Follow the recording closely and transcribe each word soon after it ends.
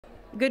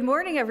Good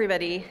morning,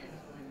 everybody.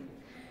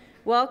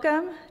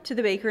 Welcome to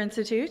the Baker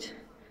Institute.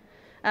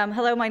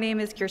 Hello, my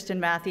name is Kirsten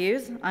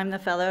Matthews. I'm the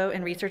fellow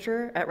and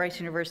researcher at Rice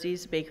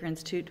University's Baker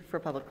Institute for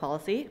Public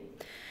Policy.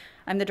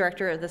 I'm the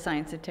director of the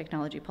Science and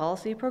Technology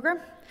Policy Program,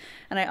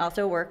 and I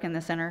also work in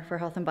the Center for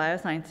Health and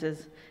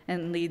Biosciences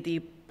and lead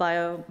the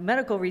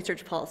Biomedical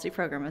Research Policy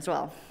Program as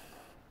well.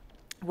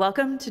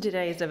 Welcome to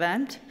today's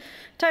event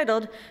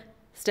titled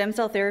Stem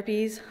Cell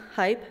Therapies,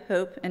 Hype,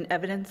 Hope, and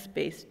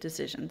Evidence-Based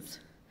Decisions.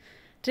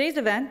 Today's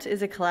event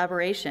is a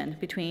collaboration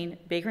between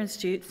Baker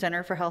Institute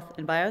Center for Health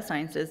and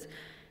Biosciences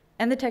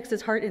and the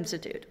Texas Heart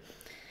Institute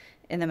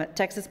in the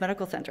Texas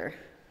Medical Center.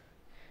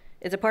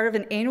 It's a part of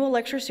an annual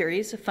lecture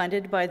series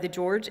funded by the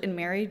George and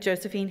Mary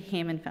Josephine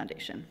Hammond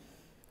Foundation.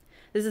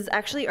 This is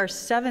actually our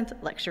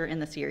 7th lecture in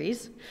the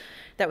series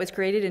that was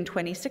created in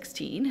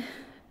 2016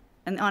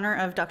 in honor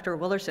of Dr.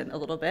 Willerson a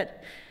little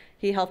bit.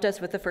 He helped us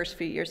with the first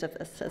few years of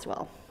this as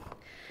well.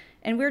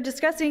 And we're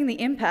discussing the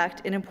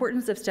impact and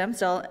importance of stem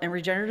cell and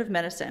regenerative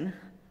medicine,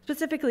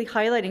 specifically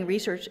highlighting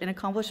research and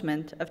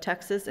accomplishment of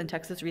Texas and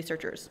Texas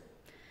researchers.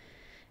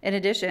 In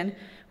addition,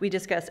 we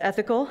discuss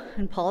ethical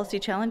and policy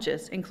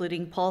challenges,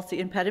 including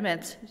policy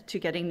impediments to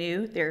getting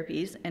new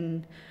therapies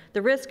and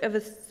the risk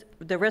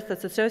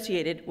that's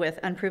associated with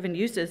unproven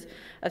uses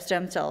of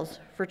stem cells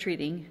for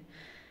treatments,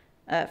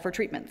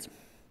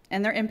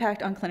 and their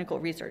impact on clinical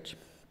research.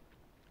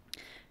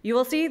 You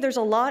will see there's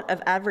a lot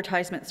of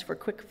advertisements for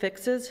quick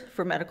fixes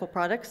for medical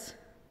products,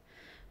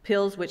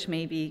 pills which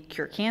maybe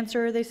cure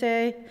cancer, they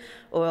say,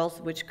 oils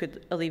which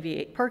could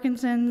alleviate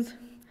Parkinson's.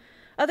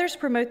 Others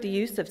promote the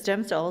use of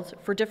stem cells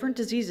for different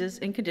diseases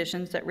and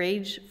conditions that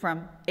range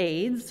from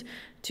AIDS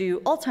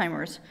to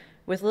Alzheimer's,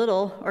 with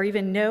little or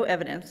even no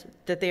evidence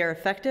that they are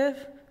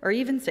effective or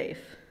even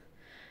safe.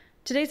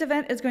 Today's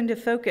event is going to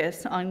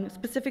focus on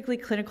specifically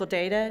clinical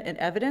data and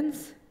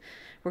evidence.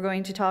 We're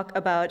going to talk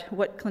about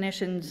what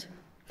clinicians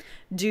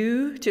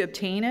do to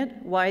obtain it,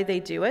 why they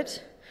do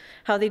it,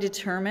 how they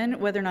determine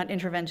whether or not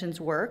interventions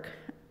work,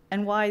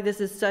 and why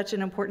this is such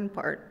an important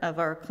part of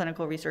our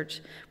clinical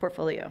research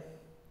portfolio.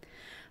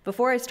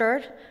 Before I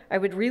start, I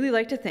would really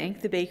like to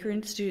thank the Baker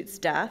Institute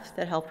staff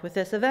that helped with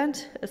this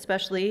event,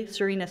 especially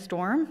Serena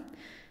Storm,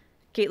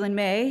 Caitlin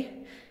May,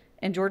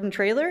 and Jordan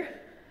Traylor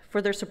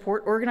for their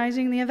support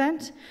organizing the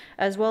event,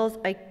 as well as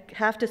I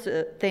have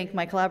to thank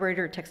my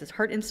collaborator at Texas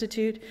Heart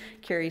Institute,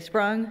 Carrie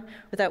Sprung,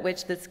 without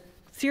which this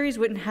series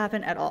wouldn't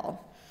happen at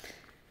all.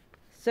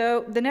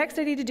 So the next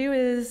I need to do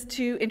is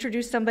to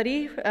introduce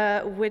somebody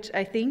which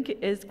I think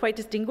is quite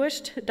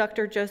distinguished,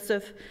 Dr.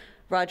 Joseph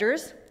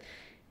Rogers.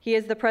 He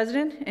is the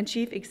President and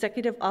Chief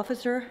Executive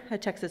Officer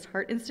at Texas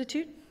Heart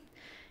Institute.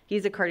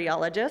 He's a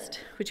cardiologist,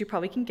 which you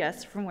probably can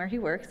guess from where he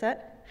works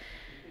at,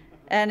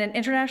 and an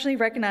internationally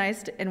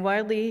recognized and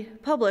widely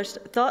published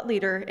thought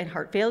leader in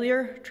heart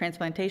failure,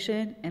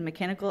 transplantation, and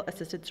mechanical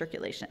assisted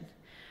circulation.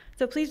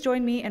 So please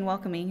join me in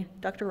welcoming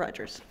Dr.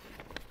 Rogers.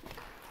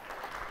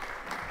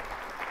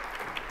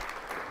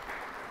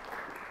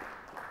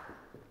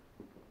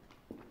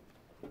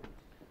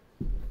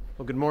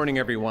 Well, good morning,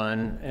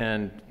 everyone,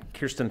 and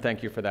Kirsten,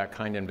 thank you for that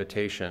kind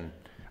invitation,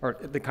 or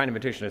the kind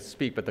invitation to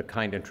speak, but the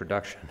kind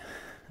introduction.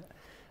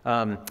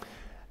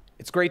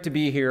 It's great to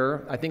be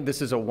here. I think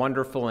this is a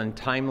wonderful and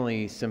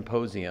timely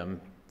symposium.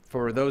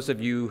 For those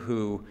of you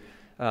who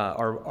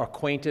are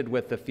acquainted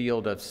with the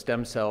field of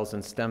stem cells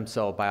and stem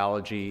cell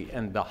biology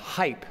and the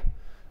hype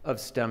of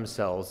stem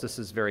cells, this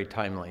is very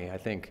timely. I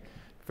think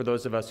for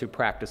those of us who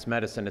practice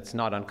medicine, it's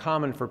not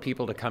uncommon for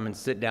people to come and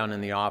sit down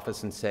in the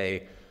office and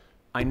say,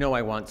 I know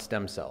I want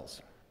stem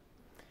cells.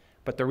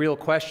 But the real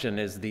question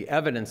is the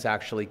evidence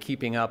actually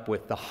keeping up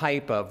with the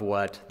hype of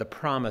what the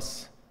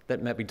promise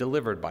that may be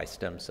delivered by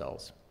stem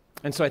cells.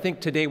 And so I think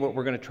today what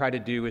we're going to try to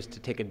do is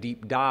to take a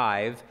deep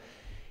dive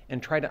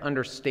and try to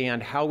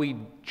understand how we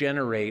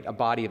generate a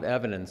body of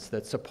evidence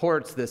that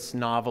supports this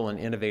novel and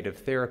innovative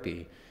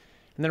therapy.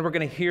 And then we're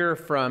going to hear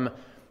from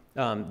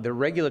the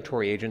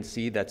regulatory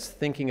agency that's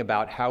thinking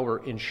about how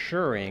we're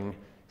ensuring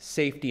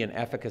safety and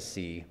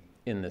efficacy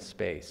in this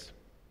space.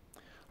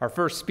 Our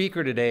first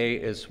speaker today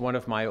is one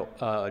of my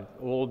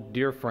old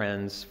dear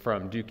friends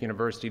from Duke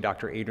University,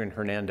 Dr. Adrian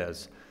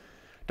Hernandez.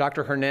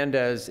 Dr.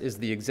 Hernandez is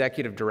the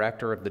executive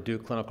director of the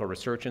Duke Clinical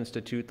Research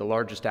Institute, the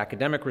largest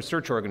academic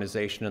research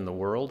organization in the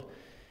world.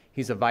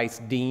 He's a vice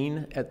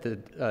dean at the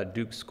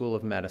Duke School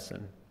of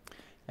Medicine.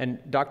 And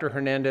Dr.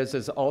 Hernandez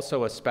is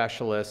also a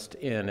specialist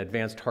in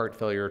advanced heart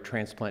failure,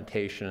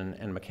 transplantation,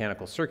 and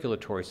mechanical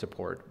circulatory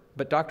support.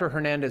 But Dr.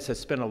 Hernandez has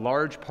spent a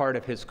large part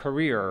of his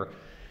career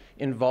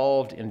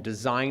involved in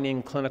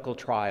designing clinical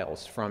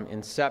trials from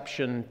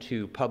inception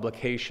to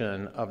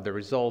publication of the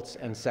results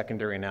and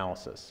secondary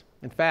analysis.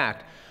 In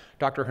fact,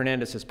 Dr.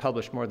 Hernandez has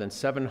published more than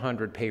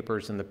 700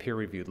 papers in the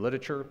peer-reviewed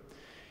literature.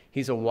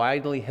 He's a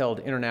widely held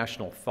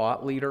international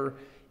thought leader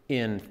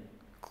in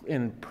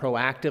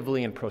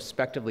proactively and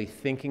prospectively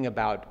thinking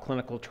about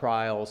clinical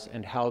trials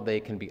and how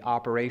they can be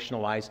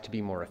operationalized to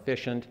be more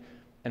efficient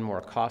and more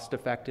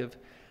cost-effective.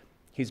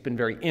 He's been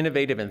very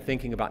innovative in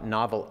thinking about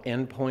novel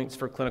endpoints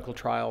for clinical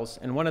trials.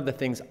 And one of the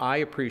things I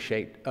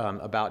appreciate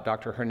about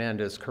Dr.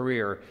 Hernandez's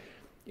career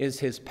is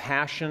his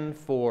passion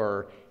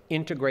for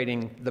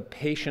integrating the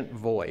patient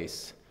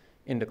voice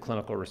into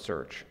clinical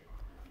research.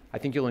 I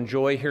think you'll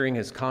enjoy hearing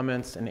his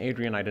comments, and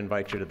Adrian, I'd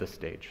invite you to the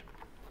stage.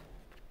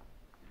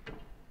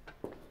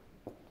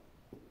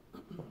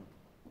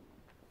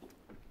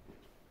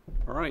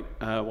 All right.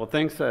 Well,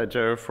 thanks,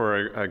 Joe,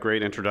 for a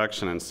great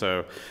introduction. And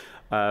so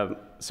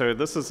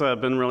this has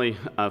been really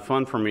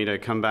fun for me to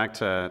come back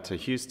to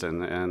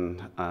Houston,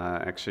 and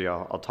actually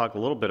I'll talk a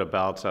little bit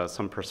about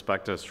some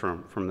perspectives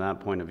from that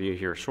point of view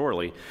here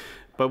shortly.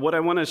 But what I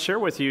want to share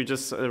with you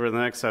just over the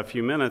next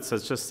few minutes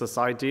is just this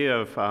idea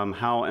of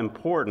how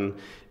important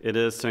it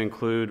is to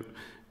include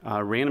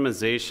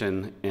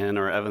randomization in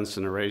our evidence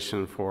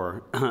generation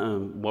for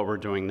what we're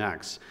doing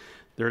next.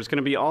 There's going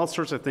to be all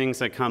sorts of things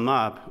that come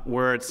up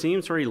where it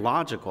seems very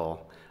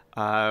logical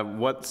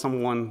what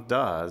someone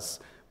does,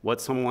 what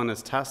someone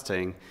is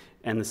testing,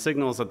 and the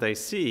signals that they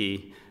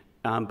see,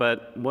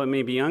 but what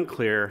may be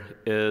unclear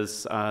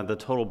is the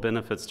total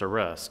benefits to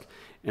risk.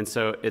 And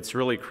so it's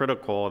really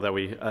critical that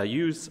we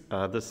use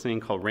this thing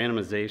called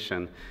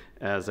randomization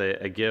as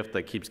a gift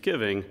that keeps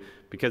giving,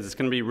 because it's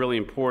going to be really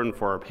important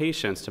for our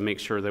patients to make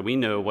sure that we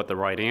know what the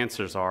right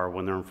answers are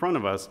when they're in front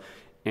of us,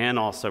 and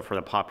also for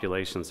the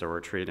populations that we're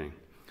treating.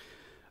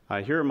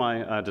 Here are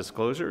my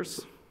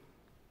disclosures.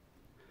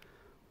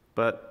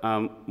 But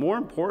more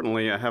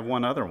importantly, I have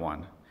one other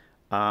one.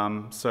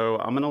 So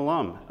I'm an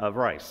alum of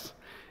Rice.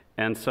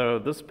 And so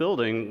this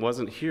building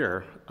wasn't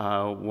here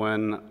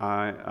when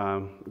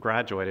I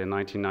graduated in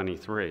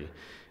 1993.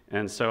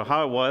 And so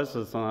how it was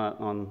is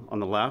on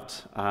the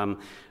left.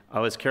 I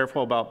was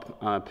careful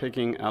about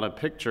picking out a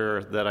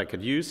picture that I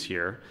could use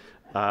here.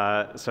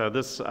 So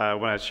this,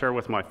 when I shared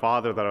with my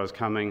father that I was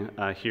coming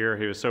here,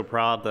 he was so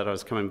proud that I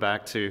was coming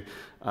back to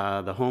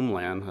the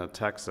homeland of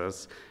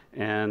Texas,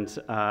 and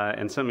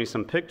sent me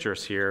some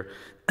pictures here.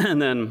 And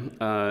then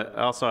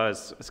also I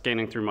was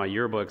scanning through my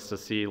yearbooks to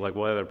see like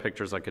what other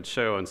pictures I could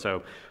show, and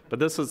so, but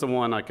this is the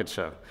one I could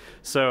show.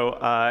 So,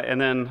 and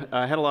then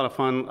I had a lot of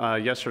fun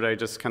yesterday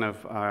just kind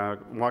of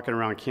walking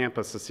around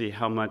campus to see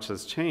how much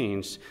has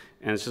changed,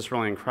 and it's just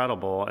really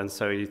incredible. And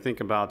so you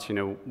think about, you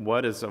know,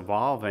 what is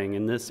evolving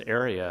in this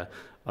area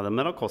of the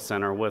medical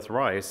center with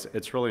Rice.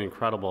 It's really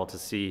incredible to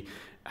see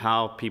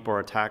how people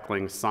are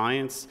tackling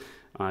science,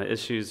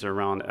 issues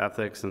around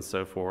ethics and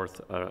so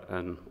forth,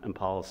 and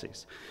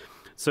policies.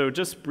 So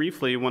just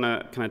briefly, I want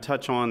to kind of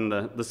touch on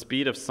the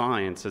speed of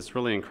science. It's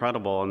really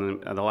incredible.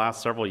 And in the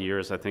last several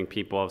years, I think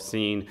people have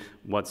seen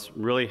what's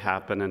really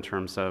happened in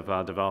terms of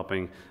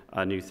developing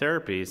new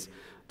therapies.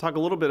 Talk a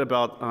little bit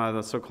about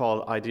the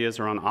so-called ideas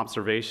around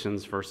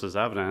observations versus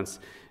evidence,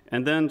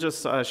 and then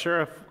just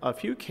share a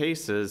few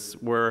cases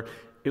where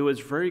it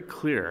was very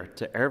clear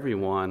to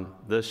everyone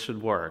this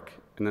should work.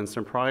 And then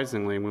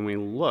surprisingly, when we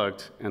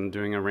looked and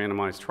doing a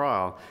randomized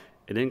trial,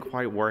 it didn't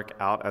quite work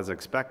out as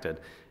expected.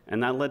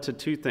 And that led to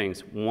two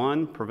things.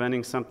 One,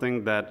 preventing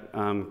something that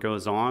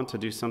goes on to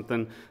do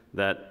something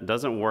that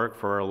doesn't work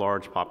for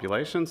large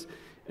populations.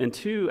 And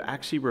two,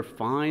 actually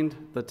refined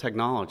the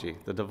technology,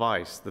 the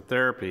device, the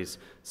therapies,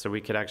 so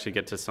we could actually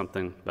get to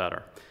something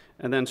better.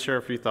 And then share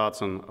a few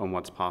thoughts on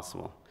what's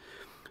possible.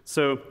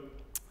 So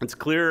it's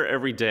clear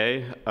every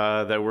day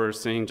that we're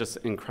seeing just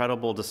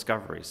incredible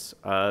discoveries.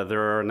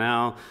 There are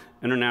now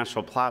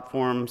international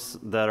platforms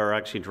that are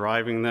actually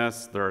driving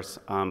this. There's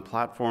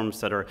platforms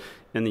that are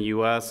in the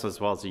US as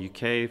well as the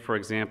UK, for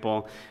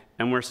example.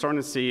 And we're starting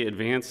to see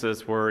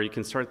advances where you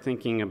can start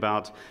thinking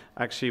about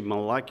actually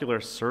molecular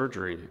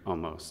surgery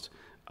almost.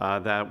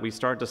 That we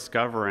start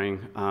discovering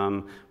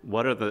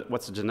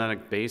what's the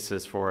genetic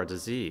basis for a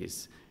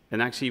disease.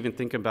 And actually even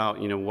think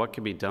about, you know, what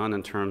could be done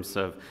in terms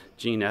of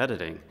gene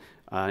editing.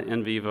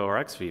 In vivo or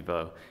ex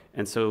vivo.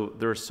 And so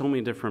there are so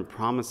many different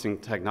promising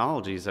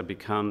technologies that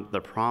become the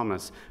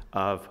promise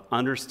of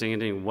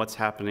understanding what's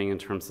happening in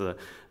terms of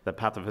the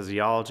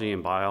pathophysiology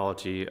and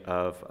biology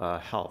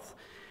of health.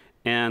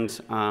 And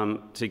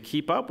to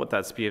keep up with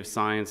that speed of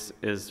science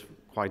is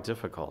quite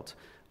difficult.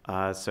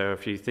 So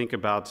if you think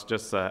about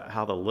just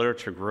how the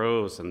literature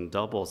grows and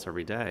doubles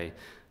every day,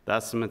 the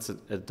estimates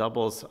it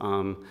doubles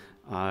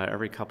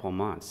every couple of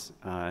months,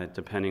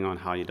 depending on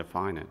how you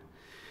define it.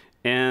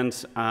 And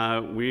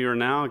we are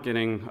now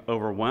getting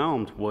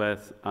overwhelmed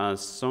with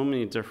so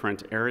many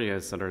different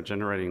areas that are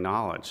generating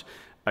knowledge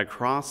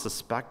across the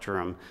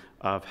spectrum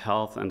of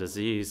health and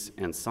disease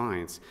and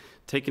science,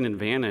 taking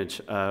advantage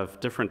of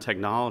different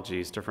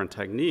technologies, different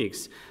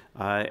techniques,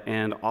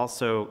 and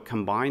also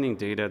combining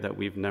data that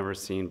we've never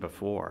seen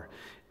before.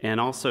 And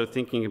also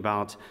thinking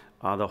about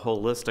the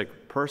holistic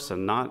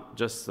person, not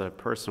just the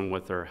person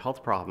with their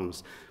health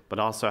problems, but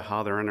also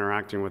how they're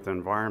interacting with the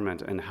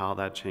environment and how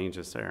that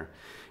changes there.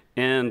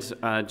 And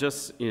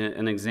just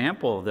an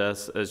example of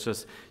this is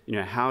just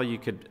how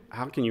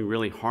can you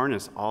really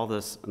harness all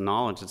this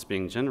knowledge that's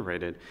being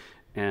generated.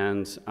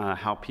 and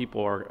how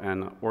people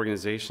and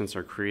organizations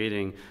are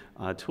creating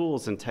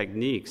tools and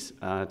techniques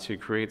to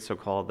create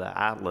so-called the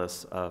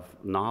atlas of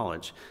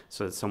knowledge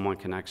so that someone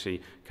can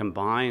actually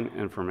combine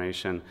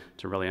information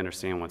to really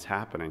understand what's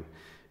happening.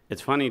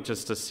 It's funny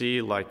just to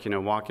see, like,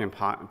 walking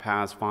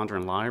past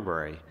Fondren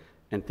Library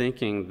and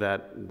thinking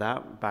that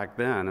back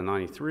then in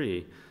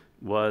 '93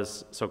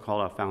 was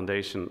so-called a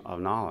foundation of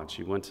knowledge.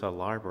 You went to a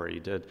library, you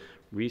did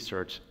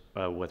research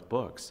with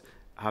books.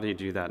 How do you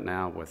do that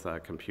now with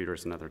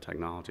computers and other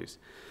technologies?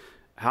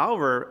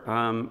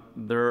 However,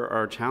 there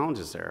are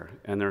challenges there,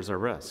 and there's a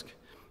risk.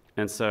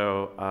 And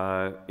so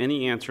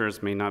any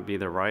answers may not be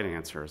the right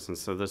answers. And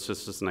so this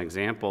is just an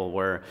example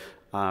where,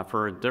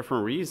 for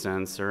different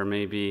reasons, there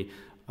may be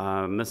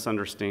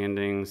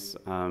misunderstandings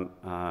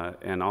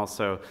and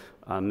also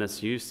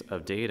misuse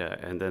of data,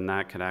 and then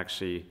that could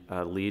actually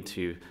lead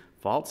to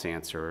false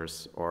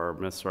answers or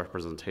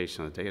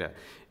misrepresentation of data.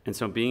 And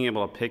so being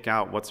able to pick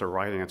out what's the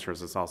right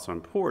answers is also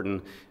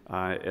important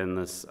in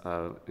this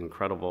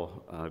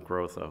incredible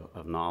growth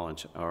of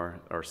knowledge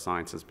or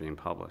science is being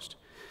published.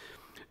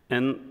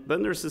 And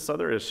then there's this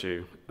other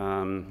issue,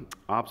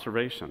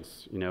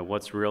 observations,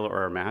 what's real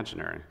or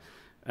imaginary.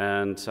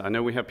 And I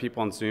know we have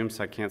people on Zoom,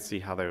 so I can't see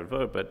how they would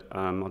vote, but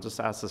I'll just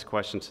ask this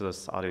question to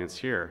this audience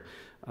here.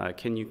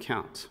 Can you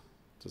count?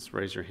 Just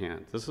raise your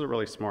hand. This is a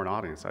really smart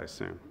audience, I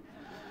assume.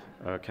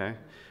 Okay.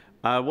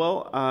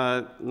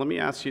 Let me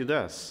ask you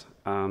this.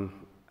 How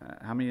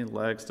many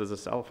legs does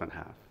this elephant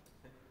have?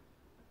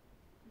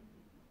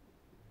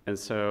 And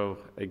so,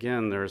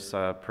 again, there's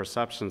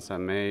perceptions that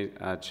may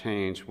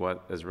change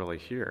what is really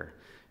here.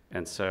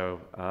 And so,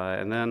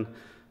 and then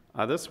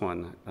this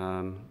one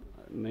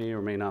may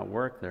or may not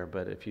work there,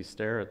 but if you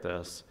stare at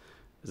this,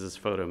 is this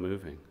photo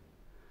moving?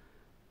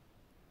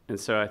 And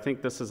so I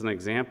think this is an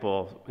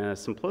example, a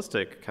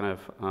simplistic kind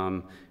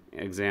of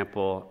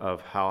example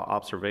of how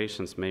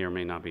observations may or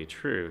may not be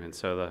true. And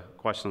so the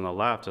question on the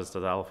left is,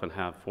 does the elephant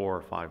have 4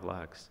 or 5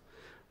 legs?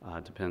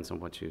 Depends on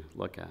what you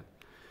look at.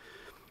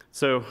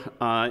 So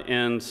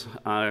in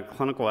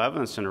clinical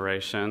evidence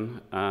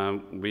generation,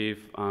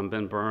 we've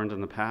been burned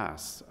in the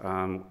past,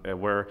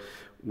 where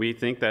we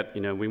think that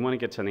we want to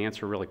get to an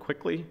answer really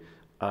quickly.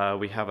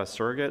 We have a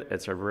surrogate.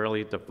 It's a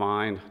really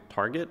defined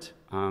target.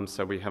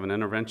 So we have an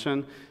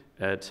intervention.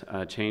 It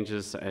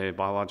changes a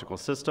biological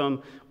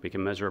system. We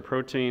can measure a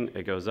protein.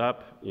 It goes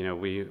up,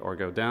 or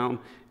go down,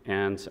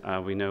 and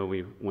we know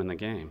we win the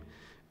game.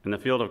 In the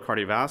field of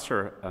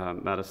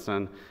cardiovascular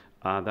medicine,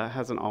 that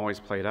hasn't always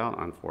played out,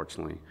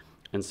 unfortunately.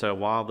 And so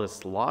while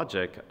this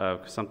logic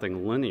of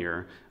something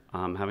linear,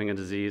 having a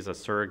disease, a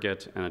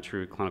surrogate, and a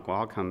true clinical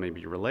outcome may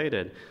be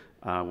related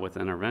with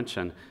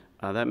intervention,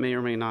 that may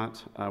or may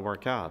not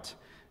work out.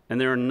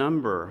 And there are a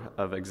number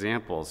of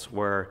examples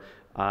where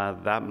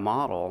that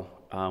model,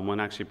 when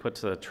actually put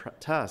to the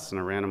test in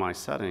a randomized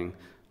setting,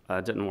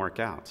 didn't work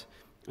out.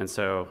 And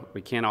so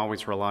we can't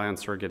always rely on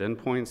surrogate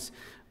endpoints.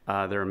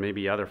 There may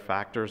be other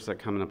factors that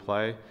come into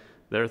play.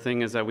 The other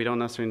thing is that we don't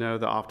necessarily know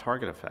the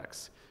off-target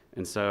effects.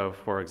 And so,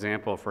 for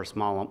example, for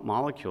small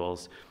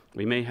molecules,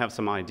 we may have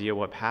some idea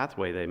what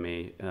pathway they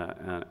may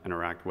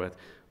interact with.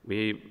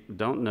 We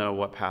don't know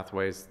what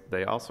pathways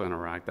they also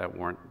interact that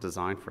weren't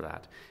designed for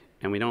that.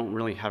 And we don't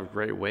really have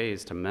great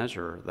ways to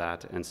measure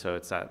that, and so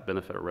it's that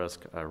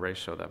benefit-risk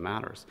ratio that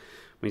matters.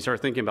 When you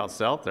start thinking about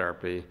cell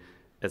therapy,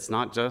 it's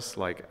not just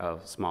like a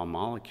small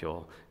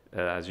molecule.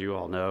 As you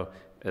all know,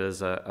 it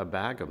is a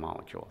bag of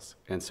molecules.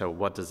 And so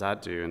what does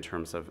that do in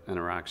terms of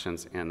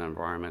interactions and the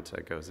environment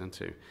it goes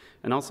into?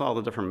 And also all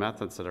the different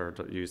methods that are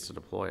used to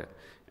deploy it.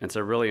 And so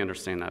really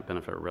understand that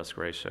benefit-risk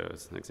ratio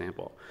is an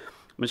example.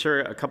 I'm going to share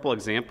a couple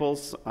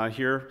examples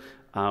here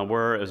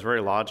where it's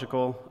very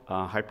logical.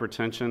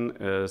 Hypertension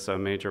is a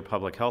major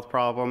public health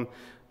problem.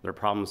 There are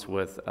problems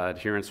with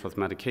adherence with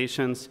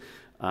medications.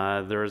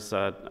 There's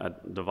a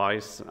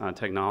device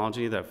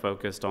technology that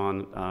focused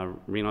on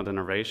renal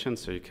denervation,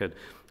 so you could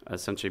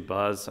essentially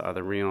buzz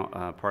the renal,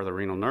 part of the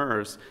renal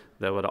nerves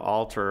that would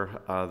alter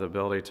the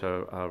ability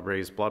to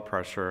raise blood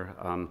pressure.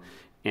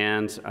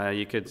 And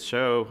you could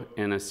show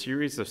in a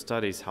series of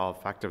studies how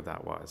effective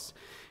that was.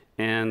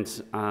 And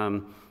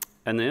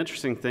the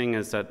interesting thing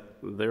is that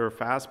they were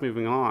fast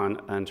moving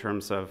on in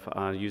terms of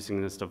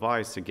using this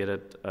device to get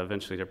it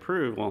eventually to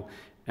approval.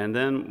 And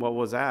then what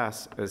was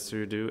asked is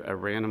to do a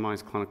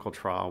randomized clinical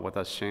trial with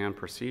a sham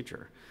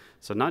procedure.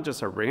 So not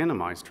just a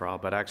randomized trial,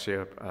 but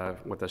actually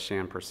with a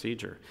sham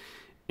procedure.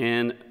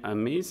 And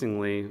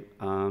amazingly,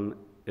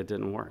 it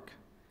didn't work.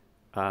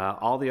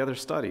 All the other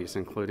studies,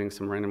 including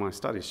some randomized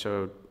studies,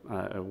 showed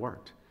it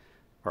worked,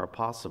 or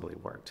possibly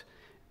worked.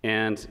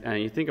 And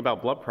you think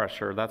about blood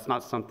pressure, that's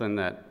not something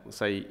that,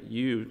 say,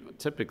 you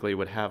typically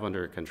would have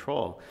under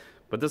control.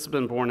 But this has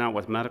been borne out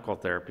with medical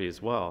therapy as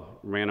well,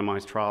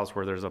 randomized trials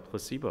where there's a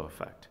placebo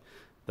effect,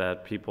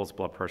 that people's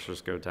blood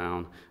pressures go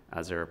down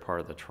as they're a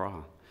part of the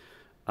trial.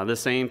 The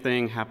same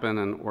thing happened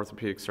in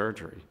orthopedic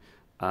surgery.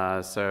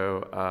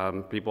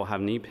 People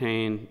have knee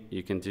pain,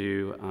 you can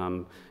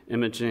do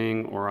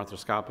imaging or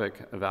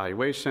arthroscopic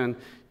evaluation,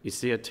 you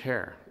see a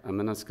tear, a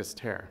meniscus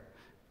tear.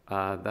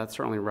 that's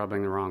certainly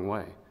rubbing the wrong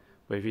way.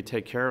 But if you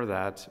take care of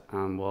that,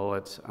 will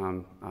it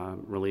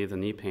relieve the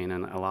knee pain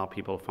and allow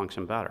people to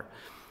function better?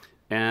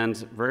 And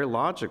very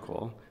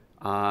logical,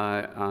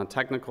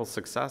 technical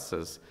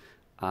successes,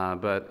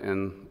 but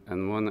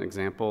in one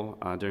example,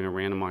 doing a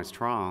randomized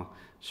trial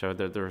showed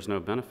that there was no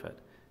benefit.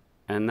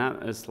 And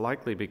that is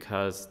likely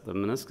because the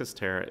meniscus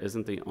tear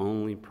isn't the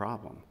only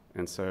problem.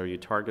 And so you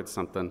target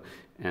something,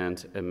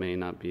 and it may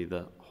not be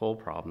the whole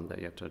problem that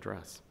you have to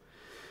address.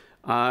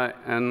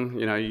 And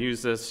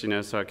use this,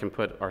 so I can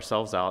put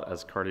ourselves out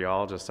as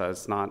cardiologists.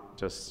 It's not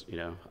just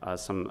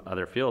some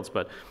other fields,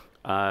 but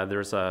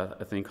there's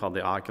a thing called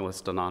the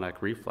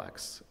oculostenotic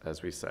reflex,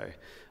 as we say,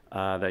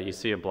 that you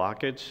see a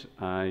blockage,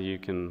 you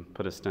can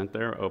put a stent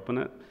there, open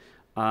it.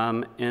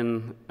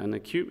 In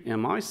acute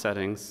MI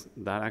settings,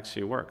 that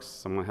actually works.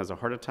 Someone has a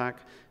heart attack,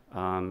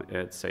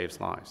 it saves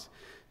lives.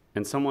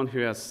 And someone who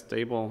has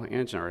stable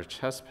angina or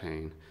chest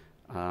pain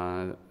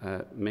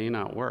may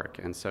not work.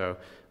 And so,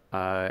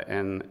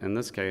 in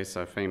this case,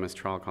 a famous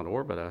trial called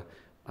Orbita,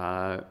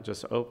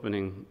 just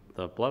opening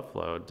the blood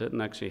flow didn't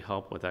actually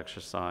help with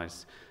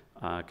exercise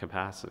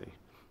capacity.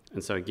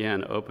 And so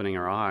again, opening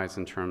our eyes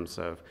in terms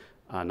of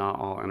not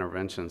all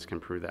interventions can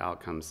prove the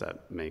outcomes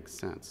that make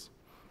sense.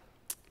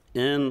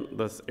 In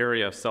this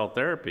area of cell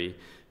therapy,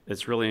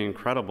 it's really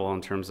incredible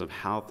in terms of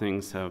how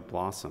things have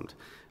blossomed.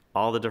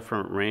 All the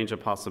different range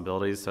of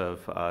possibilities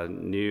of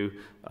new,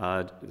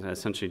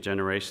 essentially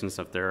generations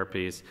of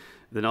therapies,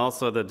 then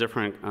also the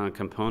different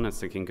components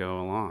that can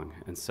go along.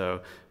 And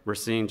so we're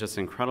seeing just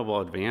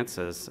incredible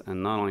advances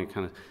in not only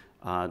kind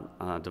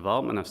of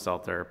development of cell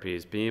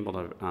therapies, being able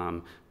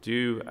to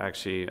do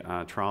actually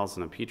trials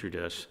in a petri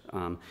dish,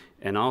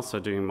 and also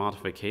doing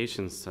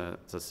modifications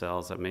to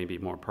cells that may be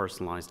more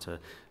personalized to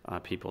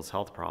people's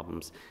health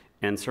problems.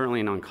 And certainly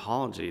in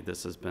oncology,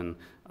 this has been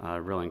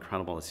really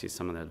incredible to see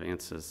some of the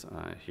advances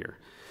here.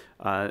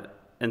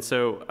 And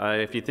so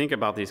if you think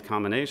about these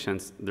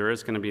combinations, there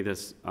is going to be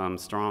this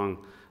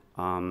strong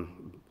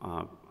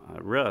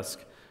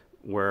risk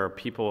where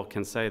people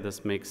can say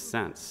this makes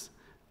sense,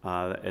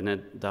 and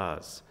it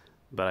does.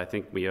 But I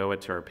think we owe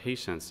it to our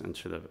patients and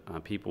to the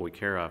people we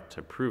care of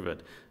to prove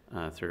it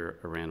through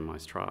a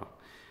randomized trial.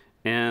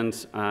 And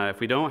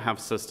if we don't have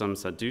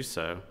systems that do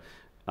so,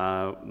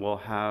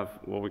 we'll have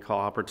what we call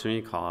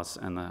opportunity costs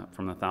from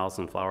the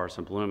 1,000 flowers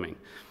of blooming.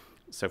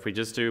 So if we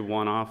just do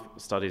one-off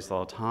studies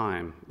all the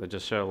time that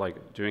just show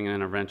like doing an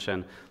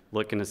intervention,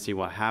 looking to see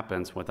what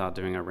happens without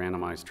doing a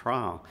randomized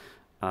trial,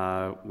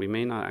 we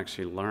may not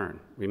actually learn.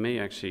 We may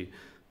actually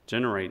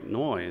generate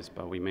noise,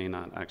 but we may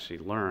not actually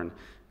learn.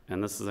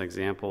 And this is an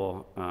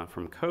example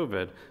from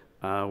COVID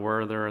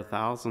where there are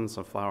thousands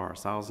of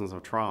flowers, thousands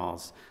of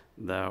trials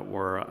that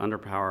were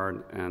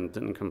underpowered and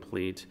didn't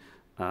complete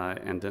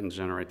and didn't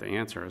generate the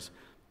answers.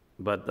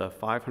 But the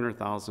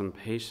 500,000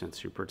 patients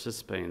who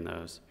participated in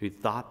those, who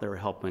thought they were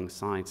helping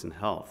science and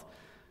health,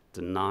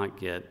 did not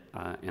get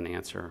an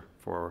answer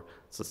for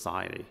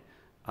society.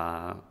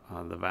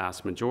 The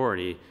vast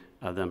majority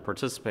of them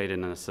participated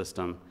in a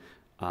system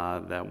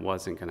that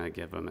wasn't going to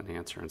give them an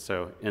answer. And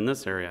so in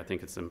this area, I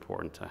think it's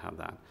important to have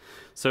that.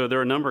 So there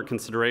are a number of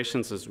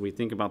considerations as we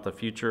think about the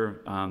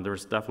future.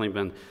 There's definitely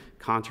been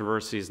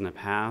controversies in the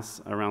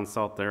past around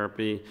cell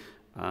therapy.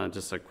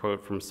 Just a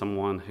quote from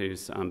someone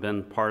who's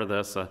been part of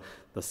this,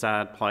 the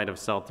sad plight of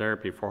cell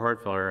therapy for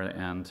heart failure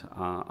and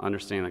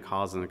understanding the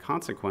cause and the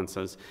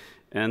consequences.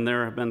 And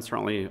there have been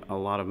certainly a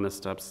lot of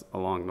missteps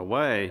along the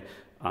way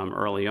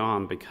early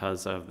on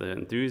because of the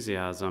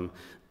enthusiasm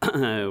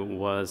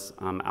was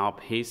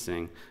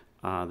outpacing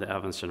the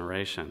evidence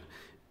generation.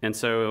 And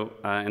so,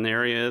 and the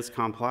area is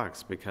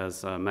complex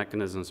because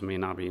mechanisms may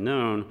not be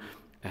known.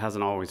 It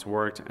hasn't always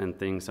worked in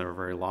things that are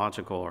very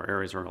logical or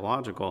areas that are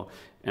logical.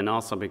 And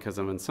also because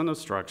of incentive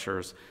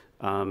structures,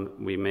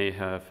 we may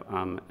have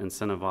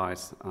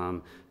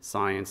incentivized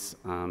science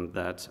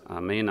that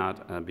may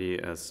not be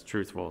as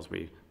truthful as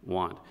we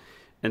want.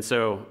 And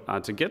so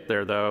to get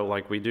there, though,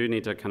 like we do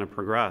need to kind of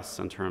progress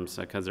in terms,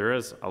 because there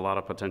is a lot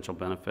of potential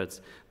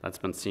benefits that's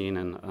been seen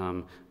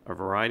in a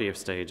variety of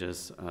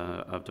stages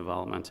of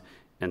development.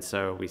 And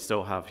so we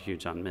still have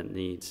huge unmet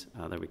needs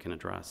that we can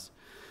address.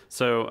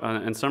 So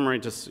in summary,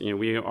 just,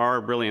 we are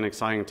really in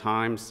exciting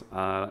times.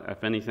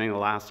 If anything, the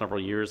last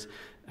several years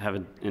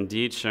have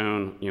indeed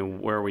shown,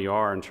 where we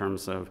are in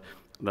terms of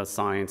the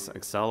science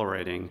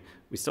accelerating.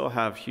 We still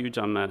have huge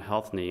unmet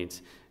health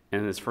needs,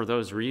 and it's for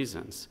those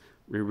reasons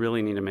we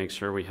really need to make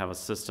sure we have a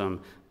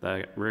system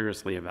that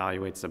rigorously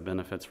evaluates the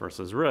benefits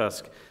versus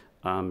risk,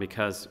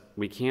 because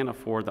we can't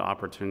afford the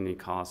opportunity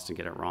cost to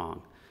get it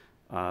wrong.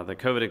 The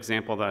COVID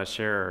example that I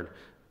shared,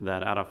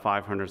 that out of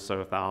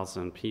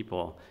 500,000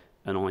 people,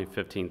 and only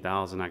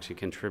 15,000 actually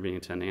contributing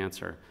to an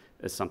answer,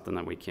 is something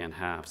that we can't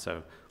have.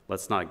 So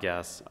let's not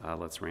guess,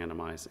 let's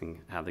randomize and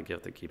have the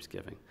gift that keeps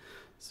giving.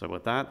 So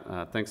with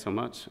that, thanks so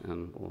much,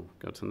 and we'll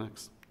go to the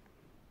next.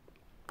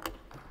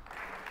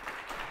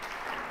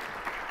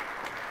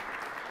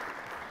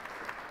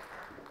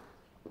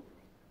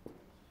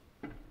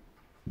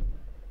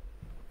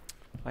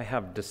 I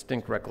have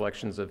distinct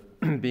recollections of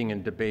being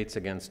in debates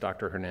against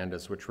Dr.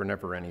 Hernandez, which were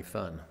never any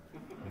fun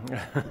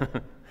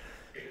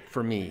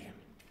for me.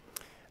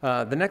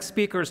 The next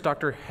speaker is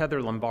Dr. Heather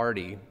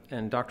Lombardi,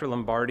 and Dr.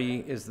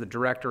 Lombardi is the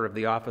director of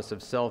the Office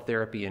of Cell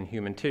Therapy and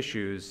Human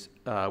Tissues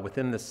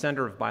within the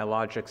Center of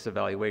Biologics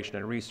Evaluation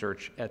and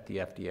Research at the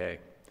FDA.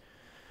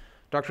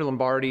 Dr.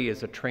 Lombardi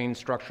is a trained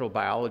structural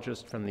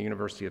biologist from the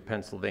University of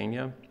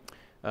Pennsylvania.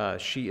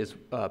 She is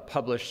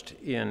published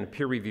in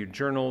peer-reviewed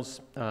journals,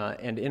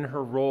 and in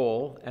her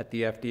role at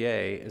the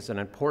FDA is an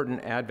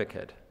important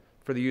advocate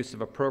for the use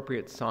of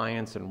appropriate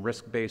science and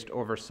risk-based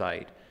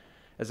oversight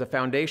as a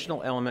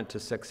foundational element to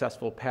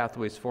successful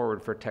pathways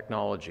forward for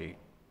technology.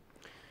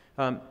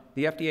 The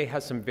FDA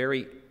has some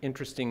very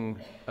interesting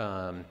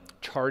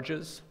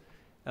charges.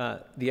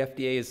 The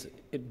FDA is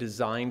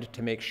designed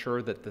to make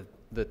sure that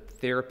the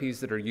therapies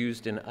that are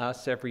used in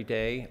us every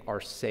day are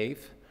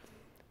safe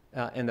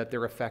and that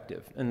they're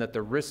effective, and that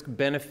the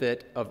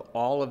risk-benefit of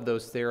all of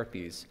those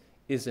therapies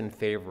is in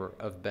favor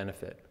of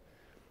benefit.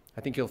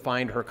 I think you'll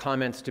find her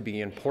comments to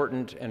be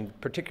important and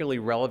particularly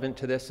relevant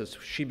to this as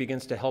she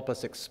begins to help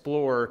us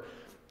explore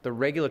the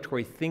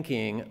regulatory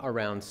thinking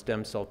around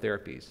stem cell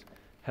therapies.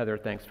 Heather,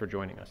 thanks for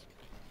joining us.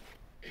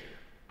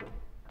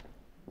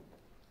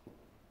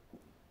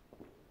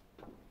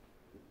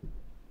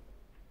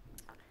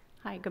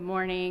 Hi, good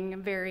morning.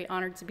 I'm very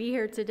honored to be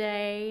here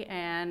today,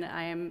 and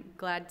I am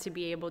glad to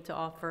be able to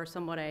offer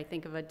somewhat, I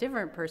think, of a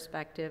different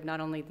perspective,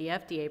 not only the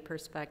FDA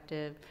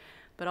perspective,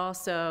 but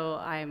also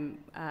I'm,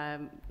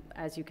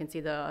 as you can see,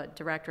 the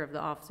director of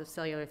the Office of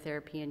Cellular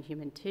Therapy and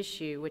Human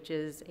Tissue, which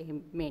is a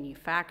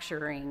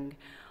manufacturing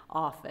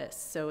office.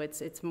 So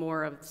it's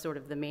more of sort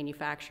of the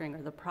manufacturing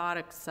or the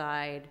product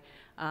side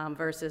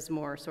versus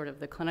more sort of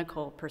the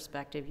clinical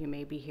perspective you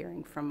may be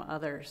hearing from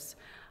others.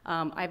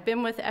 I've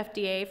been with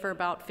FDA for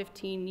about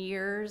 15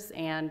 years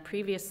and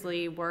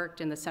previously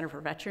worked in the Center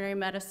for Veterinary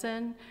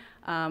Medicine,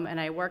 and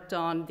I worked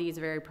on these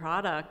very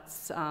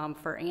products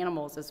for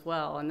animals as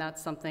well, and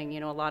that's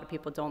something, a lot of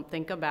people don't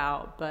think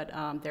about, but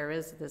there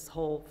is this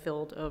whole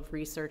field of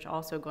research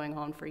also going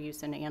on for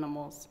use in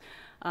animals,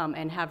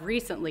 and have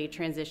recently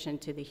transitioned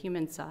to the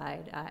human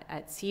side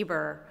at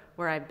CBER,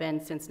 where I've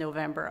been since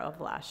November of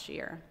last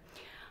year.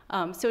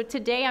 So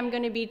today I'm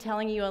going to be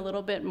telling you a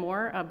little bit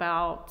more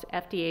about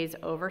FDA's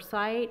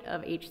oversight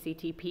of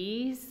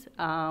HCTPs.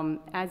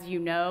 As you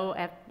know,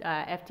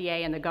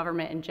 FDA and the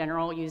government in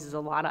general uses a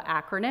lot of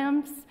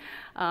acronyms.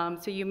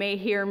 So you may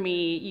hear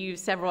me use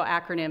several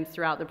acronyms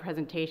throughout the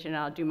presentation, and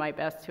I'll do my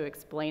best to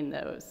explain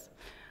those.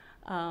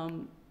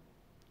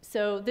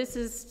 So this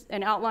is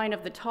an outline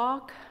of the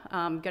talk.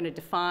 I'm going to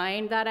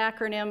define that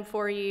acronym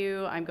for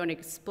you. I'm going to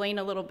explain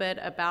a little bit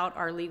about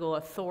our legal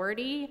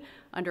authority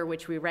under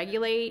which we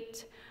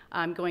regulate.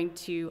 I'm going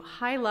to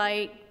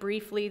highlight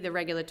briefly the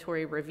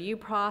regulatory review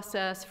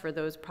process for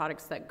those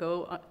products that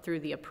go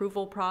through the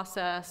approval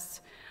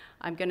process.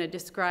 I'm going to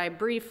describe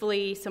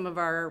briefly some of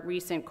our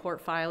recent court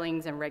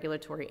filings and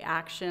regulatory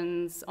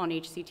actions on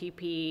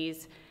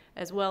HCTPs,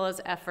 as well as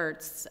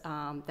efforts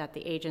that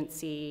the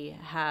agency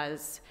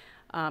has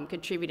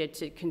contributed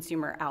to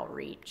consumer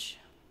outreach.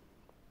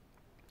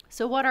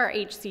 So what are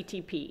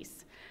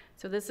HCTPs?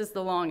 So this is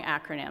the long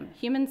acronym.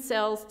 Human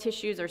cells,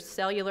 tissues, or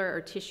cellular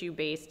or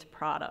tissue-based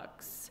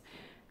products.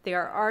 They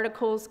are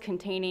articles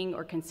containing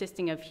or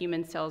consisting of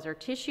human cells or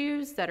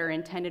tissues that are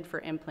intended for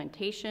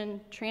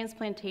implantation,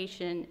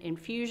 transplantation,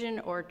 infusion,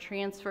 or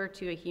transfer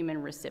to a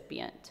human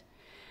recipient.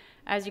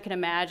 As you can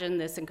imagine,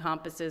 this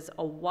encompasses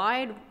a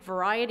wide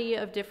variety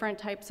of different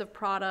types of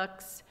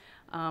products,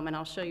 and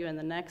I'll show you in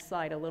the next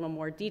slide a little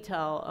more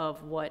detail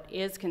of what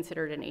is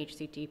considered an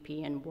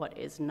HCTP and what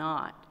is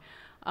not.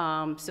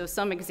 So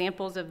some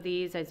examples of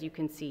these, as you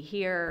can see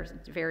here,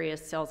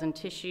 various cells and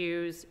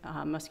tissues,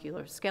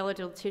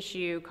 musculoskeletal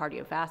tissue,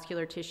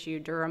 cardiovascular tissue,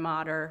 dura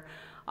mater,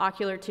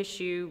 ocular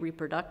tissue,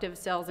 reproductive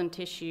cells and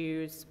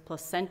tissues,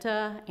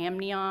 placenta,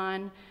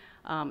 amnion,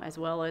 as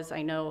well as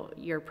I know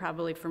you're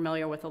probably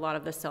familiar with a lot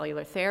of the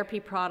cellular therapy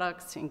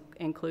products,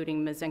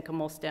 including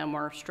mesenchymal stem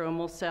or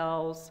stromal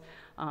cells,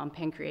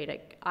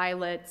 pancreatic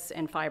islets,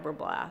 and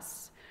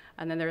fibroblasts.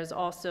 And then there's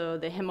also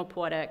the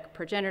hematopoietic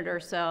progenitor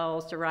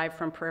cells derived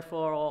from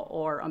peripheral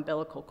or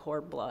umbilical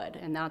cord blood,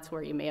 and that's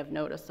where you may have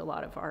noticed a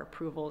lot of our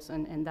approvals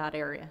in that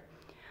area.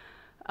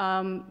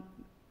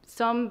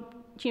 Some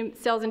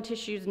cells and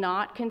tissues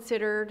not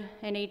considered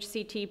an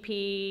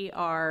HCTP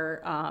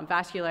are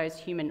vascularized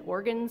human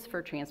organs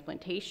for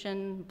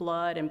transplantation,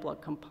 blood and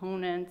blood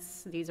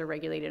components. These are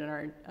regulated in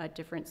our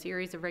different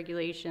series of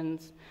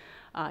regulations.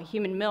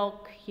 Human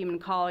milk, human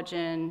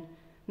collagen,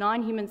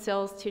 non-human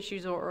cells,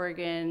 tissues, or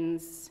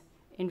organs,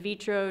 in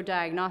vitro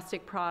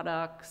diagnostic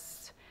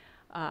products,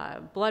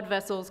 blood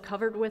vessels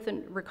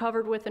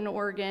recovered with an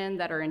organ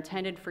that are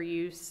intended for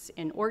use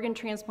in organ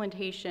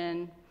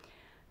transplantation,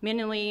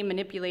 minimally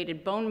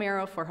manipulated bone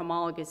marrow for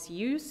homologous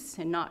use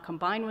and not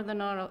combined with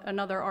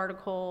another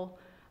article,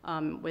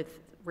 with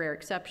rare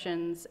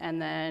exceptions,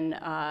 and then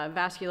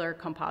vascular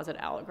composite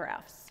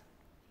allografts.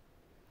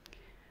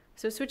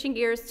 So switching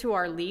gears to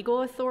our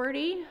legal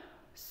authority.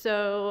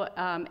 So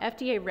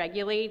FDA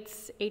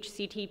regulates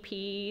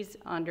HCTPs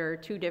under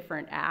 2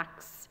 different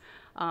acts.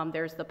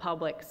 There's the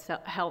Public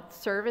Health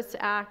Service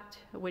Act,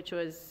 which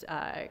was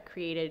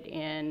created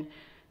in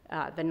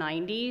the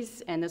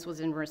 90s, and this was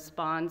in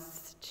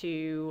response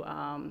to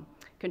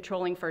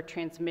controlling for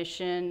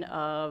transmission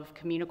of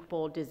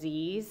communicable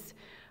disease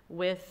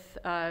with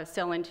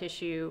cell and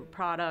tissue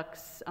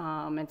products,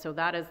 and so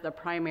that is the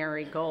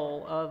primary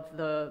goal of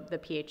the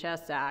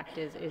PHS Act,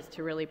 is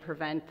to really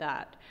prevent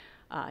that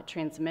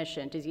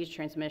transmission, disease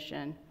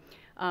transmission.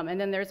 And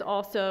then there's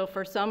also,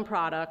 for some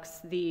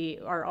products,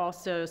 are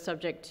also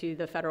subject to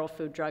the Federal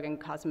Food, Drug, and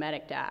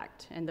Cosmetic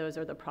Act, and those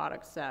are the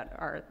products that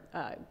are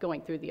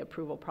going through the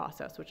approval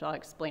process, which I'll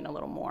explain a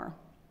little more.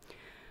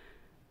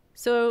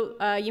 So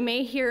you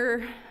may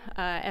hear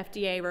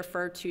FDA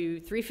refer to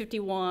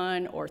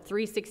 351 or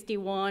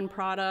 361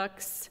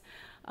 products,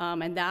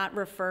 and that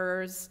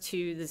refers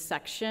to the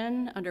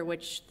section under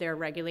which they're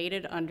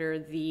regulated under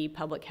the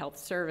Public Health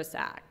Service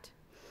Act.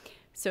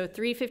 So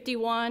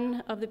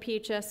 351 of the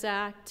PHS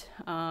Act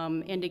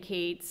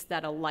indicates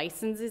that a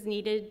license is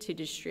needed to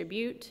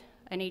distribute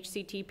an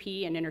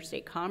HCTP in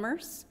interstate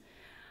commerce.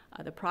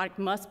 The product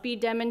must be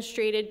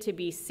demonstrated to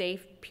be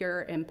safe,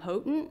 pure, and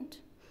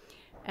potent.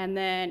 And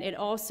then it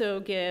also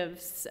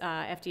gives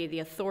FDA the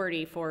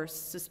authority for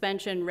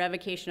suspension,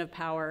 revocation of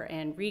power,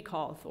 and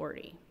recall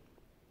authority.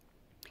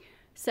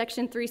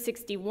 Section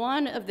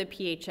 361 of the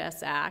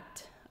PHS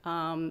Act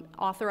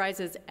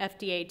authorizes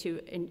FDA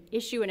to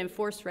issue and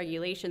enforce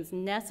regulations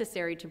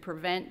necessary to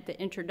prevent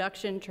the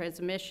introduction,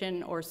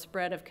 transmission, or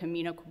spread of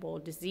communicable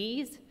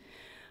disease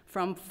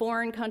from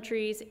foreign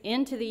countries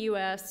into the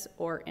US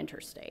or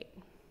interstate.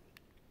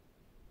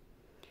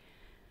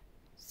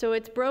 So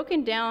it's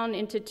broken down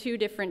into 2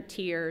 different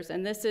tiers,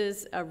 and this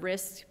is a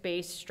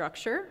risk-based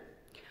structure.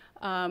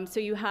 So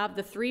you have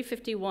the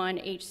 351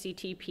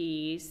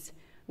 HCTPs,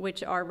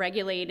 which are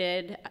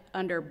regulated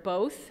under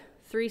both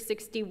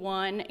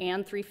 361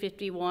 and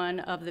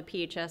 351 of the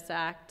PHS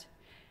Act,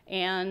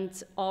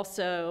 and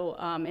also,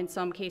 in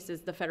some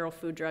cases, the Federal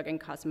Food, Drug, and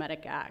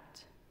Cosmetic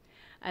Act.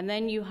 And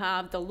then you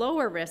have the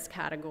lower risk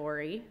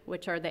category,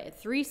 which are the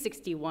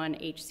 361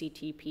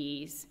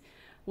 HCTPs,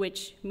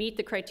 which meet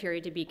the criteria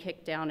to be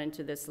kicked down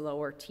into this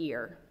lower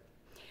tier.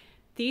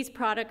 These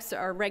products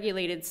are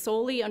regulated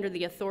solely under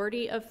the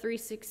authority of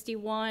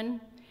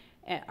 361,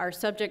 are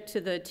subject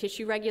to the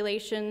tissue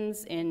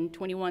regulations in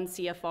 21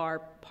 CFR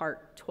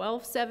Part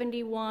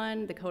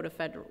 1271, the Code of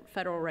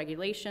Federal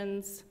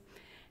Regulations.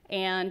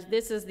 And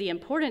this is the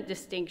important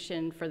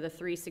distinction for the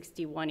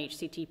 361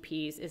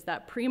 HCTPs, is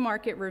that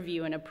pre-market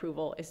review and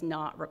approval is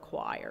not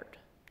required.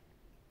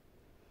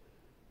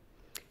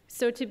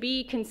 So to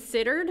be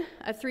considered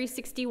a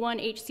 361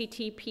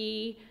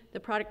 HCTP, the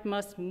product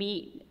must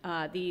meet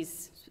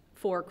these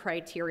 4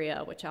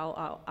 criteria, which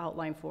I'll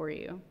outline for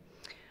you.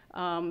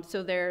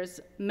 So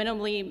there's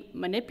minimally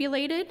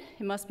manipulated.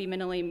 It must be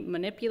minimally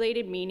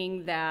manipulated,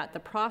 meaning that the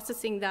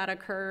processing that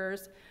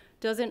occurs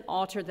doesn't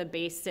alter the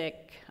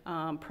basic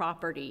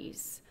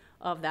properties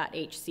of that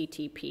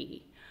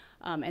HCTP.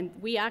 And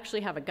we actually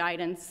have a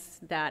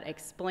guidance that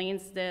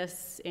explains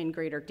this in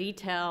greater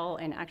detail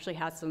and actually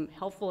has some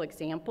helpful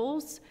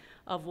examples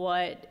of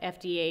what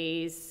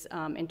FDA's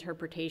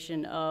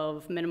interpretation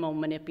of minimal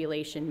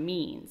manipulation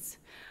means.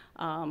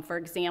 For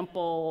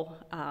example,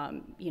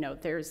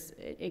 there's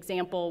an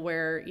example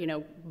where,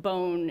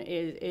 bone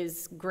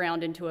is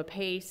ground into a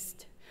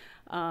paste,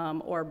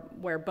 or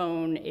where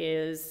bone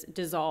is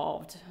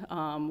dissolved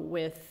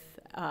with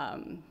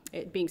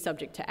it being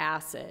subject to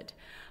acid.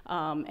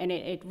 And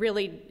it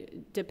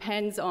really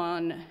depends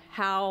on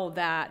how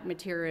that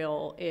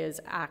material is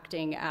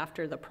acting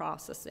after the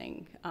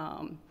processing.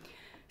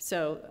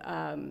 So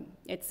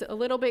it's a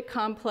little bit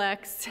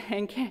complex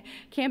and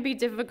can be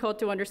difficult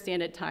to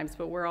understand at times,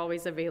 but we're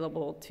always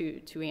available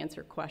to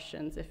answer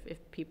questions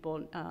if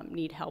people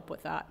need help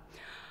with that.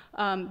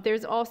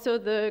 There's also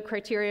the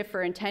criteria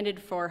for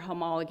intended for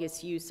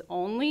homologous use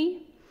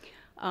only,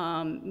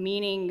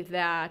 meaning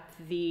that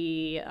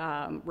the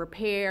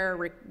repair,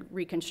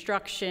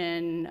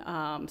 reconstruction,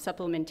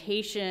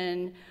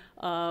 supplementation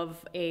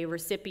of a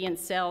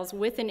recipient's cells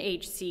with an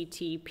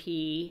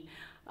HCTP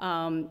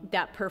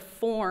that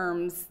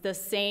performs the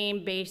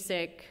same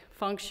basic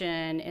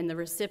function in the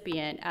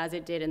recipient as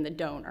it did in the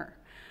donor.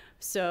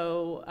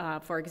 So,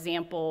 for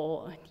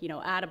example,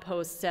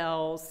 adipose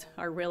cells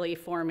are really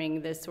forming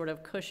this sort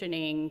of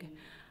cushioning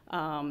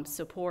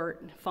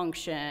support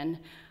function.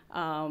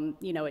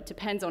 It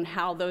depends on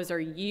how those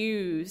are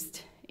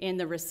used in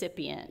the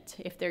recipient.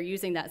 If they're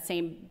using that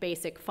same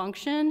basic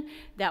function,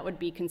 that would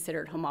be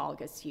considered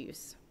homologous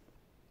use.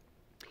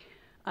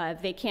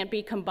 They can't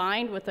be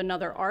combined with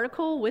another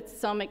article with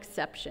some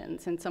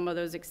exceptions, and some of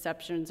those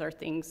exceptions are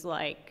things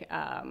like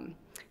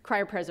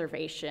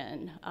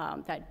cryopreservation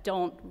that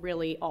don't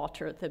really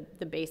alter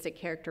the basic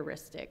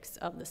characteristics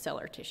of the cell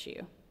or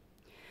tissue.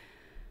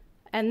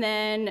 And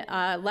then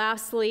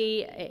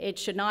lastly, it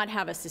should not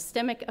have a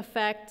systemic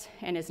effect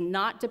and is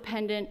not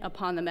dependent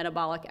upon the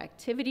metabolic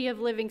activity of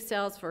living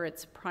cells for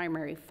its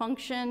primary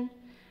function.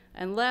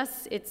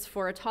 unless it's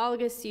for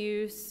autologous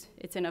use,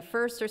 it's in a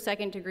first or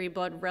second degree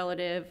blood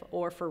relative,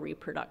 or for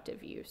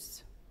reproductive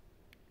use.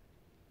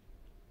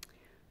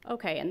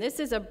 Okay, and this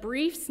is a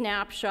brief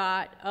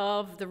snapshot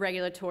of the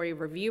regulatory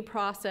review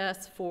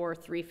process for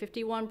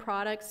 351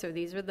 products. So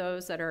these are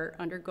those that are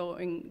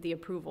undergoing the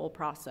approval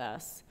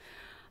process.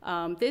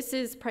 This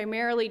is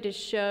primarily to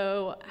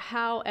show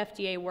how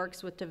FDA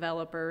works with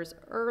developers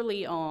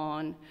early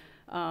on,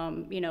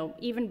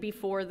 even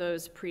before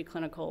those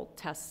preclinical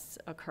tests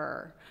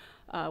occur.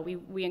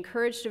 We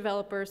encourage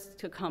developers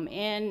to come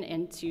in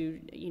and to,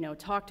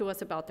 talk to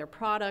us about their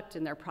product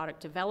and their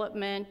product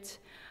development.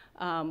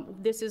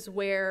 This is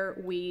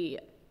where we,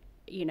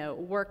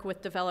 work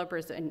with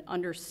developers and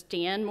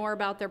understand more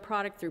about their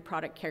product through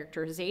product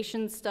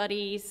characterization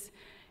studies.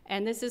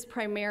 And this is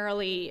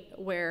primarily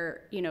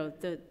where,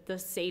 the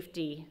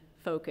safety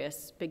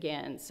focus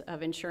begins,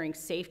 of ensuring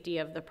safety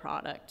of the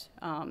product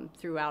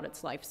throughout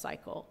its life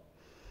cycle.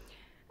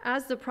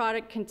 As the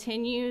product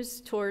continues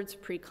towards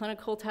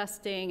preclinical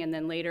testing and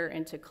then later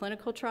into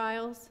clinical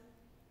trials.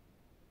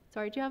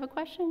 Sorry, do you have a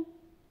question?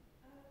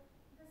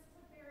 This is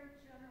a very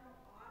general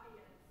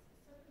audience,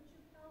 so could you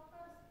help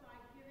us by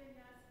giving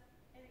us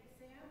an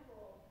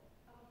example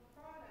of a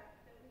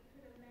product that we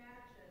could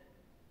imagine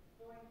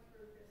going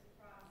through this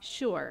process?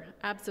 Sure,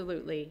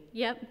 absolutely.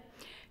 Yep.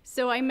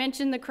 So I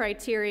mentioned the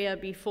criteria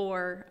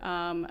before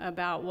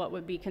about what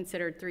would be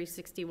considered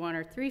 361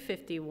 or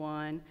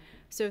 351.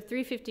 So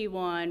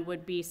 351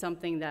 would be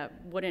something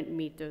that wouldn't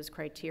meet those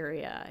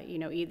criteria.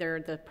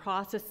 Either the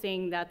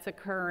processing that's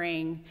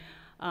occurring,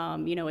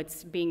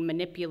 it's being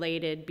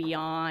manipulated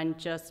beyond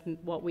just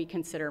what we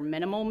consider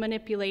minimal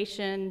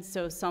manipulation.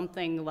 So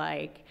something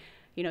like,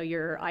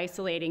 you're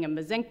isolating a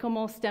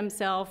mesenchymal stem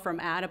cell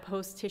from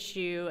adipose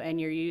tissue and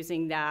you're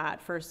using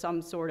that for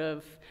some sort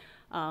of,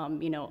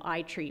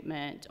 eye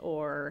treatment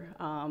or,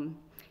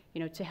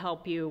 to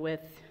help you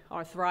with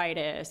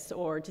arthritis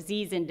or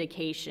disease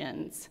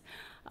indications.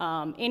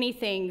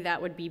 Anything that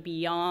would be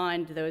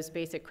beyond those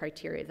basic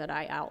criteria that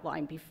I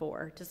outlined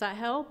before. Does that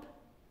help?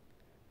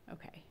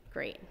 Okay,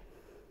 great.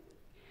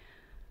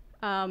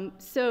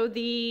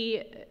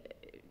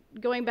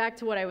 Going back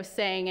to what I was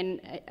saying,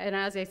 and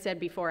as I said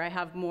before, I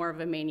have more of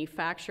a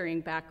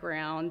manufacturing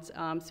background,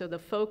 so the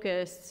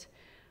focus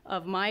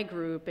of my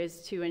group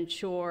is to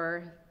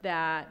ensure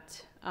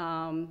that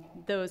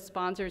those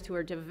sponsors who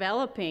are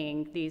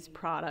developing these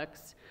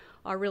products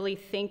are really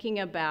thinking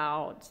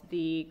about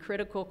the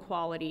critical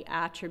quality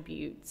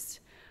attributes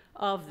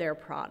of their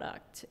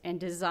product and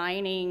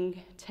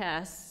designing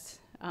tests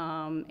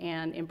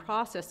and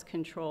in-process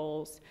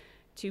controls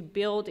to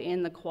build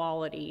in the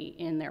quality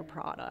in their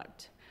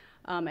product.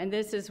 And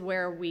this is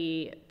where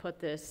we put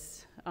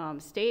this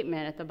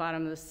statement at the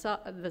bottom of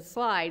the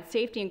slide: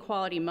 safety and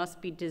quality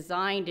must be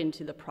designed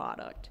into the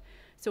product.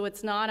 So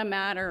it's not a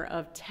matter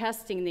of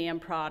testing the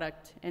end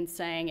product and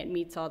saying it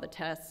meets all the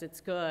tests,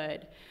 it's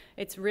good.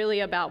 It's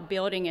really about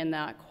building in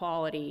that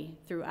quality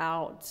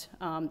throughout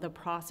the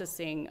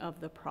processing of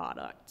the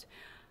product.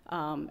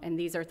 And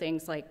these are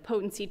things like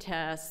potency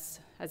tests.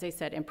 As I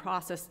said, in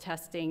process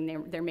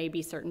testing, there may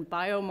be certain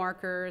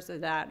biomarkers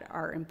that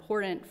are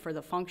important for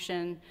the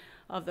function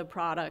of the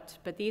product,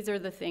 but these are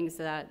the things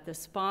that the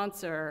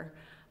sponsor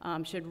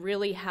should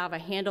really have a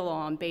handle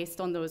on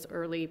based on those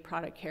early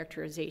product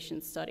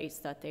characterization studies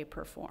that they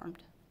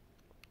performed.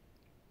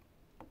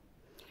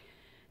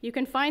 You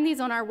can find these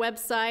on our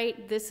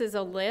website. This is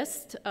a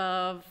list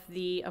of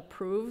the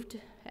approved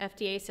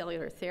FDA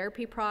cellular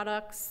therapy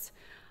products.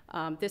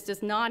 This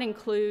does not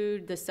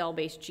include the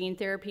cell-based gene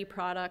therapy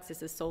products.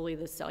 This is solely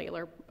the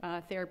cellular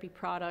therapy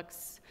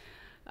products.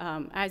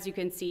 As you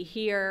can see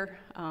here,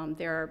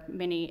 there are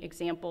many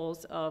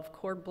examples of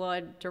cord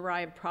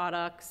blood-derived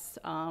products.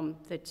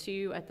 The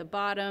two at the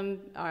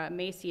bottom,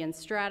 Macy and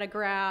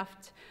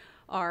Stratigraft,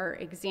 are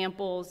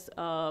examples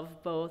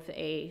of both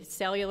a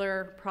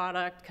cellular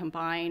product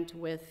combined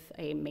with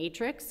a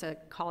matrix, a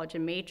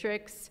collagen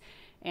matrix,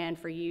 and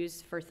for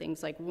use for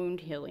things like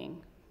wound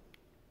healing.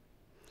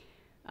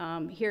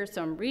 Here are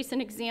some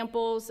recent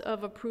examples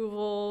of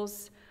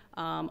approvals.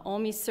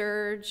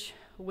 Omisurge,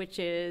 which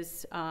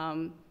is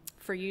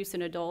for use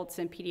in adults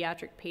and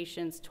pediatric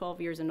patients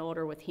 12 years and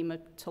older with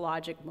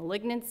hematologic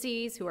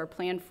malignancies who are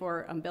planned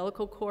for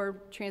umbilical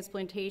cord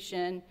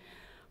transplantation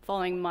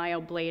following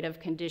myoablative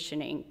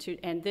conditioning.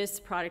 And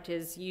this product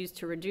is used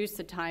to reduce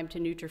the time to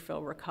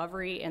neutrophil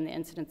recovery and the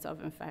incidence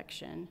of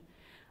infection.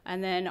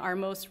 And then our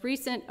most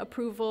recent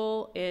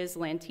approval is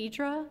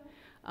Lantidra,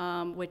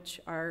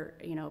 which are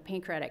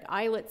pancreatic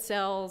islet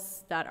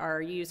cells that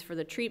are used for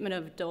the treatment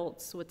of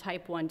adults with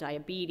type 1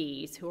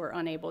 diabetes who are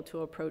unable to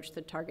approach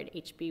the target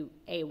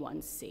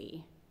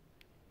HbA1c.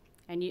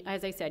 And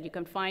as I said, you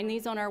can find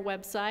these on our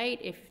website.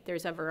 If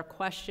there's ever a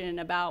question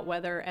about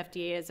whether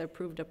FDA has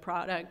approved a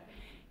product,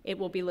 it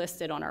will be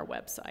listed on our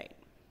website.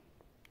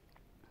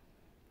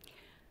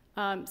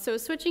 So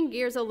switching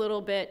gears a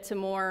little bit to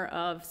more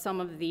of some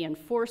of the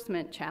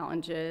enforcement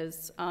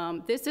challenges.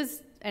 This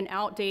is an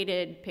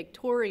outdated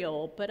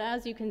pictorial, but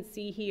as you can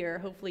see here,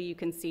 hopefully you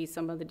can see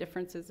some of the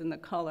differences in the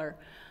color.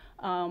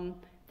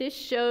 This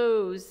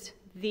shows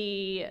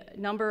the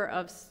number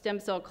of stem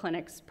cell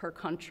clinics per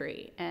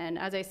country. And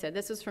as I said,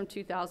 this is from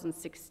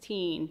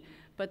 2016,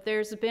 but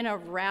there's been a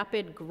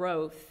rapid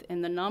growth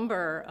in the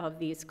number of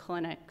these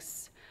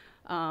clinics.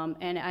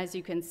 And as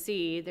you can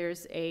see,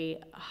 there's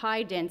a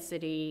high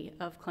density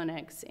of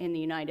clinics in the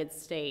United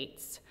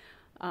States.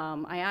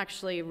 I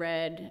actually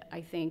read,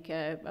 I think,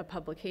 a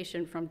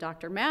publication from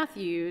Dr.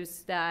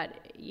 Matthews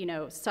that,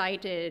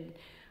 cited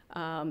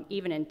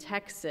even in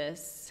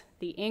Texas,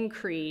 the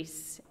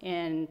increase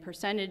in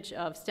percentage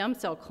of stem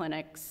cell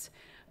clinics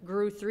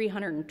grew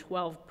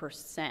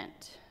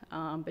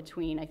 312%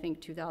 between, I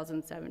think,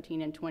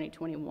 2017 and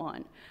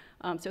 2021.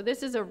 So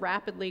this is a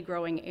rapidly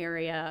growing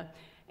area,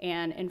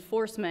 and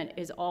enforcement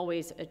is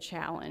always a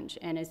challenge,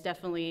 and is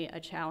definitely a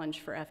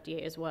challenge for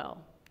FDA as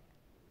well.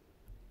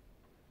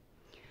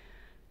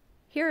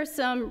 Here are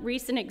some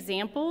recent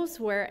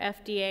examples where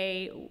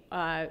FDA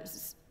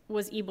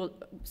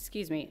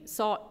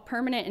sought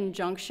permanent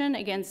injunction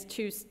against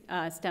two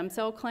stem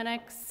cell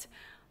clinics.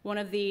 One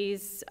of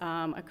these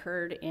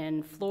occurred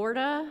in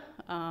Florida,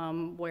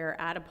 where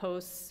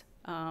adipose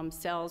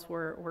cells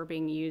were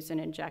being used and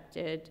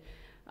injected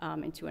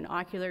into an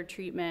ocular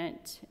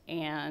treatment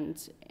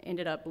and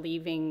ended up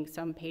leaving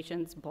some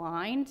patients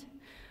blind.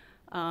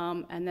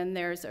 And then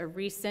there's a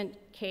recent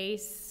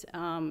case,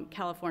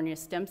 California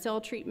Stem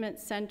Cell Treatment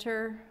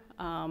Center,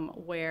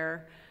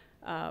 where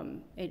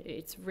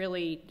it's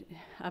really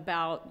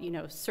about,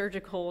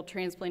 surgical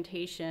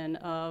transplantation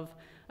of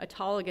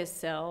autologous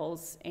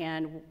cells,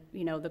 and,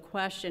 the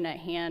question at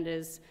hand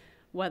is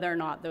whether or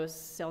not those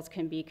cells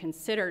can be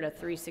considered a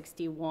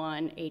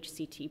 361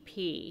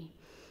 HCTP.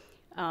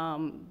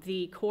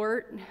 The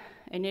court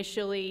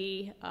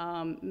initially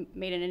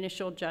made an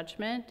initial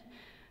judgment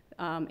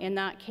in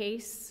that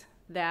case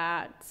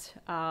that,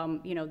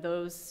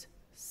 those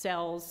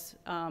cells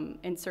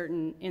in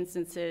certain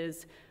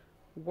instances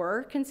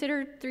were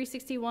considered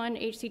 361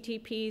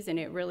 HCTPs, and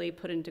it really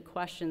put into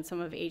question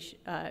some of the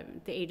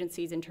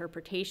agency's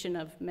interpretation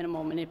of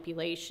minimal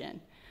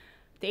manipulation.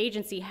 The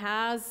agency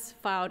has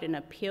filed an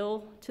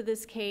appeal to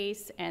this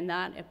case, and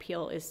that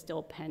appeal is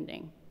still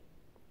pending.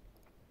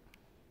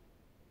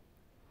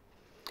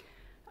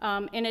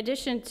 In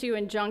addition to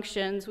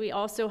injunctions, we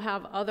also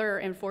have other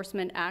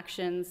enforcement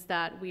actions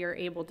that we are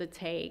able to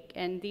take,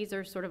 and these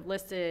are sort of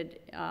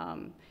listed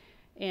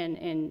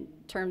in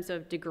terms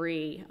of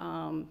degree.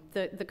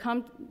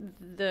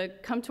 The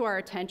come to our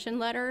attention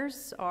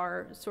letters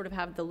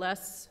have the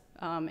less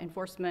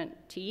enforcement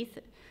teeth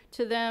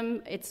to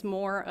them. It's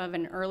more of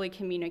an early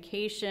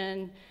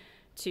communication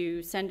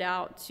to send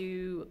out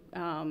to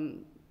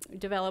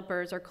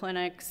developers or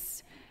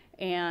clinics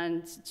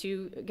and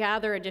to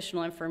gather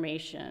additional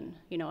information,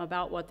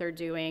 about what they're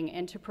doing,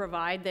 and to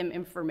provide them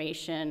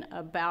information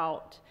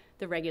about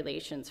the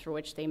regulations for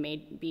which they may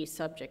be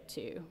subject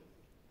to.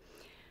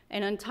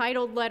 An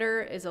untitled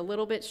letter is a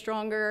little bit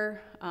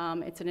stronger.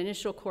 It's an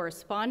initial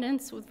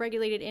correspondence with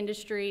regulated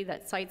industry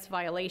that cites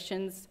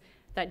violations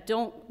that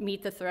don't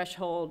meet the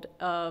threshold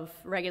of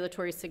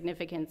regulatory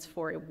significance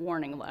for a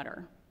warning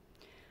letter.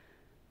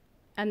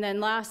 And then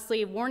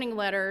lastly, warning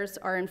letters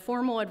are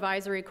informal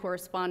advisory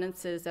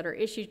correspondences that are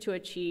issued to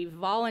achieve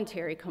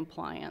voluntary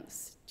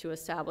compliance to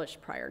establish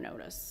prior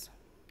notice.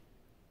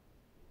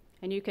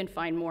 And you can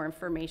find more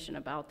information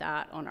about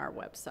that on our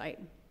website.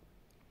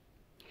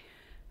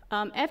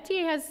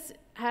 FDA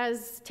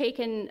has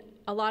taken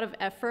a lot of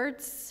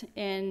efforts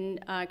in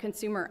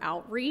consumer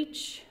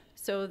outreach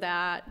so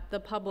that the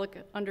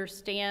public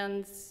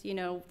understands,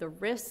 the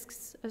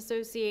risks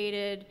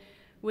associated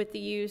with the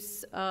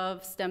use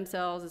of stem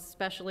cells,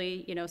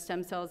 especially,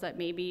 stem cells that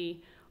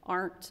maybe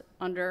aren't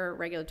under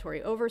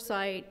regulatory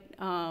oversight.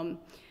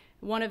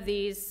 One of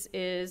these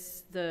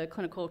is the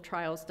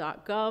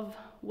clinicaltrials.gov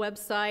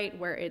website,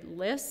 where it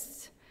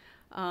lists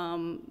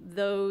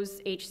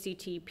those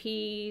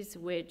HCTPs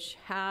which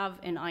have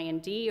an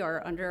IND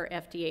are under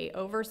FDA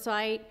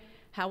oversight.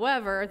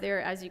 However,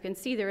 as you can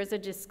see, there is a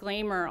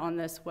disclaimer on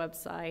this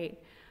website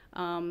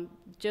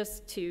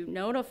just to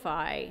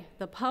notify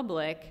the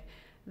public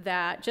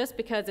that just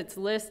because it's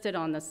listed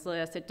on this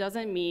list, it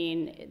doesn't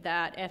mean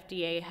that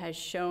FDA has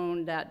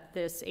shown that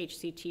this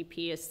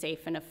HCTP is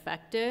safe and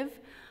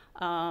effective,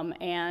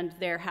 and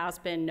there has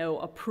been no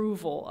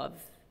approval of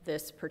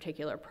this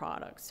particular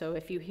product. So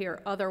if you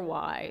hear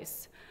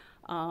otherwise,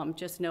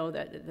 just know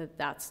that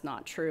that's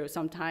not true.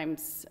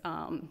 Sometimes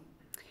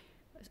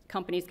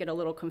companies get a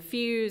little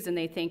confused and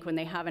they think when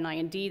they have an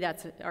IND,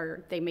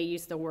 or they may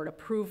use the word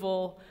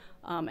approval,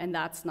 and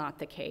that's not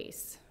the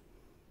case.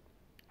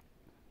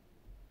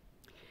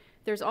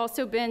 There's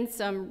also been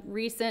some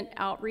recent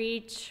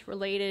outreach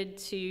related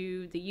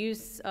to the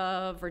use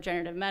of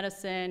regenerative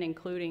medicine,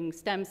 including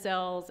stem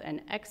cells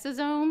and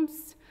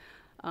exosomes.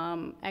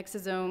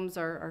 Exosomes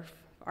are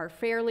a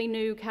fairly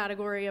new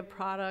category of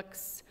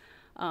products,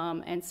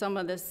 and some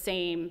of the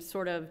same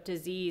sort of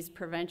disease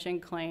prevention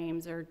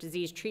claims or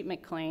disease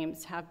treatment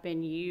claims have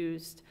been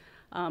used,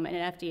 and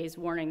FDA is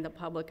warning the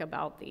public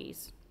about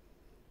these.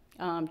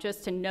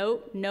 Just to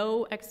note,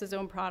 no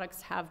exosome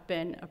products have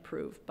been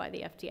approved by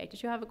the FDA.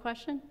 Did you have a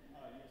question?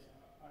 Yes,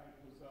 I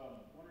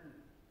was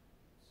wondering,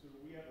 so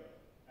we have an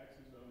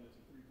exosome that's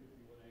a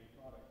 351A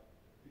product.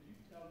 Could you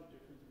tell the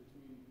difference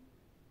between,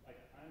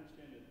 like, I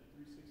understand that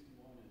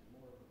 361 is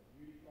more of a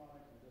beauty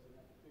product and doesn't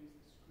have to face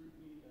the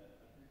scrutiny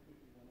that a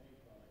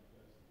 351A product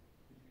does.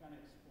 Could you kind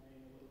of explain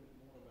a little bit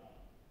more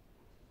about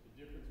the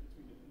difference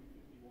between the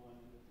 351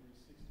 and the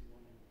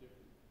 361 and the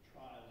different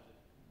trials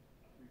that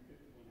a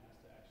 351 has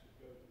to actually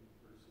go through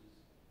versus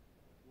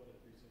what a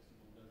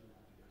 361 doesn't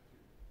have to go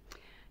through?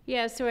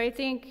 Yeah, so I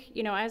think,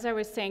 as I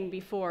was saying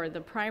before,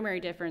 the primary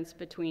difference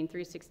between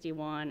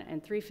 361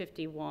 and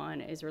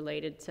 351 is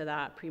related to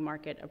that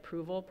pre-market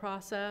approval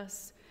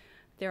process.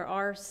 There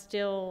are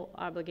still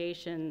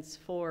obligations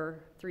for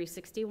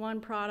 361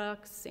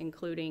 products,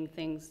 including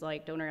things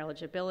like donor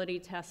eligibility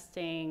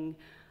testing,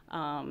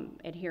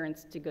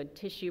 adherence to good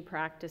tissue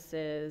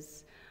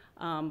practices,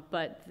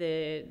 but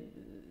the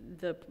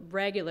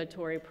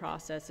regulatory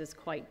process is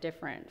quite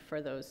different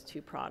for those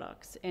two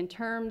products. In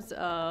terms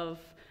of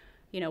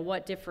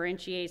what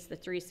differentiates the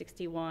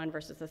 361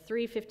 versus the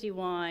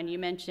 351, you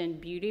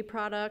mentioned beauty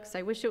products.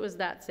 I wish it was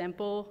that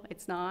simple.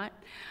 It's not.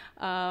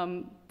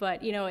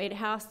 But it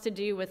has to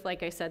do with,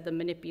 like I said, the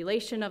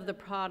manipulation of the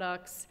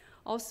products.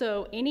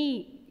 Also,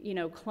 any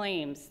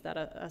claims that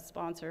a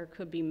sponsor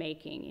could be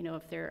making,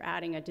 if they're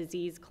adding a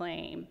disease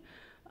claim,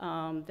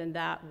 then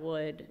that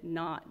would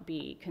not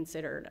be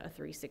considered a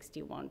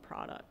 361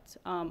 product.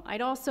 I'd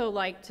also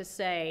like to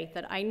say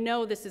that I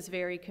know this is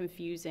very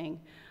confusing.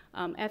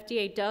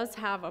 FDA does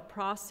have a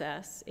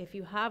process. If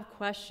you have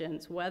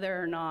questions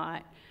whether or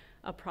not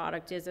a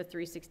product is a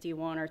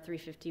 361 or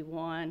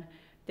 351,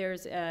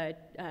 there's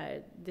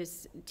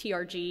this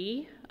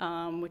TRG,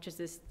 which is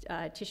this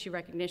tissue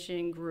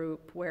recognition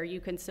group where you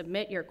can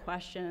submit your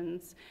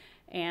questions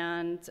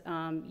and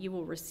you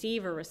will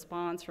receive a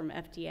response from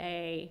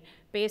FDA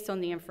based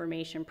on the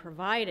information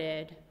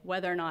provided,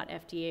 whether or not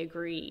FDA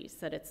agrees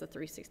that it's a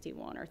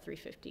 361 or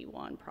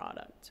 351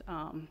 product.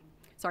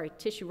 Sorry,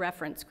 tissue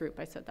reference group,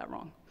 I said that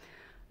wrong.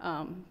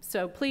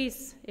 So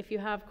please, if you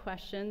have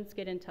questions,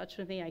 get in touch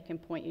with me. I can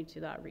point you to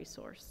that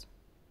resource.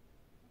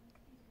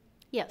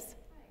 Yes?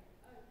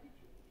 Hi, could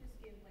you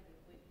just give like a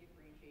quick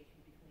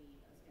differentiation between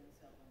a stem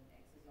cell and an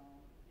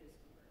exosome, just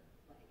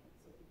for like,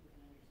 so people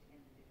can understand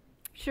the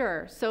difference?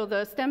 Sure, so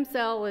the stem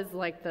cell is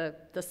like the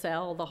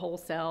cell, the whole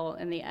cell,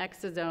 and the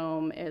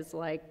exosome is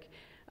like,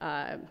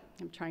 I'm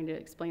trying to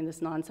explain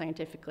this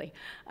non-scientifically,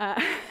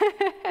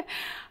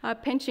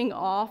 pinching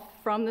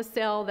off from the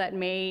cell that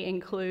may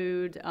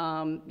include,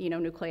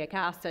 nucleic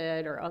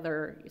acid or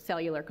other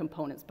cellular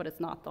components, but it's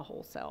not the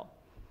whole cell.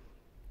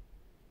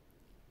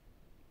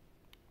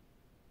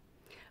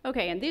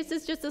 Okay, and this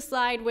is just a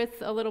slide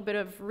with a little bit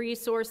of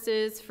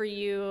resources for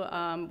you.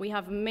 We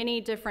have many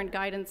different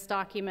guidance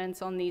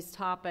documents on these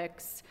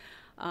topics.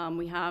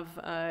 We have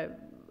a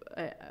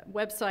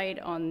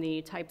website on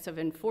the types of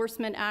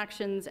enforcement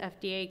actions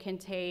FDA can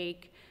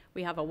take.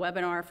 We have a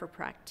webinar for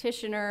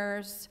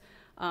practitioners.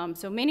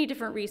 So many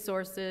different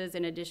resources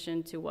in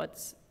addition to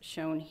what's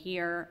shown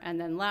here. And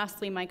then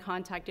lastly, my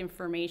contact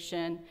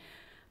information.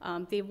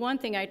 The one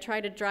thing I try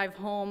to drive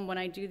home when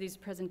I do these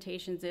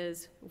presentations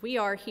is we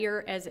are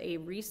here as a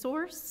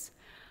resource.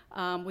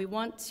 We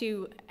want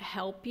to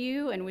help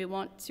you, and we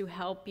want to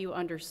help you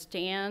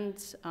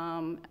understand,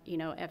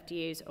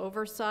 FDA's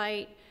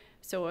oversight.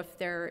 So if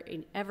there are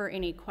ever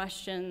any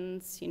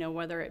questions,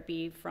 whether it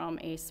be from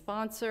a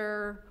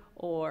sponsor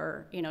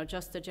or,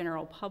 just the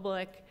general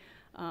public,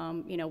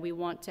 we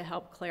want to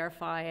help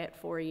clarify it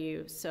for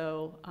you.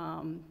 So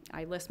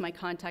I list my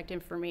contact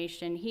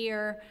information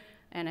here,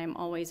 and I'm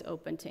always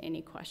open to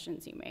any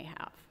questions you may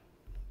have.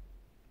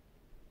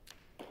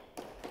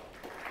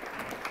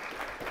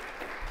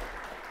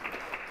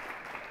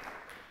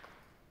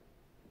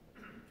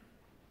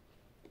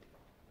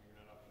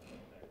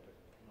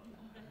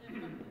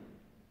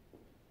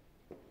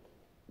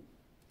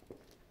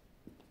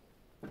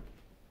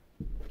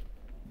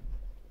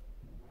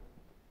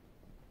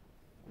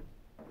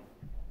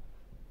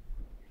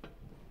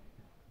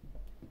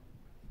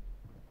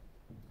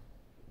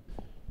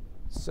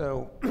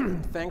 So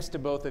thanks to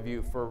both of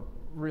you for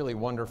really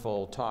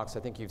wonderful talks. I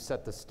think you've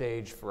set the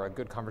stage for a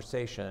good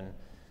conversation.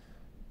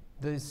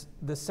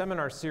 The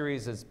seminar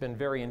series has been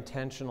very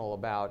intentional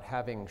about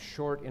having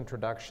short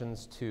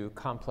introductions to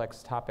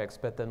complex topics,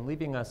 but then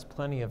leaving us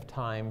plenty of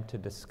time to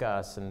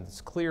discuss. And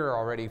it's clear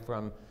already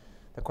from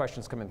the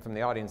questions coming from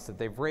the audience that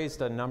they've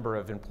raised a number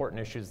of important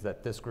issues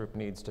that this group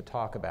needs to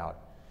talk about.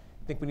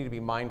 I think we need to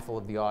be mindful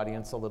of the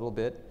audience a little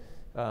bit.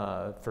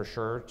 For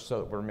sure.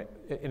 So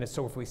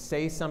if we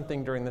say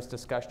something during this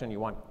discussion and you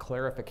want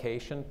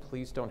clarification,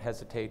 please don't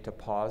hesitate to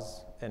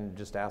pause and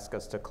just ask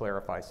us to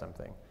clarify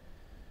something.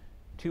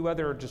 Two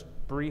other just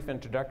brief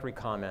introductory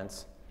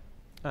comments.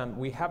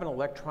 We have an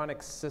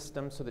electronic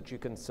system so that you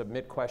can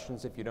submit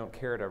questions if you don't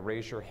care to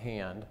raise your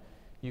hand.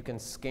 You can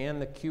scan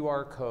the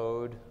QR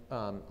code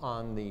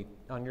on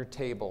your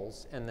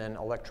tables and then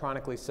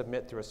electronically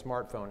submit through a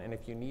smartphone. And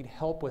if you need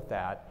help with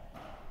that,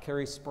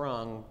 Carrie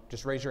Sprung,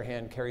 just raise your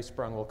hand, Carrie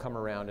Sprung will come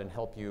around and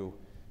help you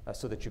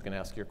so that you can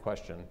ask your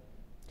question.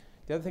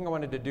 The other thing I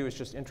wanted to do is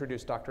just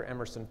introduce Dr.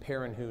 Emerson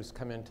Perrin, who's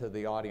come into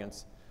the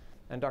audience.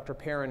 And Dr.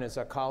 Perrin is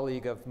a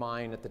colleague of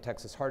mine at the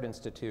Texas Heart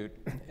Institute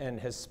and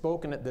has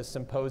spoken at this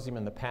symposium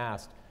in the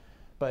past,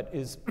 but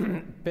is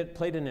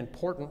played an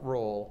important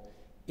role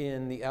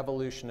in the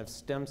evolution of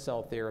stem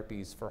cell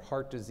therapies for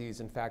heart disease.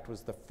 In fact,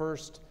 was the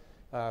first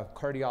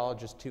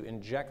cardiologist to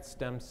inject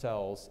stem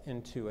cells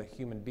into a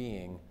human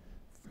being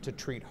to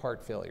treat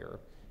heart failure.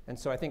 And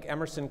so I think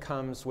Emerson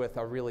comes with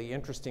a really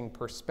interesting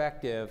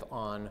perspective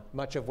on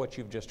much of what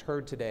you've just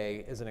heard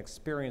today. As an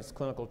experienced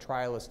clinical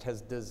trialist,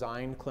 has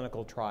designed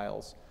clinical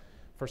trials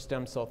for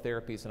stem cell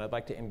therapies. And I'd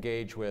like to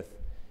engage with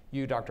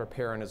you, Dr.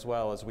 Perrin, as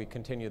well as we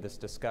continue this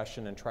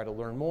discussion and try to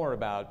learn more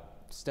about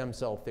stem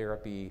cell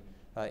therapy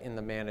in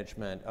the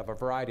management of a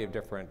variety of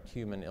different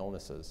human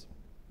illnesses.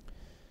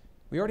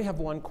 We already have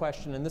one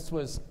question, and this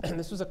was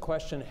a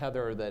question,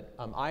 Heather, that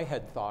I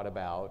had thought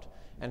about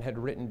and had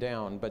written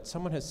down, but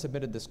someone has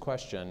submitted this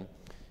question.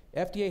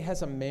 FDA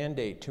has a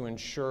mandate to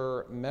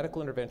ensure medical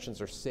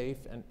interventions are safe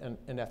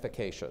and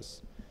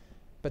efficacious,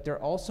 but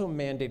they're also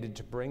mandated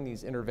to bring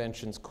these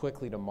interventions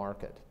quickly to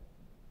market.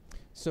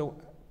 So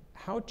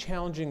how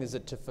challenging is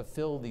it to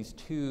fulfill these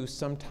two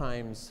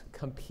sometimes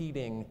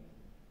competing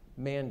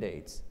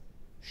mandates?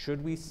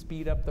 Should we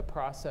speed up the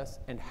process,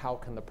 and how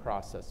can the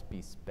process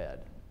be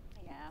sped?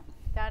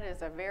 That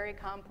is a very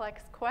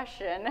complex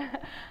question,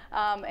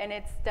 and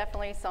it's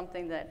definitely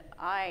something that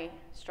I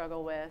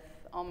struggle with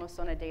almost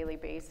on a daily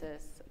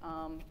basis.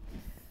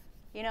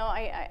 You know,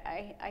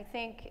 I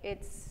think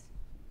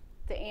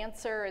the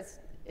answer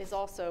is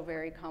also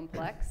very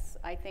complex.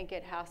 I think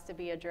it has to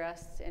be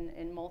addressed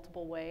in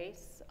multiple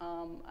ways.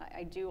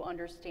 I do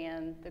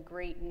understand the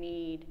great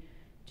need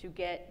to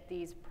get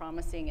these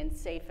promising and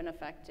safe and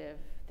effective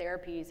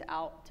therapies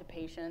out to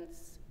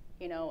patients,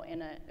 you know,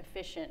 in an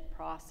efficient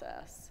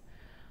process.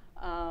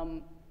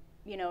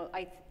 You know,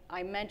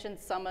 I mentioned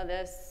some of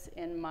this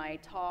in my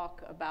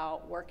talk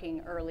about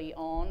working early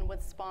on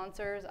with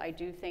sponsors. I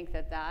do think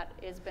that that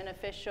is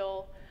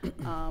beneficial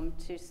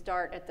to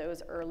start at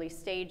those early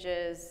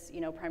stages, you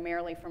know,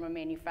 primarily from a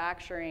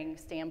manufacturing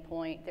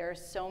standpoint. There are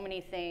so many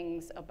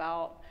things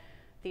about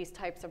these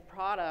types of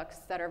products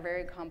that are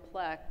very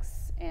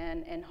complex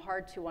and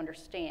hard to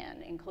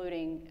understand,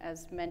 including,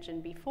 as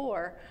mentioned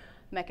before,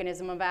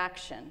 mechanism of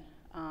action.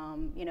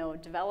 You know,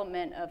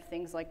 development of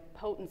things like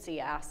potency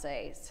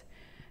assays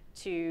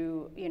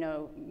to, you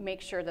know,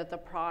 make sure that the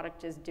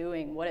product is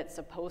doing what it's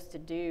supposed to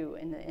do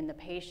in the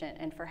patient,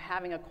 and for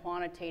having a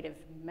quantitative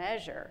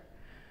measure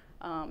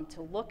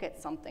to look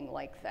at something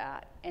like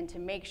that, and to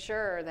make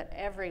sure that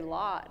every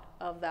lot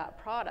of that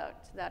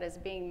product that is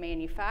being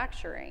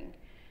manufacturing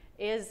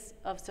is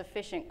of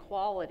sufficient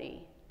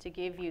quality to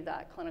give you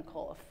that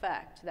clinical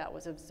effect that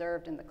was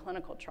observed in the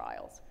clinical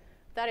trials.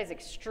 That is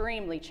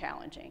extremely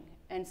challenging.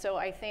 And so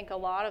I think a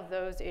lot of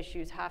those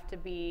issues have to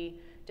be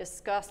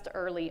discussed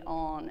early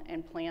on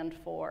and planned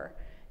for.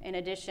 In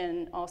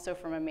addition, also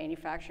from a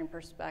manufacturing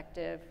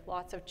perspective,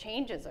 lots of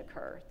changes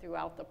occur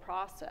throughout the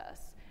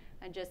process.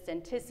 And just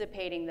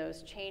anticipating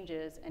those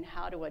changes and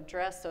how to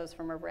address those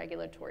from a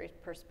regulatory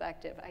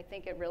perspective, I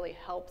think it really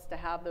helps to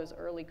have those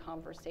early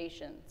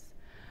conversations.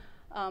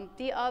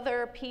 The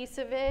other piece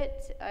of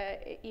it,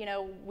 you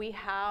know, we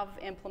have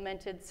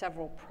implemented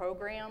several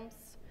programs,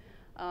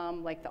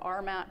 like the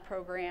RMAT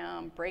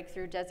program,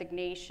 breakthrough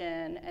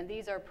designation, and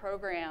these are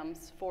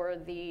programs for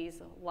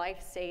these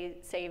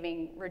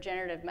life-saving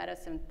regenerative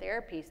medicine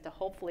therapies to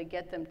hopefully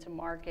get them to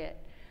market,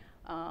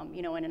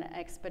 you know, in an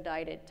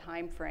expedited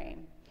time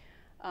frame.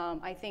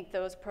 I think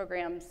those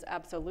programs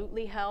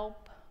absolutely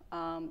help.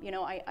 You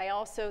know, I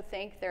also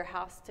think there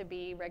has to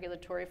be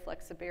regulatory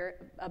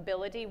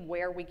flexibility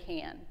where we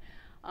can.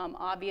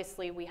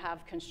 Obviously, we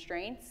have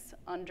constraints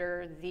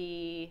under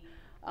the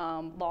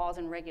laws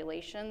and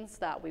regulations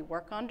that we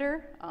work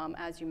under.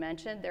 As you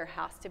mentioned, there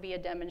has to be a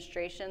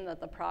demonstration that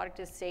the product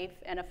is safe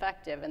and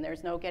effective, and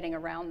there's no getting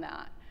around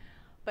that.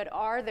 But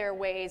are there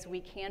ways we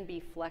can be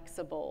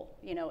flexible?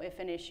 You know, if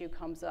an issue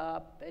comes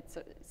up, it's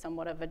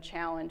somewhat of a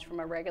challenge from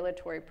a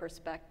regulatory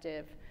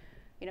perspective,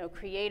 you know,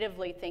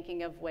 creatively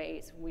thinking of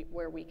ways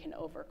where we can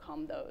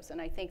overcome those. And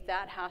I think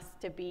that has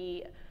to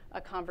be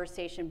a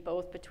conversation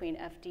both between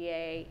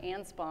FDA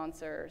and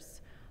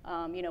sponsors,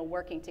 you know,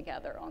 working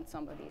together on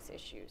some of these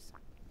issues.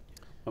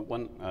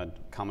 One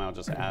comment I'll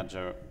just add,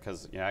 Joe,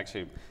 because yeah,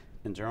 actually,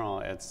 in general,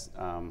 it's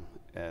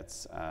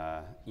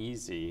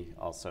easy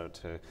also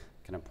to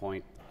kind of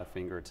point a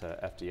finger to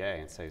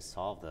FDA and say,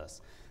 solve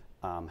this.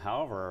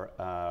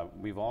 However,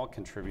 we've all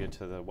contributed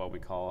to what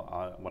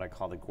I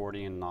call the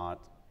Gordian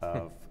knot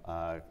of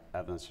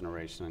evidence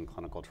generation in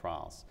clinical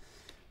trials.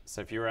 So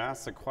if you were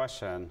asked the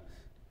question,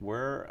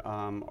 where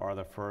are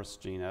the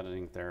first gene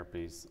editing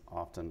therapies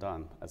often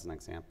done, as an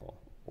example,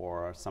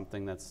 or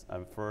something that's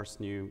a first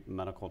new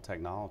medical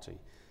technology?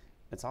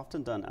 It's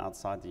often done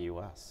outside the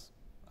US.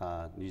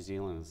 New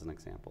Zealand is an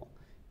example.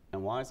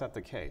 And why is that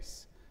the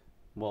case?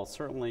 Well,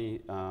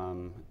 certainly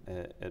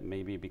it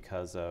may be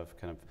because of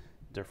kind of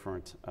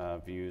different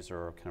views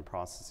or kind of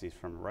processes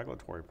from a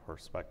regulatory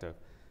perspective,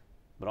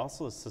 but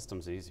also the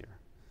system's easier.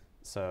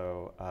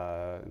 So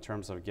in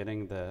terms of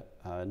getting the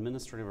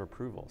administrative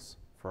approvals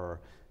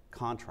for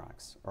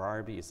contracts or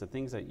RBs, the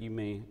things that you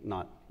may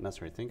not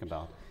necessarily think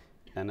about.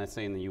 And I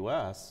say in the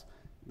US,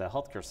 the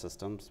healthcare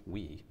systems,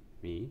 we've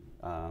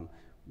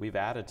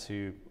added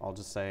to, I'll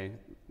just say,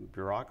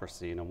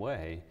 bureaucracy in a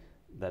way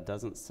that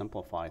doesn't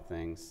simplify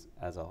things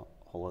as a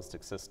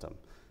holistic system.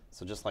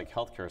 So just like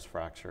healthcare is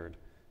fractured,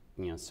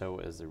 so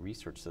is the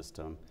research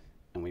system,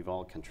 and we've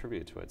all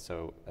contributed to it.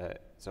 So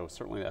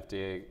certainly the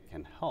FDA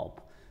can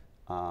help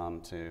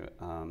to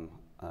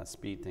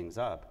speed things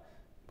up,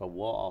 but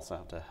we'll also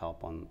have to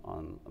help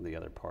on the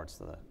other parts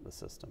of the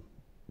system.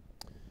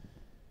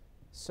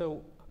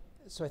 So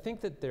I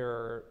think that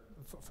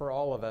for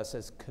all of us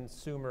as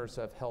consumers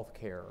of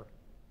healthcare,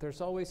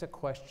 there's always a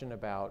question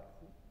about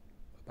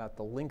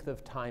the length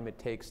of time it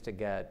takes to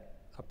get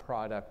a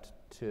product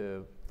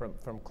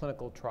from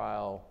clinical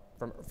trial,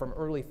 from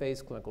early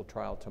phase clinical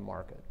trial to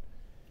market.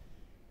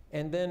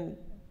 And then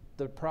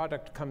the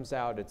product comes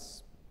out,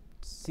 it's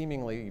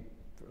seemingly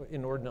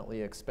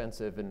inordinately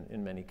expensive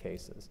in many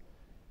cases.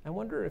 I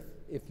wonder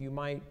if you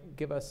might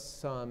give us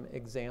some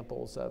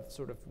examples of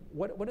sort of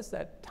what does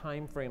that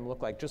time frame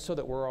look like, just so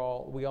that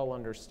we all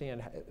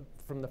understand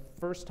from the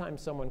first time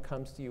someone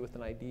comes to you with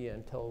an idea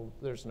until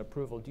there's an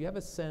approval. Do you have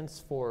a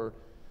sense for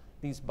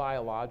these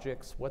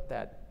biologics, what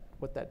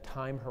that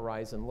time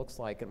horizon looks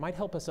like? It might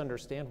help us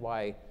understand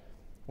why,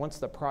 once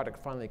the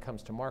product finally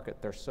comes to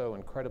market, they're so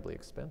incredibly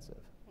expensive.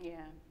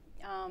 Yeah.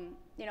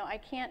 I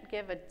can't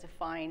give a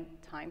defined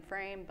time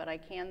frame, but I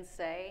can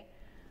say,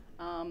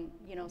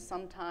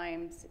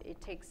 sometimes it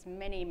takes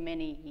many,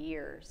 many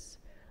years,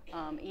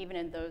 even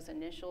in those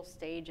initial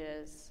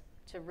stages,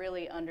 to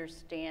really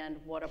understand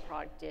what a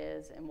product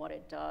is and what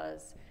it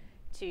does,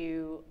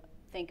 to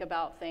think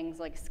about things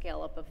like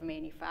scale up of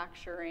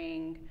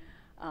manufacturing,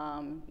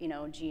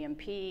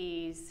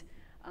 GMPs.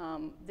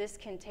 This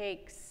can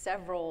take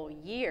several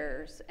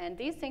years, and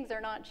these things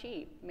are not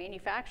cheap.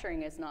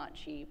 Manufacturing is not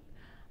cheap.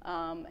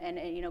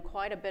 And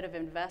quite a bit of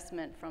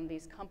investment from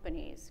these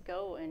companies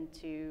go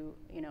into,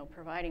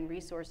 providing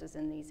resources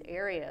in these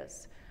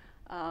areas.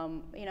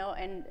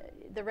 And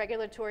the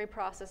regulatory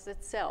process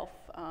itself,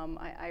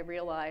 I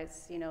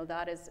realize,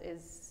 that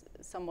is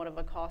somewhat of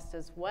a cost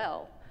as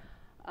well.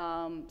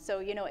 So,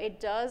 it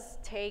does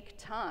take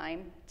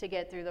time to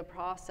get through the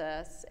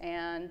process,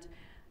 and,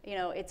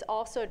 it's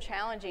also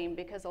challenging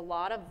because a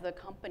lot of the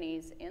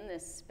companies in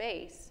this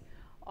space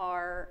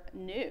are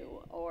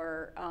new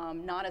or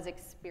not as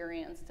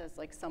experienced as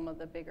like some of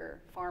the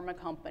bigger pharma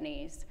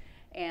companies,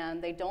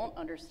 and they don't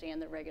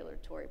understand the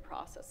regulatory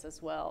process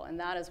as well. And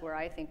that is where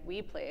I think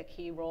we play a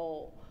key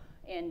role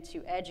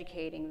into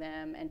educating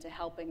them and to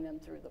helping them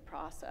through the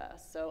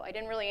process. So I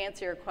didn't really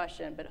answer your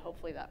question, but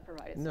hopefully that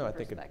provided some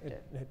perspective. No, I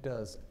think it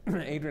does.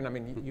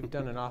 Adrian, you've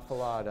done an awful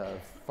lot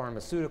of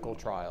pharmaceutical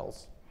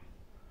trials.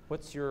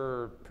 What's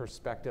your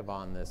perspective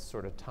on this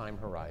sort of time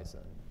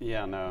horizon?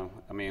 Yeah, no,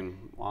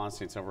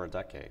 honestly, it's over a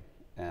decade.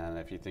 And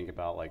if you think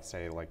about,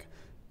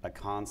 a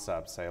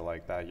concept, say,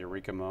 like that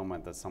eureka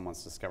moment that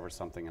someone's discovered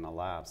something in a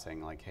lab,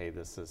 saying, like, hey,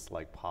 this is,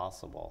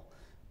 possible,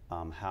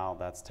 how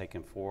that's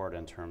taken forward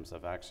in terms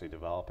of actually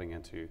developing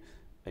into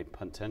a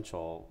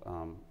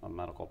potential a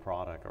medical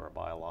product or a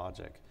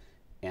biologic,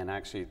 and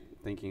actually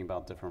thinking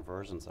about different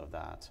versions of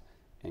that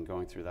and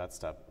going through that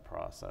step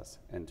process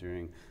and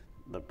doing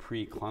the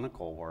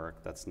preclinical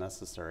work that's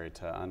necessary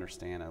to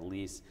understand at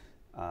least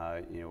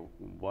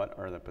what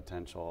are the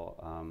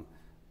potential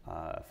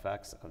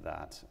effects of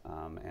that,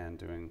 and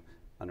doing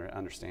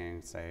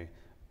understanding, say,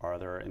 are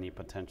there any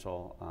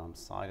potential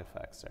side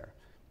effects there?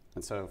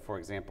 And so, for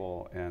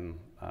example, in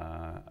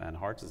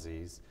heart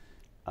disease,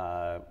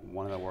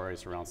 one of the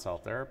worries around cell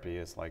therapy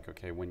is like,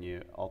 okay, when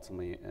you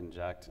ultimately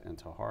inject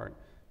into heart,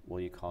 will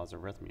you cause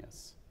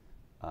arrhythmias?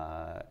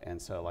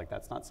 And so,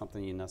 that's not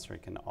something you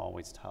necessarily can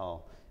always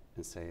tell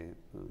in, say,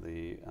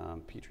 the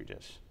Petri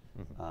dish.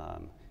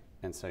 Mm-hmm.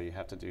 And so you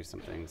have to do some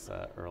things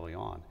early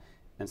on.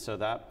 And so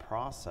that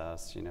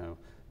process,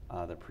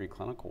 the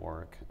preclinical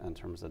work in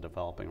terms of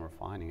developing,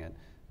 refining it,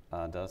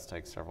 does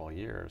take several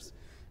years.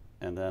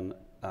 And then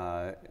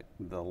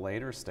the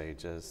later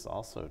stages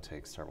also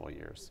take several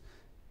years.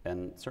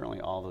 And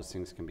certainly all those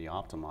things can be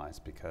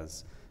optimized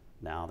because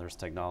now there's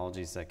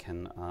technologies that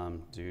can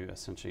do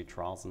essentially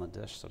trials in the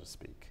dish, so to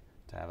speak,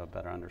 to have a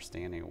better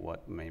understanding of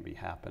what may be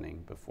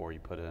happening before you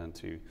put it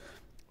into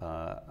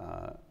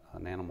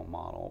an animal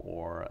model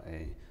or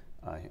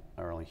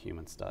early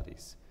human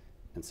studies.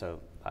 And so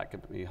that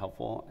could be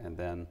helpful, and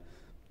then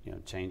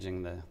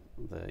changing the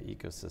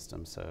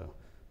ecosystem so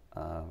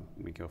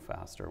we go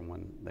faster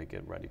when they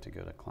get ready to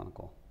go to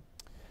clinical.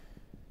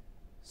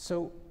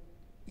 So,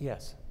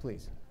 yes,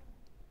 please.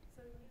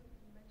 So you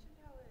mentioned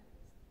how in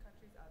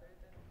countries other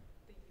than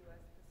the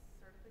U.S.,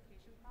 the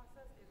certification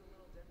process is a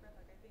little different.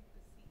 I think the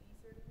CE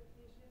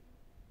certification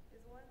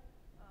is one,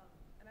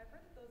 and I've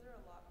heard that those are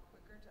a lot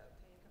quicker to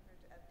obtain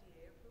compared to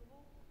FDA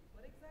approval.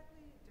 What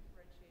exactly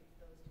differentiates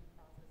those two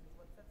processes?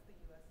 What sets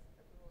the US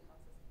approval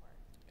process apart?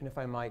 And if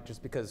I might,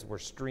 just because we're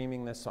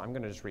streaming this, so I'm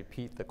going to just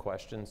repeat the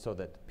question so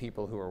that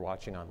people who are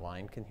watching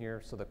online can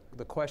hear. So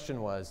the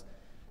question was,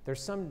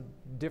 there's some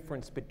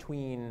difference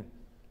between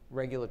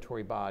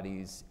regulatory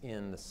bodies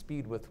in the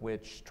speed with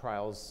which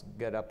trials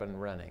get up and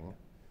running.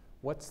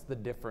 What's the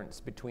difference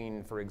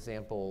between, for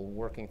example,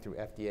 working through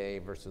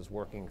FDA versus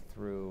working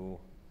through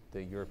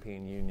the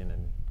European Union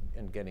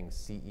and getting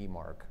CE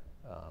mark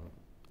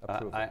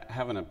approval? I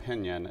have an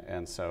opinion,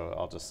 and so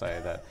I'll just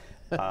say that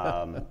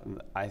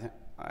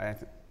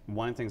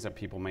one of the things that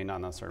people may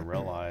not necessarily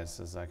realize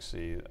is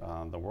actually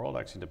the world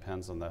actually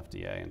depends on the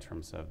FDA in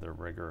terms of their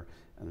rigor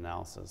and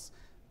analysis.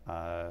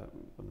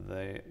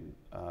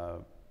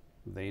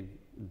 They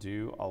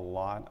do a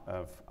lot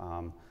of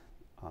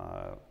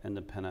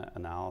independent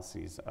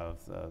analyses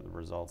of the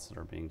results that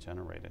are being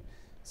generated.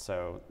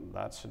 So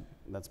that's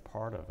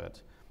part of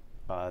it.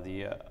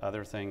 The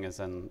other thing is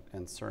in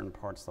certain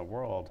parts of the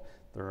world,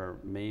 there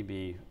may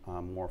be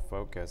more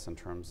focus in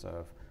terms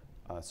of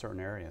certain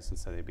areas, and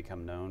so they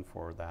become known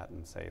for that,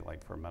 and say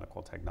like for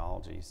medical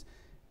technologies.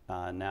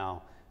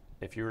 Now,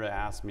 if you were to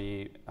ask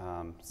me,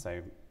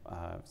 say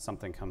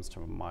something comes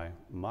to my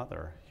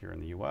mother here in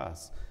the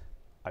US,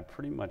 I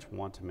pretty much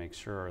want to make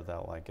sure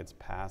that like it's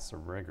past the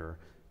rigor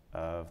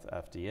of the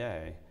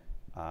FDA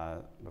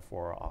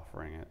before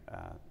offering it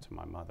to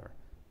my mother.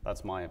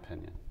 That's my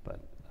opinion, but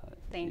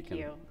Thank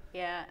you.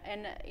 Yeah,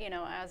 and you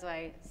know, as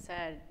I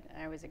said,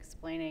 I was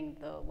explaining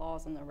the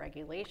laws and the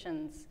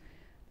regulations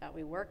that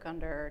we work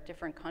under.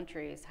 Different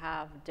countries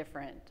have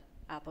different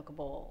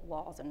applicable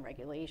laws and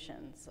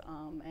regulations,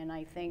 and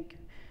I think,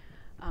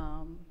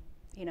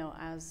 you know,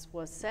 as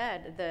was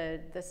said,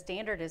 the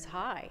standard is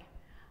high.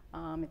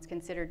 It's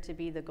considered to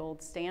be the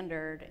gold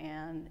standard,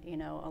 and you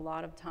know, a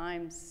lot of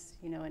times,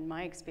 you know, in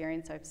my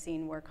experience, I've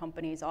seen where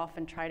companies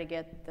often try to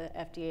get the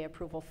FDA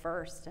approval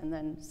first and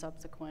then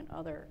subsequent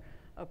other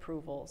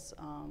approvals,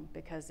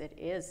 because it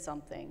is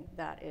something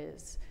that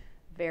is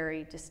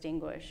very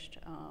distinguished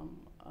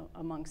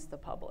amongst the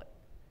public.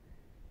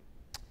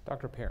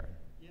 Dr. Perrin.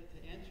 Yeah, to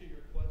answer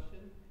your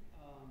question,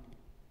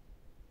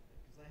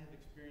 because I have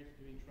experience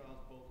doing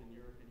trials both in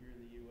Europe and here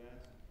in the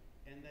US,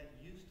 and that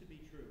used to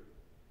be true.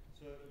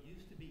 So it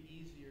used to be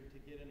easier to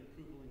get an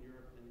approval in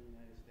Europe than the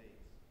United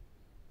States.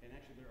 And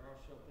actually there are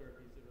cell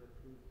therapies that are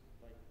approved,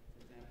 like for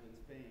example in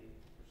Spain,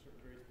 for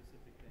certain very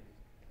specific things.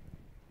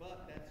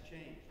 But that's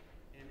changed.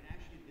 And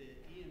actually the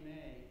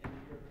EMA and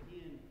the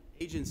European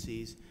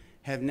agencies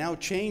have now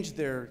changed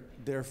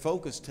their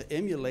focus to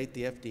emulate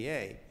the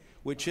FDA,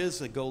 which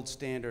is a gold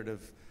standard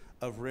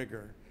of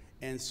rigor.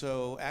 And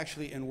so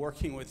actually in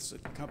working with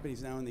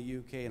companies now in the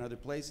UK and other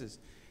places,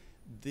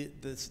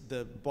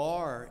 the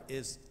bar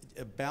is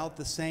about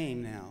the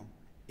same now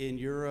in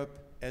Europe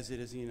as it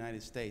is in the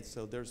United States.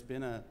 So there's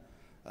been a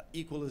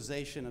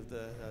equalization of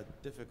the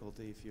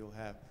difficulty, if you'll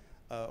have,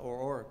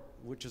 or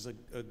which is a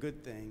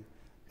good thing,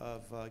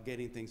 of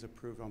getting things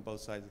approved on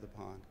both sides of the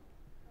pond.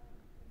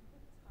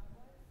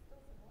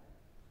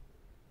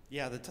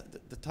 Yeah,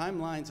 the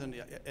timelines,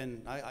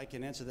 and I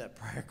can answer that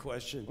prior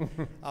question.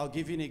 I'll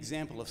give you an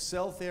example of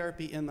cell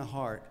therapy in the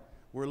heart.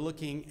 We're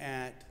looking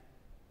at,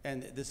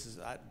 and this is,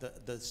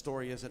 the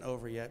story isn't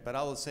over yet, but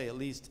I will say at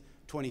least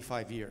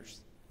 25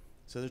 years.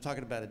 So they're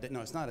talking about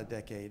no, it's not a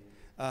decade.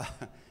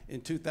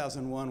 In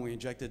 2001, we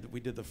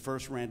did the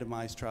first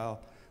randomized trial.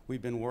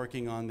 We've been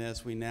working on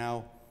this. We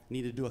now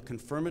need to do a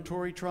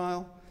confirmatory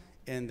trial,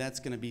 and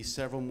that's going to be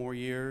several more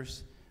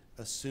years,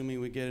 assuming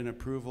we get an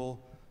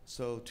approval.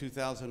 So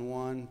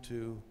 2001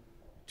 to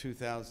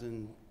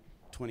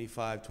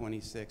 2025,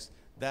 26,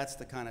 that's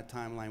the kind of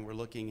timeline we're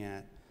looking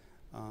at.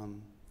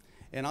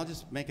 And I'll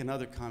just make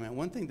another comment.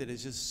 One thing that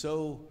is just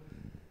so,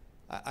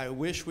 I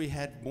wish we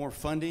had more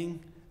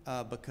funding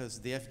because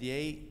the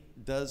FDA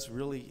does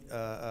really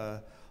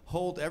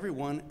hold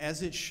everyone,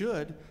 as it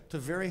should, to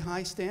very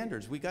high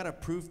standards. We got to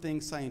prove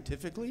things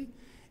scientifically,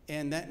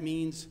 and that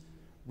means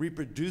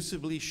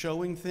reproducibly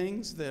showing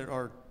things that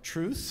are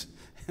truths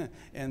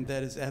and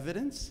that is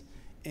evidence.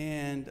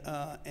 And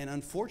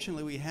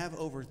unfortunately, we have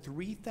over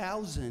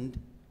 3,000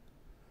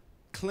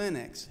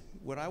 clinics,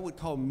 what I would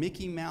call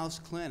Mickey Mouse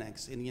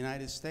clinics in the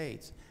United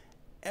States,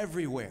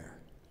 everywhere.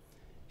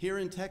 Here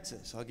in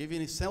Texas, I'll give you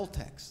an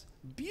Celtex,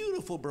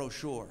 beautiful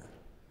brochure.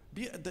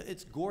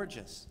 It's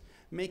gorgeous,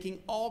 making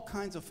all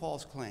kinds of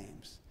false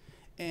claims.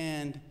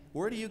 And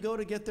where do you go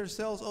to get their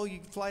cells? Oh,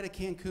 you fly to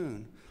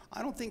Cancun.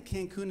 I don't think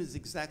Cancun is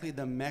exactly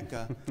the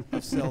mecca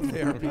of cell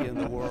therapy in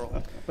the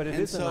world. But it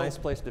is a nice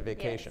place to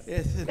vacation.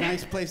 Yes. It's It's a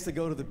nice nice place place to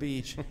go to the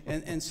beach.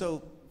 And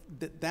so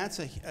that's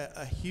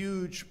a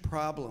huge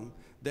problem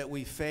that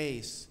we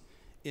face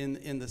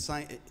in the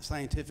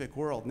scientific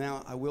world.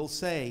 Now, I will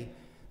say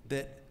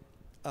that,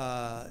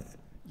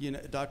 you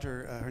know,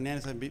 Dr.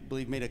 Hernandez, I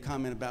believe, made a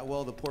comment about,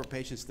 well, the poor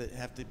patients that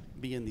have to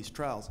be in these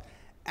trials.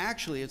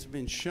 Actually, it's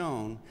been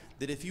shown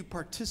that if you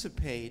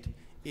participate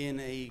in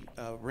a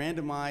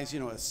randomized, you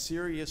know, a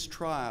serious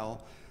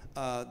trial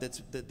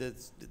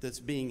that's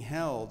being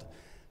held,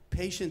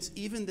 patients,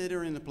 even that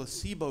are in the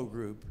placebo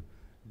group,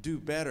 do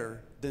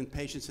better than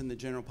patients in the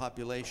general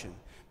population.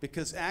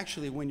 Because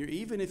actually,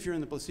 even if you're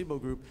in the placebo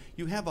group,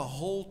 you have a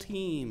whole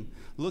team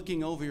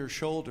looking over your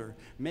shoulder,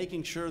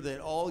 making sure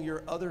that all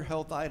your other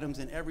health items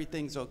and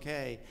everything's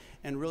okay,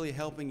 and really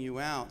helping you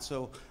out.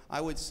 So I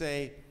would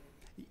say,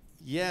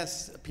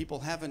 yes, people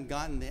haven't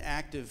gotten the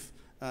active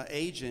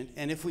agent,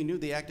 and if we knew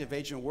the active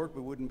agent worked,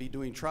 we wouldn't be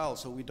doing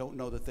trials, so we don't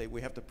know that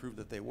we have to prove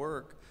that they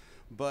work.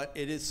 But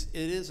it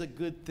is a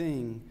good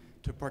thing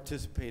to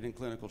participate in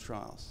clinical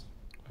trials.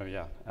 Oh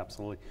yeah,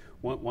 absolutely.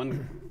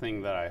 One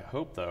thing that I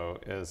hope, though,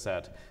 is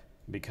that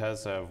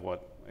because of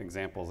what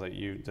examples that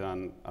you've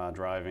done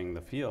driving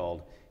the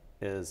field,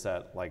 is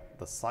that like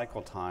the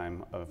cycle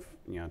time of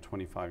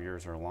 25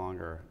 years or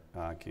longer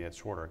can get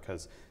shorter,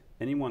 because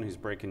anyone who's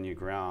breaking new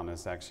ground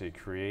is actually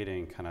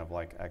creating kind of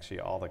like actually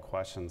all the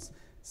questions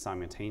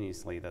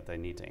simultaneously that they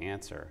need to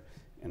answer.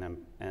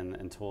 And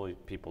until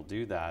people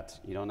do that,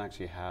 you don't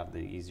actually have the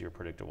easier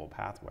predictable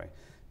pathway.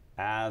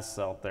 As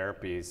cell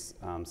therapies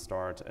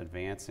start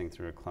advancing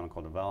through a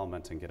clinical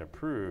development and get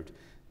approved,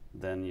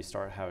 then you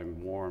start having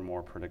more and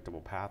more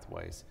predictable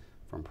pathways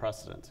from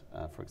precedent.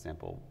 For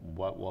example,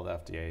 what will the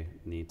FDA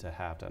need to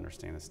have to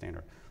understand the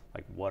standard?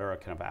 Like what are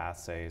kind of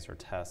assays or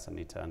tests that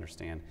need to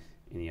understand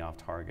any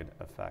off-target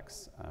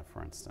effects,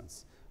 for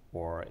instance,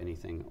 or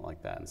anything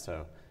like that. And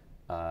so,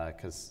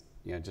 because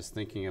just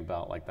thinking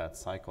about like that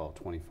cycle of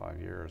 25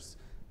 years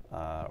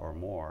or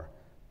more,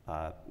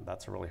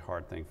 that's a really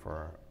hard thing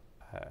for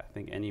I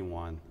think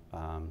anyone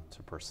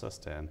to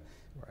persist in,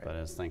 right. But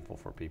is thankful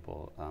for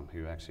people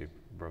who actually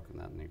have broken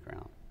that new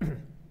ground.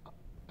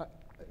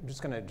 I'm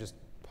just going to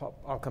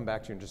I'll come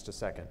back to you in just a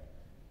second.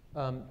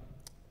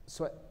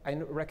 So I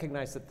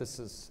recognize that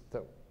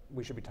that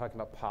we should be talking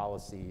about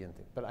policy,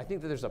 but I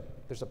think that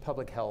there's a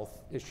public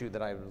health issue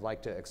that I would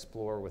like to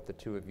explore with the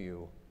two of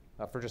you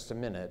for just a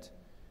minute.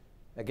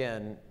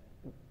 Again,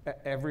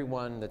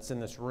 everyone that's in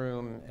this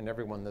room and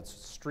everyone that's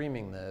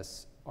streaming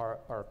this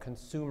are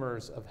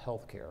consumers of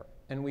healthcare.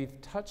 And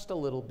we've touched a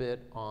little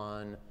bit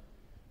on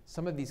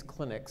some of these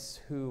clinics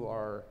who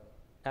are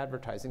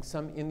advertising,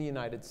 some in the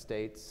United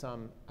States,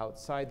 some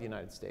outside the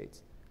United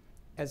States.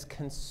 As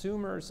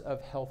consumers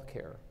of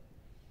healthcare,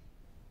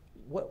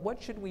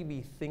 what should we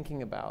be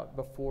thinking about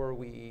before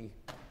we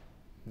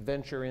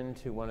venture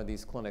into one of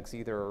these clinics,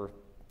 either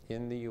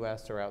in the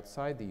US or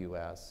outside the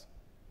US,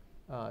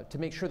 to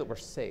make sure that we're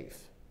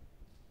safe?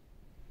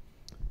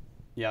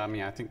 Yeah, I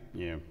mean, I think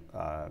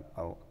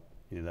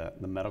the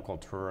medical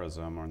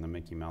tourism or in the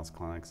Mickey Mouse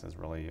clinics is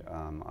really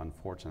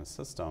unfortunate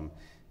system,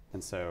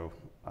 and so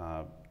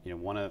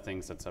one of the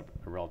things that's a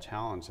real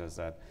challenge is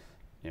that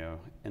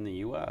in the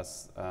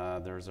U.S.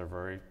 There's a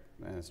very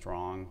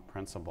strong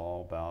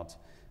principle about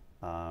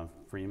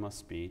freedom of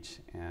speech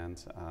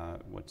and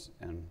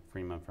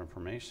freedom of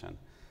information,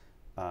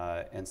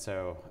 and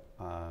so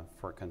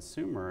for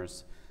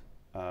consumers,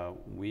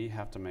 we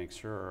have to make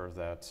sure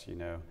that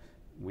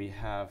we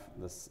have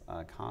this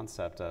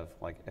concept of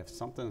like, if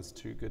something is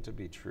too good to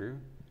be true,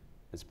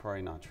 it's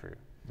probably not true.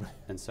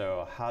 And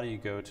so how do you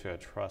go to a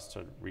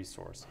trusted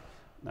resource?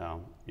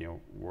 Now,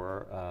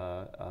 we're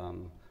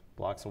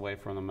blocks away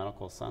from the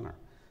medical center,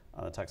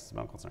 the Texas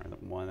Medical Center,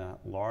 one of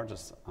the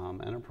largest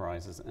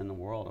enterprises in the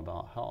world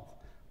about health.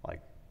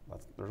 Like,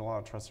 there's a lot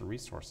of trusted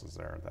resources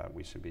there that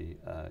we should be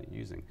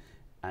using.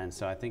 And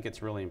so I think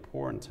it's really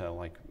important to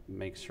like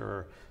make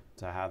sure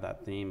to have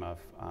that theme of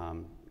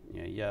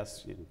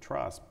yes, you can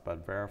trust,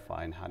 but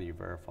verify. And how do you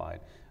verify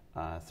it?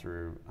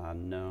 Through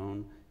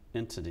known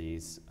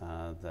entities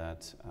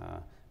that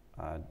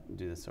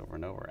do this over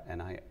and over.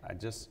 And I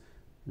just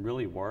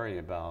really worry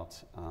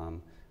about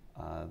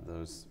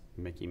those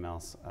Mickey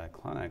Mouse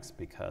clinics,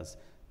 because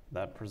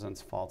that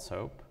presents false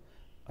hope.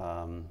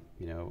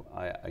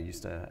 I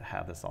used to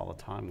have this all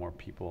the time where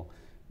people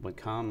would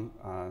come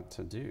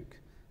to Duke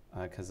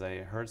because they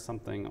heard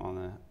something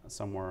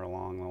somewhere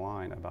along the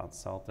line about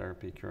cell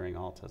therapy curing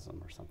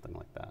autism or something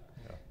like that,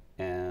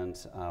 yeah. And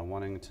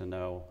wanting to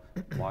know,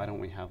 why don't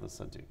we have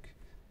this at Duke?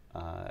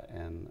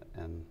 And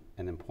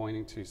then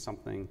pointing to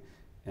something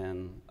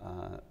in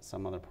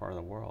some other part of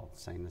the world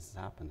saying this is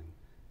happening.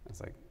 It's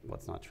like,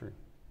 what's not true?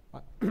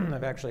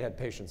 I've actually had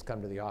patients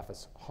come to the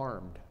office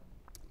harmed.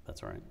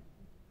 That's right.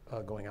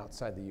 Going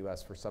outside the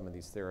U.S. for some of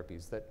these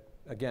therapies that,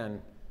 again,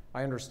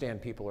 I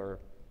understand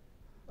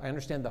I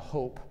understand the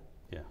hope,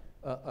 yeah,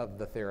 of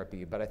the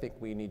therapy, but I think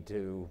we need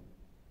to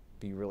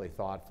be really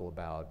thoughtful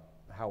about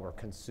how we're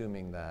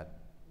consuming that,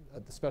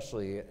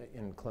 especially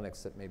in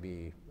clinics that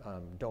maybe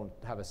don't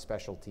have a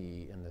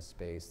specialty in this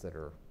space, that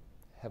are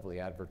heavily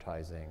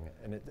advertising.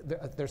 And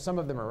there's some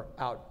of them are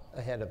out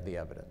ahead of the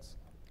evidence,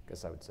 I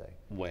guess I would say.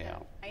 Way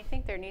out. I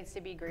think there needs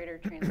to be greater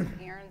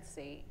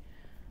transparency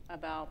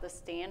about the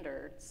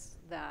standards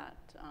that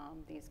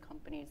these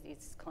companies,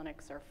 these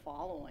clinics are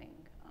following,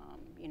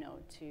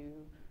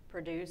 to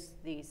produce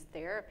these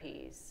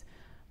therapies.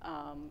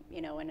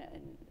 And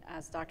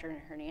as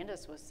Dr.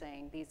 Hernandez was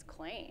saying, these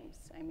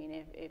claims, I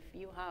mean,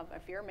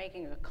 if you're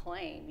making a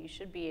claim, you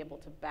should be able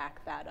to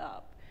back that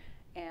up.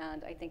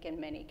 And I think in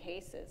many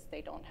cases,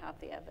 they don't have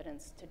the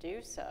evidence to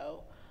do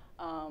so.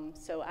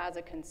 So as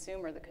a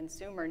consumer, the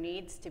consumer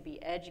needs to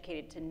be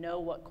educated to know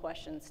what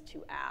questions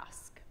to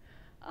ask.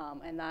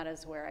 And that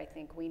is where I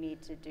think we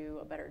need to do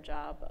a better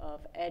job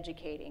of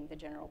educating the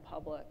general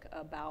public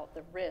about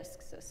the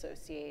risks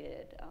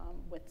associated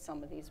with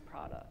some of these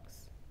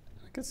products.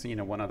 I could see,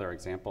 one other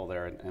example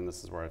there, and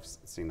this is where I've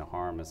seen the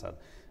harm, is that,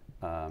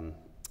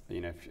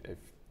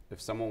 if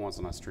someone was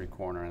on a street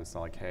corner and it's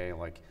like, hey,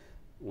 like,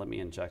 let me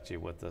inject you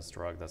with this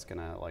drug that's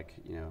gonna, like,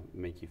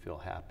 make you feel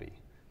happy,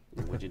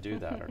 would you do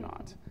that or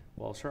not?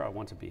 Well, sure, I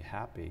want to be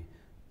happy,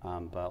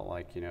 but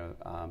like,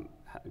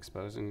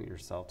 exposing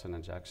yourself to an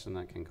injection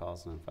that can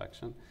cause an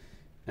infection.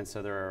 And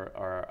so there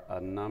are a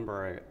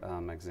number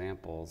of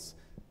examples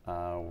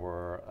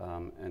where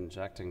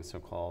injecting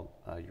so-called,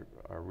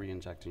 or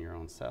re-injecting your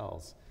own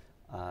cells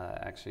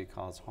actually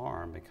cause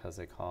harm because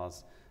they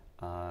cause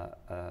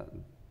a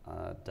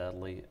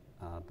deadly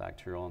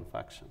bacterial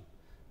infection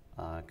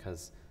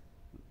because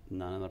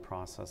none of the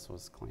process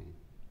was clean.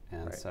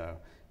 And right. So,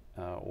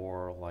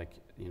 or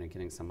like,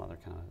 getting some other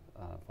kind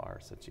of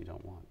virus that you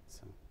don't want,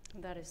 so.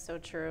 That is so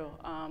true,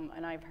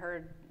 and I've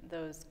heard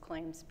those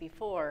claims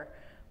before,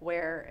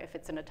 where if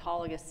it's an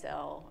autologous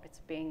cell, it's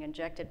being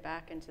injected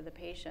back into the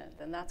patient,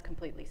 then that's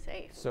completely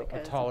safe. So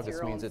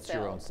autologous means it's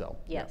your own cell.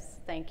 Yes,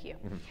 Yeah. thank you.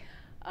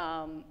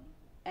 Mm-hmm.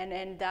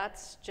 And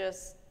that's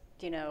just,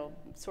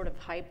 sort of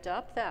hyped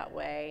up that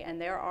way, and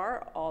there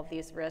are all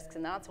these risks,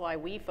 and that's why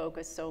we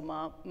focus so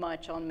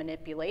much on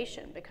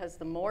manipulation, because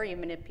the more you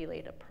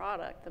manipulate a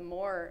product, the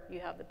more you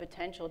have the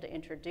potential to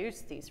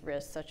introduce these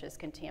risks, such as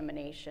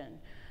contamination.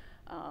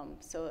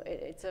 So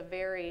it's a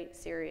very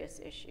serious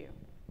issue.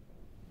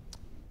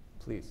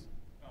 Please.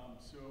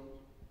 So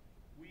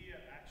we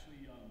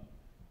actually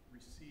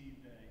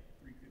received a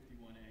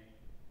 351A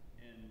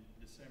in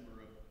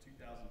December of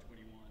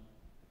 2021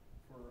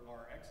 for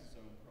our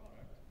exosome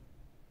product.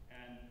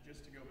 And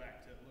just to go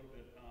back to a little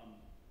bit,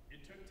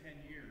 it took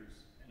 10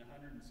 years and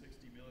 $160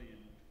 million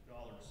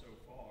so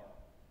far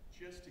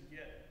just to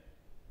get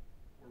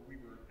where we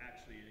were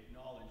actually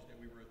acknowledged that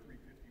we were a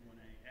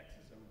 351A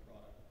exosome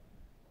product.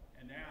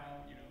 And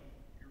now,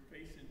 you're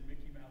facing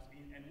Mickey Mouse,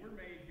 and we're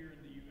made here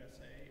in the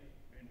USA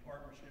in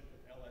partnership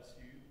with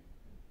LSU.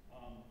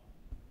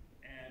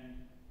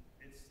 And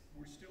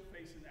we're still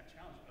facing that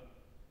challenge of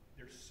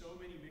there's so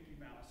many Mickey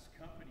Mouse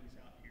companies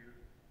out here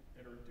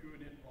that are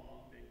doing it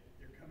wrong.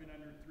 They're coming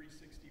under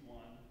 361,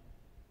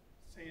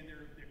 saying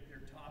they're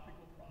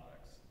topical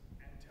products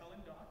and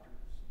telling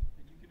doctors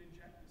that you can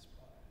inject this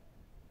product.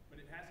 But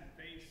it hasn't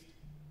faced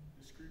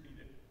the scrutiny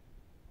that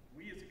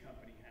we as a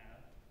company have.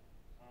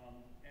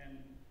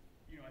 And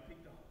I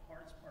think the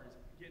hardest part is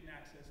getting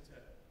access to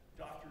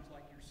doctors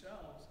like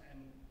yourselves.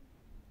 And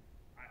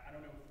I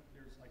don't know if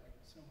there's like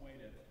some way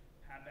to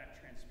have that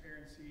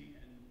transparency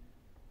and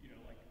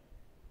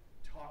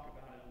talk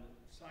about it on the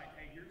site.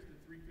 Hey, here's the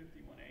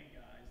 351A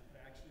guys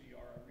that actually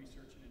are a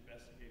research and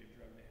investigative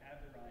drug. They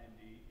have their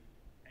IND,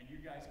 and you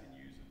guys can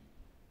use them.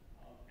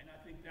 And I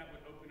think that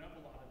would open up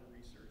a lot of the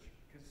research,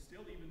 because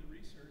still even the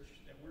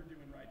research that we're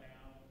doing right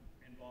now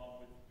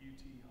involved with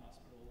UT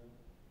Hospital, and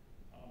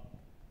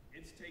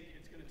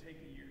it's going to take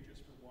a year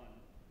just for one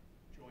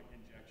joint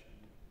injection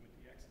with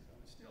the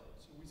exosome.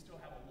 So we still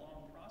have a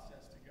long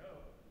process to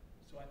go.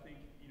 So I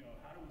think,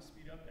 how do we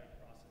speed up that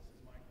process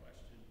is my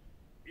question.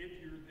 If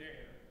you're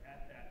there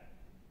at that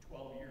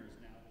 12 years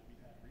now that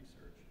we've had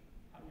research,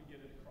 how do we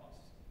get it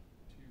across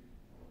to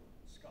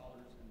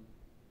scholars and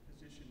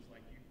physicians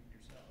like you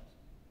yourselves?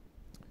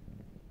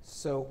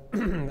 So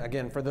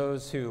again, for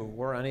those who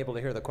were unable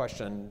to hear the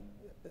question,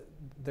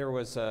 there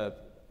was a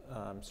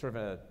sort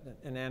of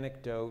an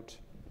anecdote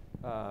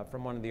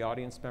from one of the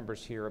audience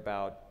members here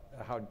about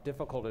how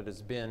difficult it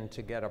has been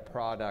to get a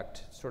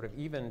product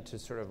even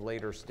to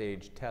later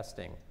stage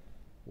testing.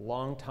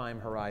 Long time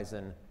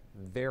horizon,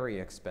 very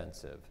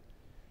expensive.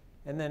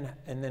 And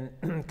then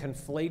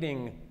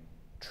conflating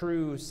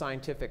true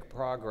scientific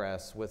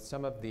progress with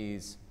some of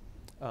these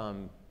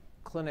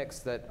clinics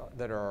that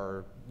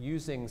are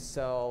using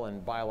cell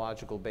and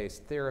biological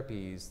based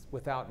therapies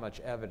without much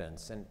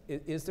evidence. And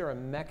is there a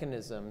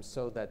mechanism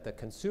so that the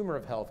consumer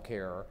of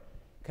healthcare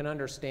can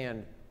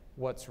understand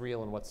what's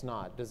real and what's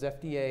not? Does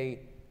FDA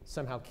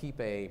somehow keep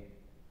a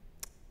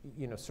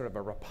sort of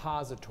a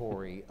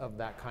repository of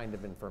that kind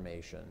of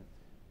information?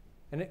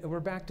 And we're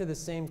back to the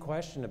same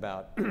question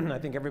about, I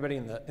think everybody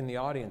in the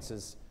audience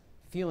is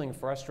feeling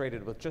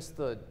frustrated with just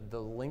the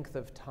length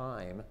of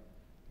time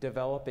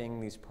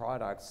developing these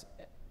products,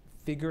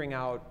 figuring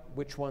out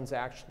which ones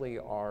actually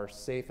are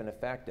safe and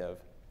effective,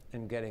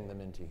 and getting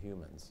them into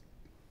humans.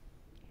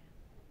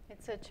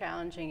 It's a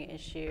challenging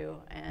issue,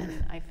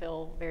 and I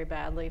feel very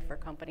badly for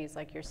companies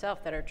like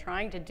yourself that are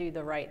trying to do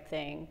the right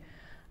thing,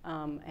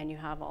 and you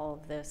have all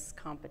of this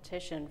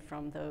competition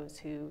from those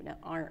who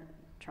aren't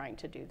trying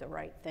to do the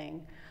right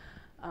thing.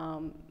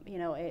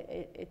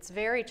 It's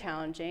very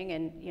challenging,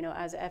 and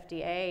as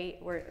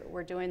FDA,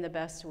 we're doing the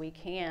best we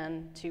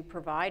can to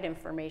provide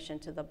information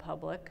to the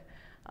public.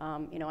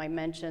 I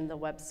mentioned the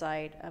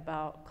website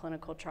about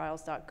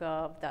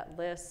clinicaltrials.gov that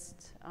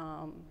lists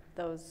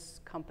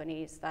those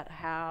companies that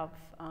have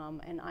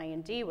an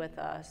IND with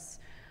us,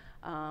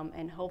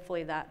 and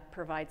hopefully that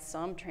provides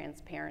some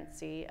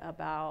transparency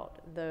about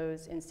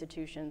those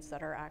institutions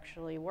that are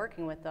actually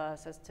working with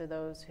us as to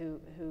those who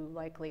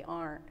likely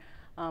aren't.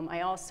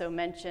 I also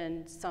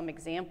mentioned some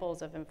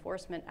examples of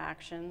enforcement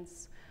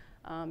actions.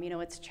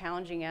 It's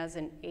challenging as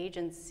an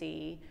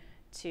agency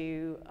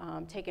to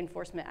take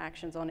enforcement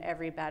actions on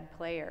every bad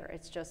player.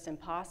 It's just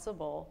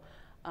impossible.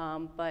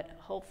 But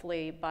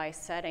hopefully by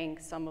setting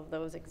some of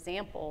those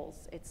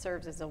examples, it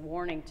serves as a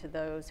warning to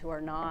those who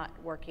are not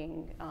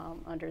working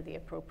under the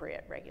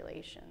appropriate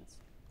regulations.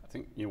 I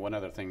think one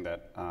other thing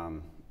that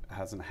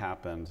hasn't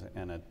happened,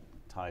 and it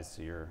ties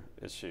to your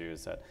issue,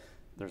 is that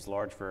there's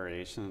large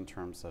variation in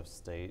terms of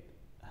state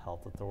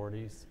health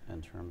authorities,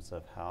 in terms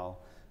of how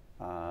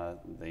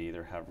they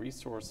either have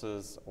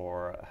resources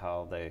or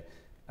how they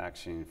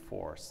actually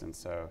enforce. And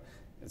so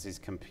it's these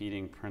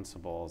competing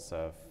principles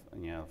of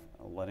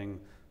letting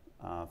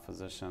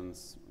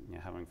physicians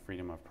having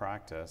freedom of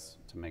practice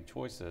to make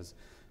choices,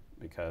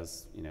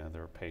 because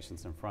there are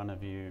patients in front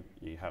of you.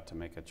 You have to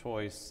make a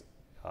choice.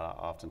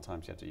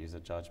 Oftentimes you have to use a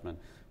judgment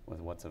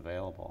with what's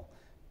available,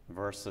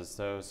 versus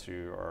those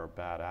who are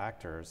bad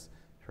actors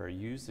who are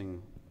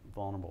using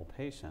vulnerable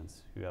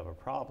patients who have a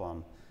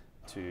problem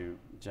to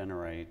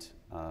generate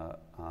a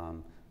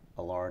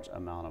large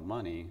amount of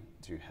money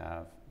to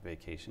have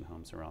vacation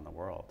homes around the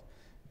world.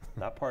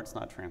 That part's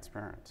not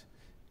transparent.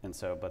 And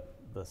so, but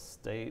the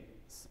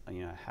states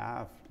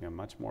have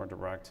much more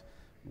direct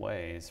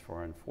ways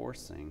for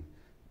enforcing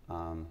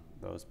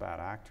those bad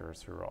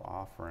actors who are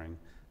offering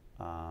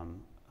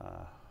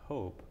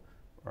hope,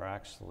 or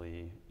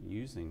actually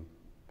using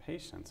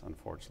patients,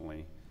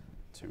 unfortunately,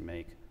 to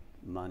make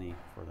money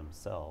for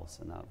themselves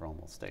in that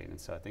vulnerable state. And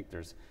so I think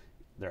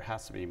there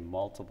has to be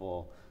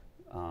multiple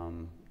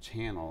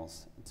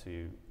channels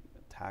to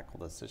tackle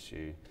this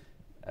issue.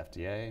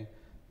 FDA,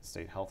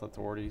 state health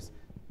authorities.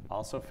 I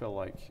also feel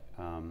like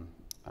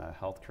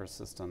healthcare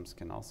systems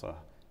can also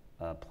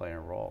play a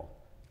role.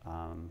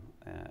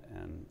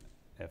 And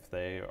if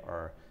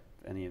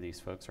any of these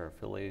folks are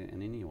affiliated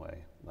in any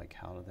way, like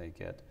how do they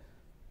get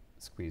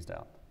squeezed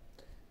out?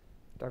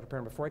 Dr.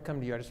 Perrin, before I come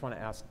to you, I just want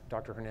to ask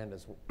Dr.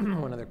 Hernandez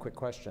one other quick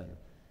question.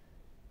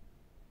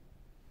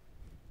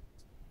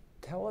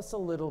 Tell us a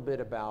little bit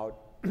about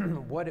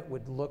what it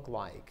would look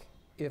like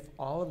if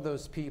all of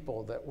those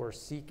people that were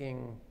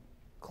seeking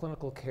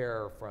clinical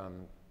care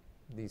from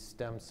these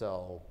stem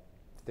cell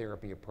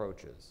therapy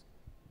approaches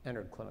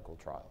entered clinical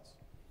trials.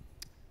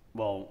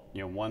 Well,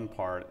 one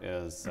part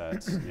is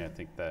that I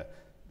think that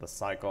the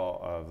cycle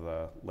of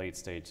the late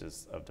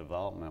stages of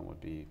development would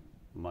be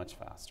much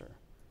faster.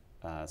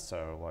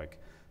 So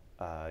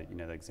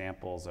the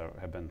examples that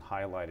have been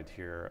highlighted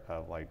here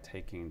of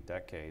taking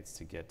decades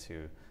to get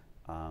to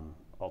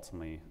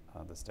ultimately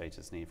the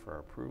stages need for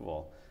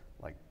approval,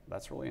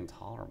 that's really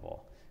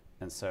intolerable.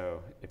 And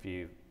so if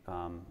you,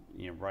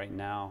 right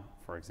now,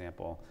 for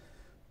example,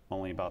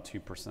 only about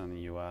 2% in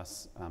the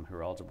US who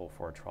are eligible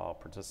for a trial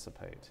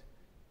participate.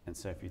 And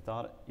so if you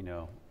thought,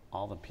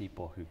 all the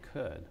people who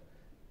could,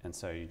 and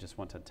so you just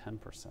went to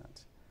 10%,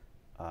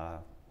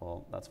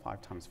 well, that's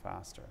 5 times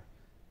faster.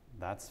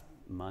 That's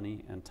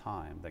money and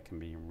time that can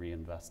be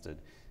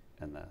reinvested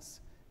in this.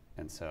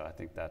 And so I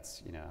think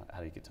that's, how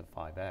do you get to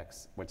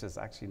 5x, which is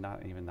actually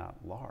not even that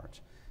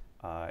large.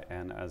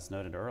 And as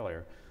noted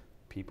earlier,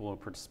 people who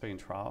participate in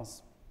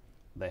trials,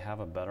 they have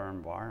a better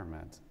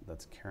environment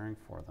that's caring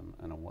for them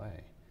in a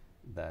way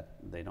that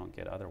they don't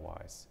get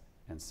otherwise.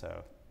 And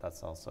so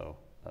that's also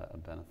a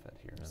benefit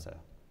here. Yeah. So,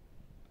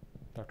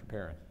 Dr.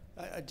 Perrin.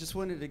 I just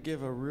wanted to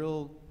give a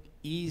real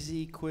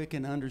easy, quick,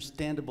 and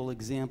understandable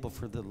example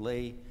for the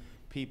lay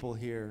people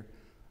here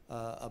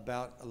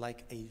about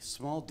a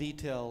small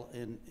detail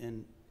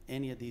in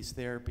any of these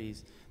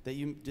therapies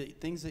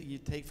things that you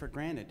take for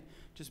granted.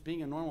 Just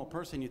being a normal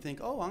person, you think,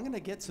 oh, I'm going to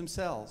get some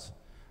cells.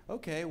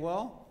 Okay,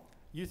 well,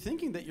 you're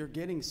thinking that you're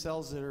getting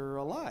cells that are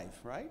alive,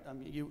 right? I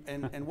mean,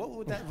 and what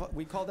would that,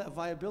 we call that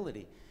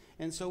viability.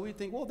 And so we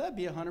think, well, that'd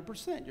be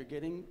 100%. You're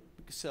getting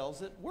cells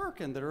that work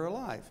and that are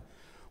alive.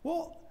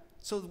 Well,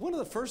 so one of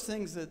the first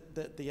things that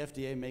the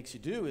FDA makes you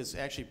do is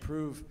actually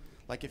prove,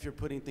 if you're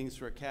putting things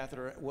through a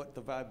catheter, what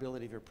the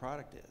viability of your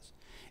product is.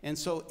 And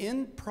so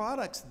in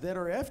products that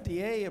are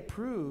FDA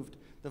approved,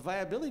 the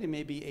viability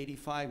may be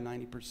 85,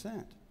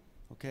 90%,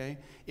 okay?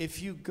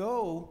 If you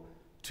go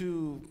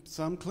to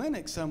some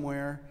clinic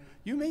somewhere,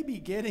 you may be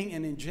getting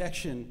an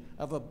injection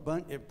of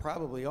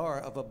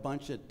of a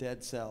bunch of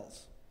dead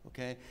cells,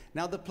 okay?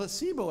 Now the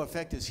placebo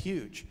effect is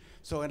huge.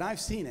 So, and I've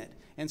seen it.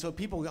 And so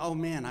people go, oh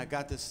man, I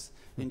got this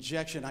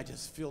injection, I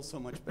just feel so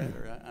much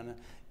better.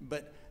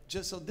 But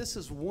just so this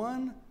is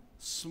one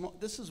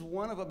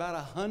of about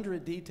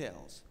 100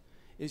 details.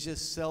 It's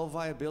just cell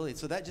viability.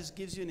 So that just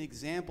gives you an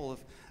example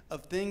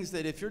of things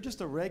that if you're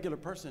just a regular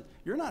person,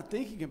 you're not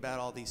thinking about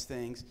all these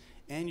things,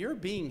 and you're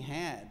being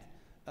had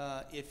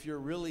if you're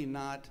really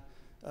not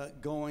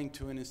going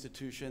to an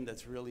institution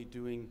that's really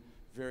doing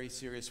very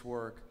serious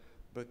work,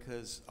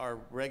 because our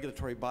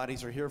regulatory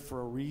bodies are here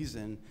for a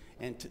reason,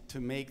 and to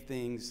make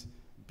things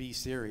be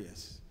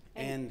serious.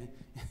 And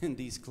in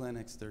these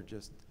clinics, they're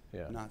just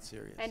not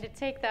serious. And to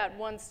take that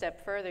one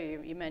step further,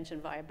 you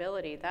mentioned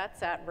viability.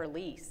 That's at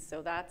release.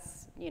 So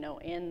that's,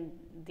 in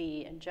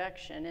the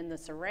injection, in the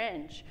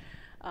syringe.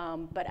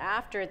 But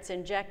after it's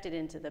injected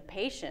into the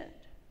patient,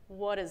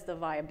 what is the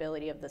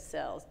viability of the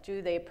cells?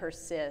 Do they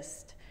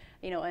persist?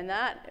 And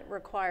that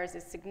requires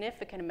a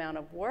significant amount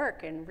of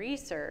work and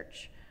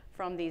research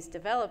from these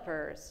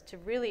developers to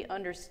really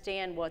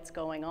understand what's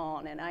going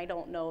on. And I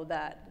don't know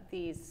that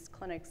these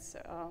clinics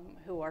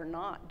who are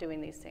not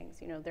doing these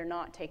things, they're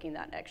not taking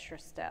that extra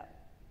step.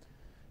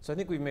 So I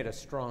think we've made a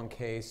strong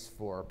case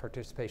for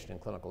participation in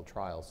clinical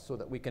trials so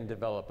that we can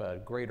develop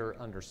a greater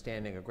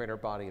understanding, a greater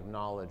body of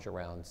knowledge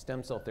around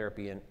stem cell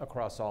therapy and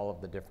across all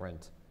of the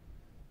different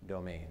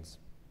domains.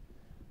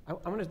 I'm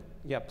going to,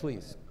 yeah,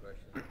 please.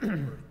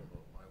 Question. First of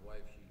all, my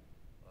wife, she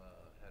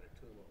had a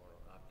tumor on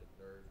her optic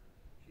nerve.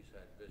 She's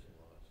had vision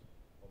loss,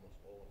 almost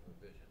all of her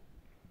vision.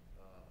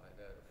 I've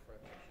had a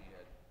friend, she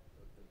had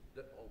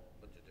a whole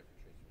bunch of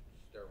different treatments,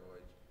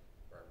 steroids,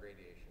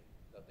 radiation.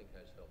 Nothing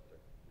has helped her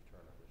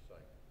return of her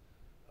sight.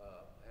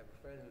 I have a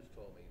friend who's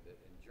told me that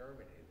in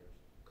Germany, there's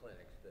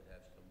clinics that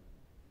have some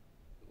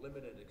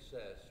limited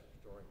access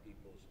restoring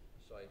people's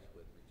sights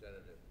with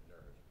regenerative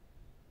nerves.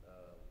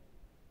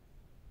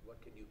 What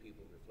can you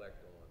people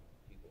reflect on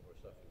people who are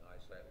suffering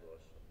eyesight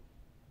loss from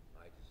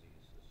eye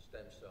disease? The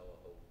stem cell, I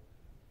hope,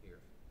 here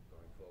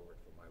going forward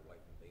for my wife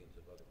and millions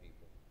of other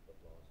people who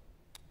have lost.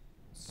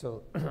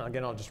 So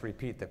again, I'll just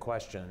repeat the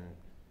question.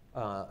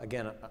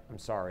 Again, I'm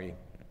sorry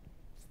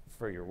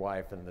for your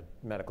wife and the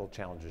medical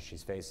challenges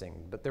she's facing,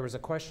 but there was a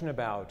question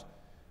about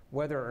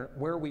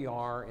where we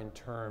are in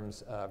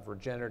terms of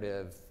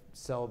regenerative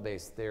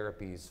cell-based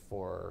therapies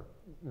for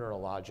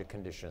neurologic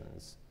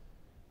conditions,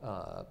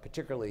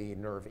 particularly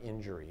nerve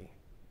injury.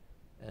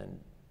 And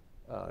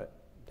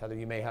Heather,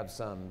 you may have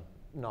some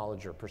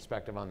knowledge or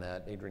perspective on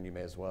that. Adrian, you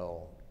may as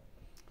well.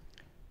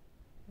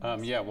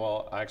 Yeah,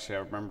 well, actually, I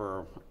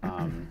remember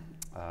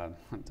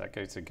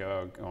decades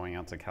ago going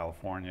out to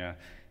California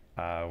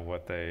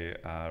with a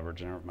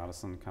regenerative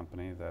medicine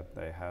company that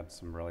they had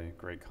some really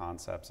great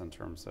concepts in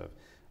terms of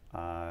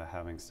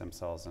having stem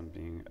cells and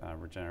being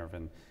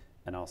regenerative,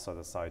 and also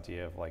this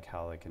idea of like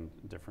how they can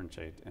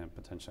differentiate and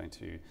potentially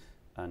to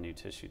new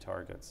tissue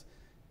targets.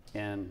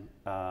 And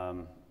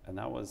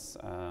that was,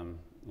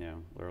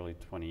 literally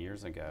 20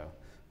 years ago.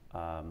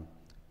 And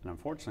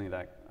unfortunately,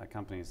 that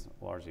company's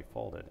largely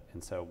folded.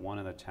 And so one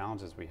of the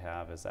challenges we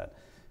have is that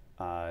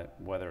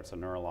whether it's a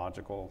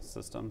neurological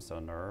system, so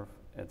nerve,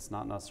 it's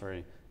not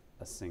necessarily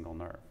a single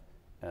nerve.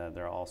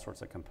 There are all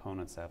sorts of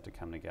components that have to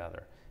come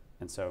together.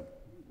 And so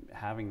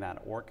having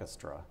that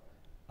orchestra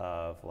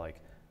of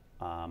like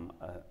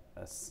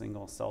a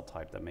single cell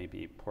type that may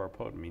be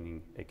pluripotent,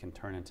 meaning it can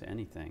turn into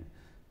anything,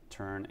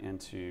 turn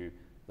into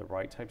the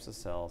right types of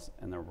cells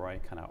and the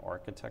right kind of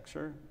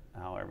architecture,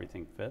 how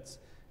everything fits,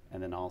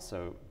 and then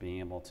also being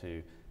able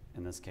to,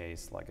 in this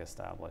case, like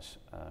establish,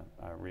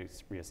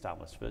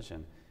 reestablish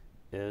vision,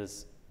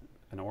 is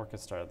an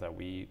orchestra that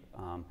we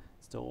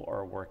still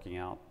are working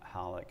out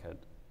how that could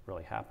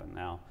really happen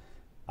now.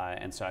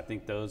 And so I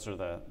think those are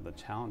the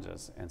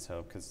challenges. And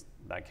so, because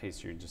that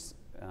case you just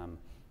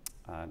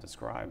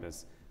described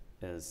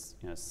is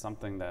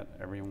something that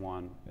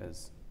everyone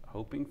is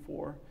hoping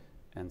for,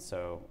 and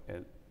so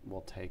it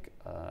will take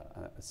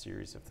a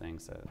series of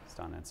things that's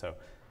done. And so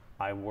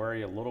I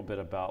worry a little bit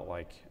about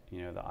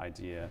the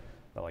idea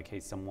that hey,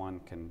 someone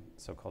can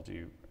so-called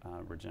do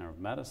regenerative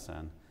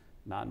medicine,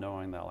 not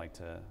knowing that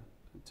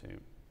to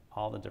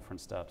all the different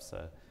steps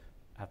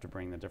have to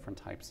bring the different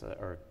types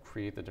or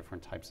create the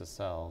different types of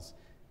cells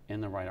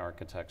in the right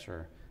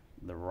architecture,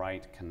 the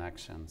right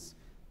connections.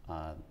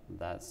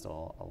 That's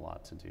still a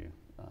lot to do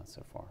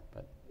so far.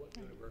 But what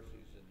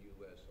universities in the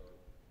U.S.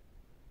 would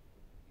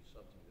be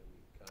something that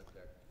we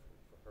contact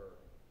for her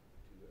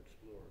to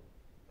explore?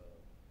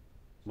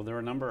 Well, there are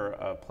a number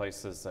of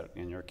places that,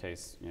 in your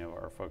case,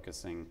 are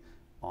focusing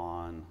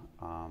on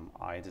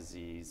eye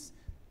disease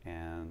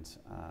and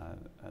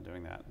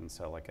doing that. And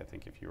so, I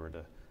think if you were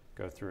to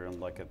go through and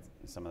look at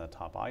some of the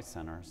top eye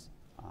centers,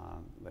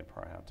 they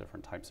probably have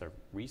different types of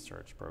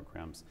research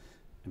programs.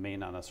 It may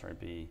not necessarily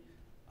be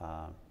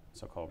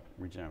so-called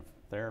regenerative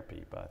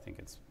therapy, but I think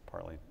it's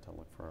partly to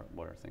look for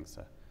what are things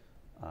to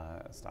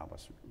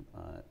establish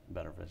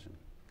better vision.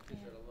 Is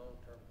there a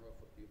long-term growth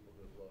for people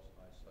who have lost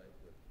eyesight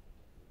with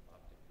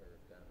optic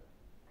nerve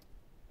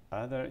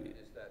damage?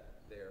 Is that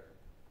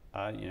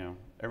there?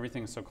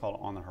 Everything's so-called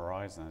on the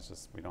horizon. It's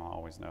just we don't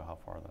always know how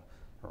far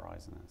the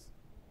horizon is.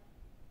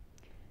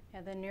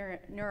 Yeah, the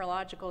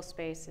neurological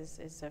space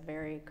is a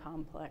very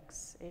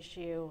complex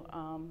issue.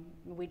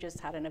 We just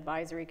had an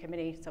advisory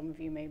committee, some of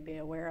you may be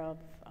aware of,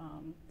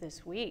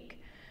 this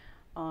week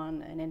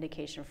on an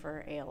indication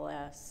for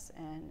ALS,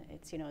 and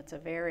it's a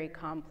very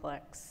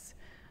complex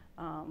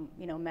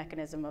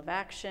mechanism of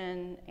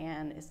action,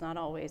 and it's not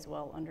always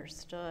well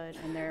understood.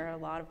 And there are a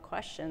lot of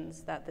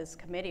questions that this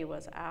committee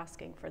was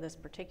asking for this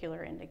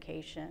particular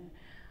indication.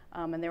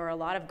 And there were a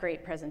lot of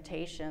great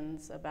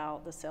presentations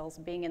about the cells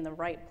being in the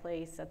right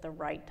place at the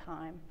right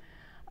time.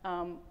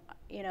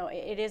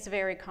 It is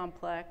very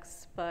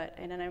complex,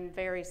 and I'm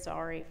very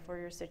sorry for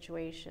your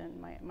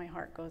situation. My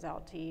heart goes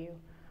out to you.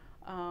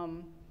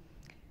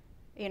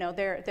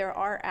 There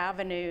are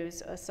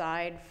avenues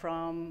aside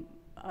from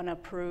an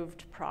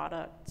approved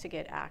product to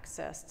get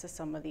access to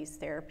some of these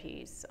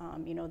therapies.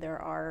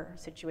 There are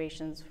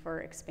situations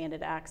for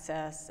expanded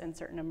access and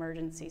certain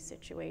emergency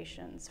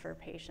situations for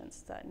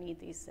patients that need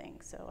these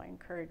things. So I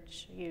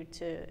encourage you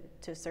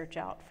to search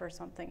out for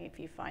something if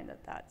you find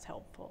that that's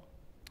helpful.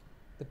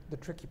 The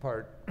tricky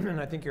part,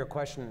 and I think your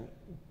question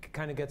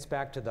kind of gets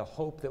back to the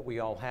hope that we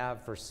all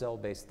have for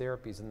cell-based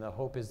therapies, and the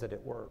hope is that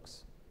it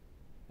works.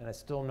 And I'm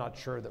still not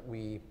sure that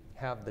we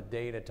have the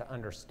data to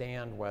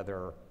understand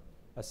whether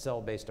a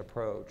cell-based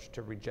approach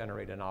to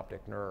regenerate an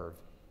optic nerve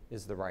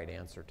is the right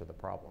answer to the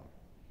problem.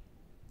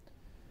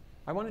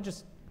 I want to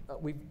just,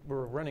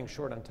 we're running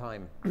short on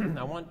time.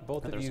 I want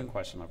both of you. There's a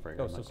question over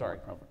here. Oh, so sorry.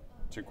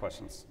 Two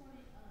questions.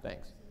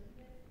 Thanks.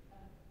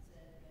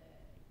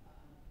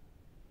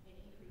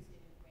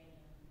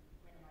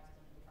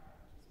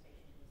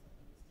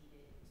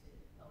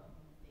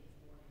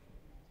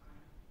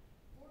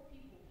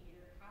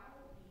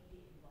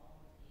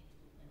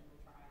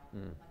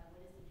 Like,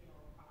 what is the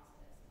general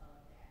process of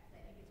that? 'Cause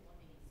I think it's one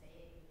thing to say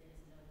it, but then it's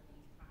another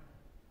thing to kind of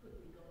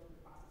quickly go through the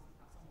process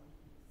of how someone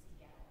can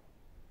seek out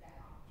that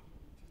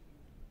opportunity to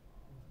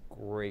be involved.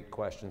 Great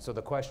question. So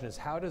the question is,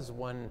 how does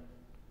one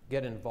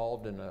get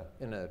involved in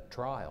a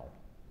trial?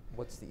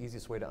 What's the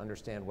easiest way to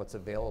understand what's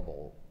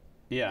available?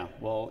 Yeah,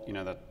 well,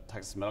 the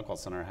Texas Medical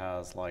Center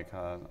has like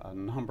a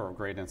number of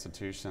great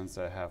institutions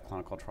that have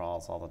clinical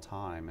trials all the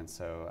time. And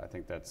so I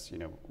think that's,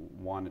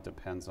 one, it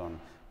depends on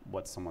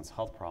what someone's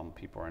health problem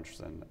people are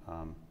interested in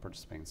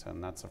participating. So,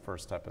 and that's the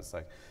first step is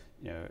like,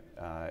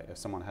 if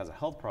someone has a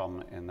health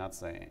problem and that's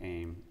the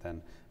aim,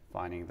 then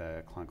finding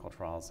the clinical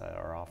trials that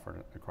are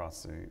offered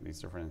across these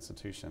different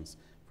institutions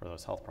for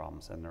those health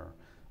problems. And there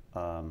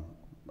are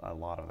a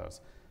lot of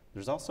those.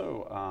 There's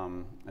also,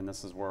 and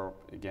this is where,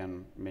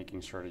 again,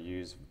 making sure to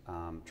use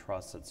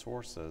trusted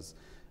sources.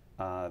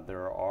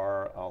 There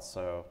are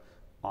also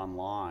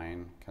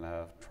online kind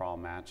of trial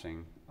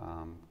matching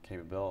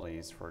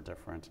capabilities for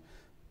different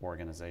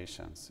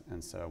organizations.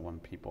 And so when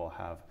people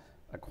have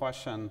a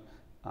question,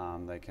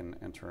 they can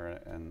enter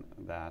in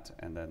that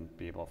and then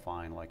be able to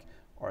find, like,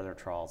 are there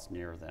trials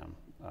near them,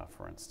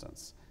 for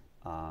instance.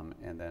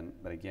 And then,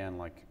 but again,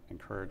 like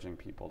encouraging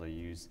people to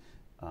use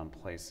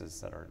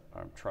places that are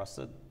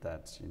trusted,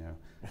 that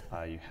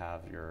you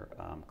have your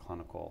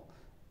clinical,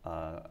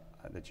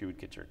 that you would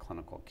get your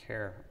clinical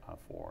care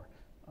for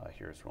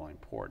here is really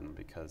important,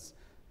 because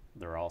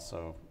there are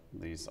also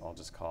these, I'll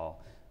just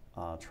call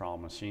trial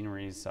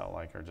machineries that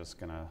are just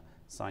going to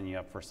sign you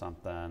up for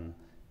something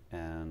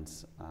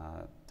and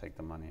take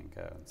the money and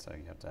go. And so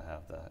you have to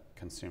have the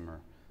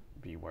consumer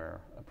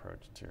beware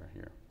approach to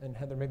here. And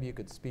Heather, maybe you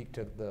could speak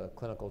to the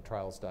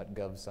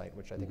clinicaltrials.gov site,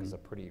 which I think is a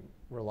pretty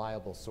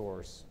reliable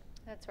source.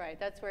 That's right.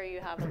 That's where you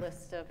have a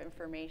list of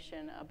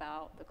information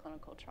about the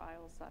clinical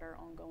trials that are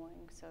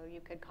ongoing. So you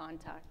could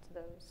contact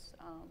those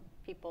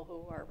people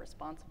who are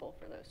responsible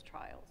for those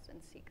trials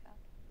and seek that.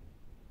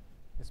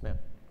 Yes, ma'am.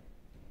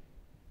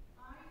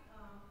 I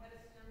had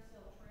a stem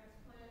cell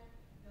transplant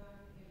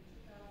done in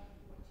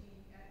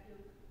 2014 at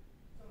Duke.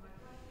 So my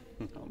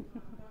question to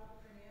Dr.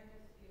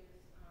 Fernandez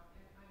is,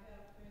 and I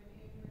have been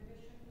in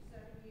remission for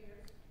 7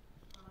 years.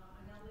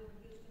 I now live in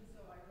Houston,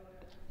 so I go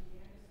to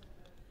MD Anderson.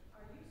 But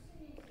are you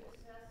seeing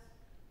success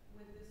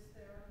with this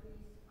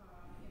therapies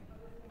in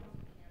other forms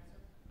of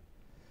cancer?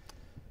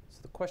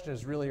 So the question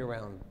is really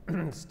around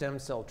stem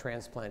cell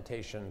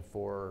transplantation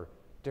for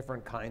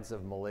different kinds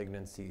of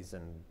malignancies,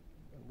 and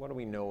what do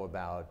we know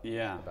about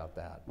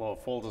that? Well,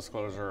 full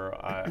disclosure,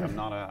 I'm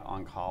not an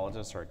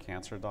oncologist or a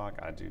cancer doc.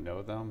 I do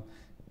know them,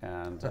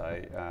 and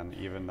and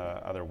even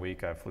the other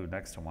week I flew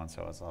next to one,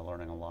 so I was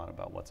learning a lot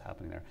about what's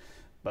happening there.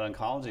 But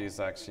oncology is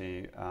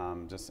actually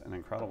just an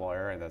incredible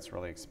area that's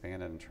really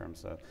expanded in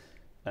terms of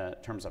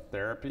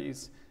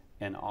therapies,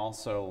 and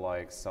also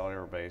like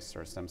cellular-based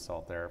or stem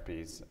cell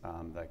therapies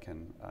that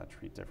can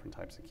treat different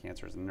types of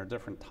cancers, and there are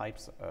different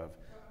types of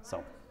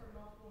cell.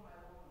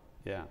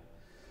 Yeah.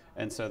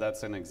 And so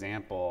that's an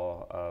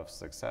example of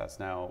success.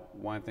 Now,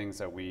 one of the things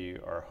that we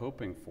are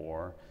hoping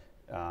for,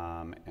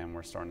 and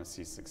we're starting to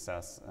see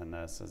success in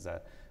this, is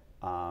that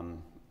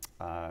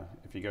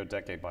if you go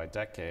decade by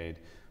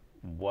decade,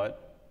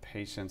 what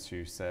patients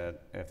who said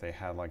if they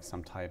had like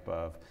some type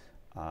of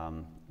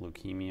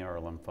leukemia or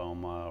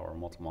lymphoma or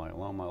multiple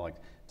myeloma, like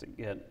to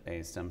get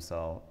a stem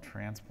cell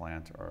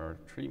transplant or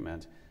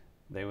treatment,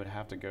 they would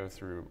have to go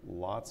through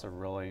lots of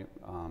really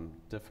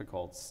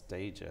difficult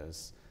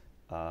stages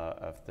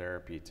of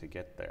therapy to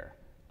get there,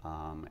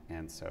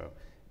 and so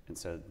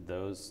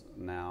those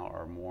now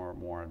are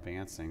more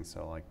advancing.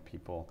 So like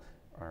people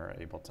are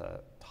able to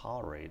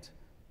tolerate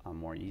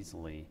more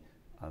easily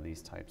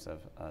these types of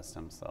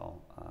stem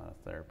cell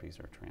therapies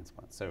or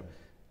transplants. So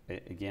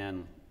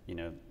again,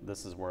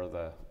 this is where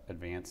the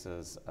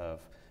advances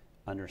of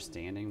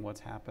understanding what's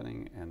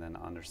happening and then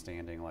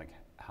understanding like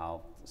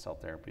how cell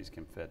therapies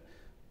can fit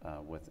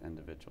with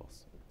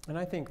individuals. And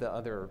I think the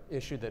other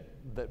issue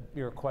that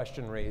your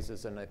question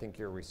raises, and I think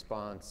your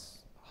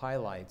response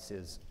highlights,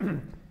 is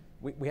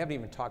we haven't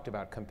even talked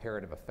about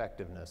comparative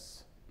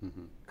effectiveness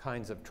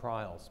kinds of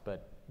trials,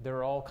 but there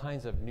are all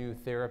kinds of new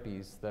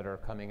therapies that are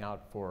coming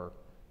out for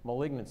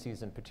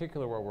malignancies in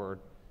particular, where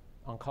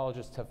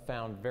oncologists have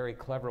found very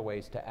clever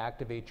ways to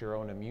activate your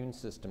own immune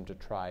system to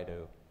try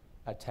to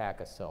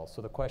attack a cell.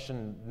 So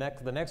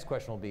the next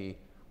question will be,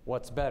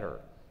 what's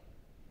better,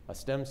 a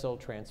stem cell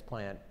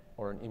transplant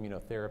or an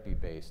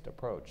immunotherapy-based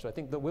approach? So I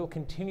think that we'll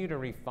continue to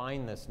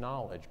refine this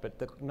knowledge, but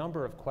the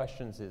number of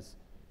questions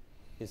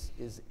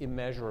is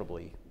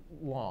immeasurably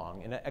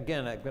long. And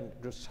again, I'm going to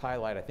just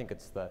highlight, I think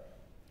it's the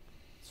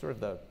sort of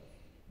the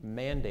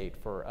mandate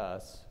for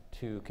us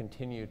to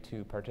continue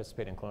to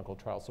participate in clinical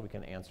trials so we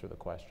can answer the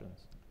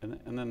questions.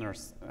 And then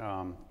there's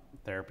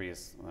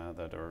therapies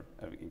that are,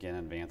 again,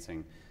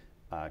 advancing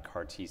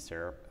CAR T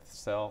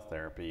cell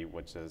therapy,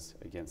 which is,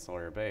 again,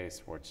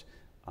 cellular-based, which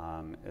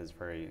is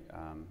very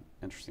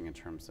interesting in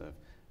terms of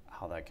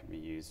how that can be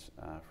used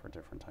for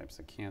different types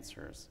of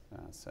cancers.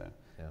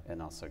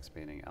 And also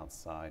expanding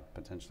outside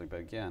potentially. But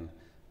again,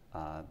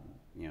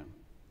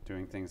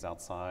 doing things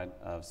outside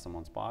of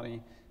someone's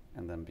body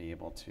and then be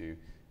able to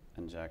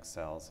inject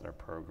cells that are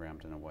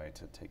programmed in a way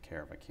to take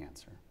care of a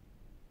cancer.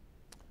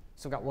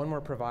 So I've got one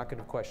more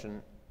provocative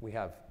question. We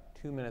have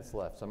 2 minutes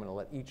left, so I'm going to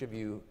let each of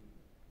you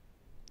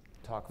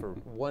talk for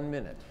 1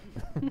 minute.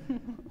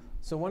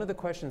 So one of the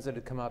questions that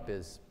had come up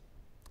is,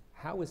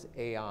 how is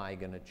AI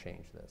going to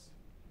change this?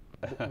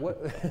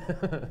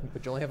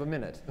 But you only have a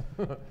minute.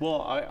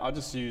 Well, I'll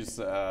just use,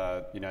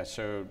 I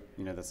showed,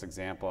 this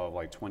example of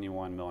like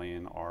 21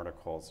 million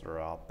articles that are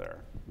out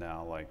there.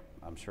 Now, like,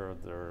 I'm sure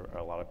there are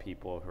a lot of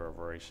people who are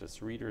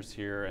voracious readers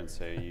here, and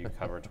so you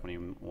cover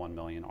 21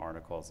 million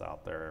articles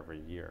out there every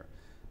year.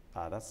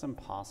 That's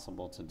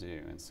impossible to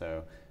do. And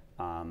so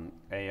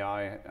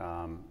AI,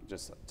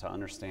 just to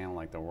understand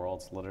like the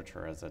world's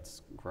literature as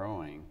it's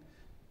growing,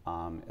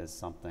 is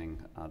something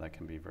that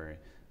can be very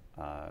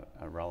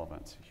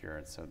relevant here.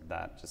 And so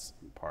that just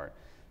part.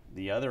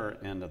 The other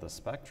end of the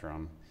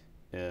spectrum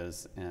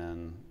is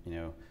in,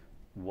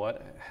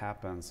 what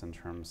happens in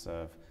terms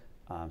of,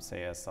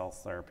 say, as cell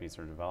therapies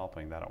are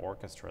developing, that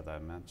orchestra that I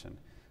mentioned.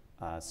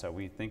 So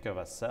we think of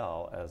a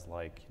cell as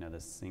like,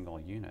 this single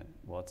unit.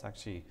 Well, it's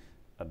actually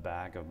a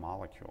bag of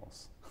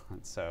molecules.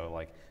 And so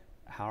like,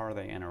 how are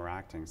they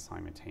interacting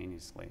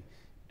simultaneously?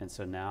 And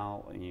so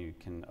now you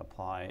can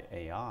apply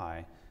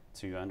AI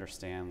to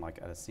understand, like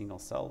at a single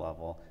cell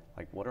level,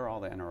 like what are all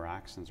the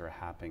interactions that are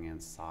happening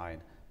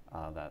inside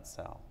that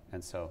cell.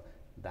 And so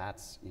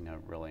that's,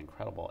 really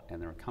incredible.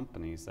 And there are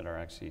companies that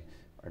are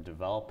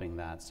developing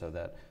that so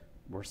that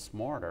we're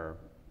smarter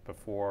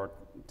before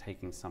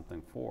taking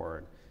something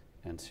forward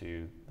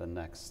into the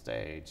next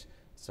stage.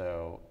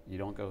 So you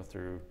don't go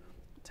through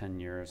 10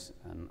 years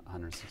and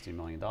 $160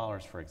 million,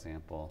 for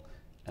example,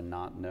 and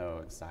not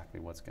know exactly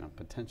what's going to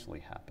potentially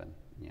happen,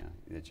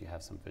 that you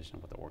have some vision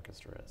of what the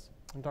orchestra is.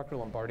 And Dr.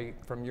 Lombardi,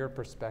 from your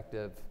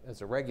perspective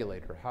as a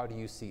regulator, how do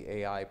you see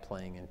AI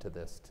playing into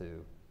this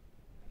to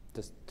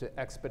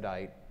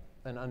expedite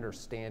an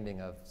understanding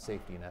of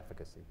safety and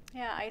efficacy?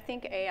 Yeah, I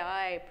think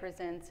AI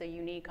presents a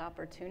unique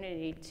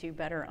opportunity to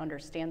better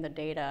understand the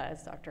data,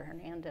 as Dr.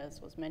 Hernandez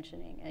was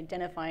mentioning,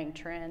 identifying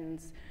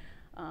trends,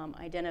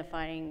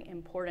 identifying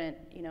important,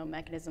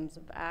 mechanisms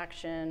of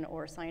action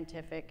or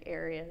scientific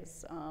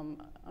areas,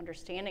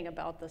 understanding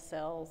about the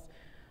cells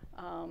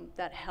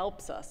that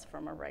helps us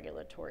from a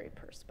regulatory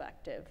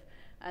perspective.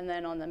 And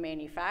then on the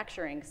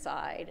manufacturing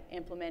side,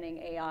 implementing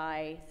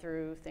AI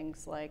through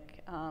things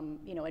like,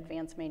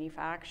 advanced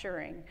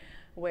manufacturing,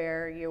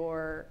 where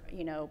you're,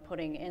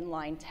 putting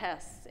inline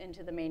tests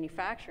into the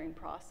manufacturing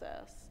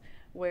process,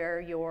 where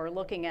you're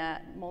looking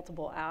at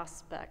multiple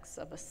aspects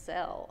of a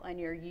cell and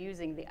you're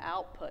using the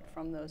output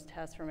from those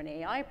tests from an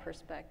AI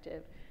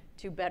perspective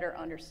to better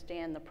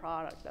understand the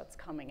product that's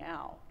coming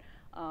out.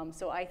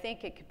 So I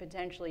think it could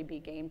potentially be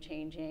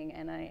game-changing,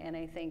 and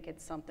I think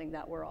it's something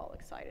that we're all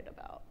excited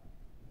about.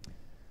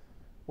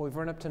 Well, we've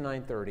run up to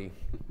 9:30.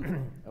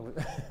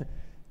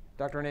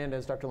 Dr.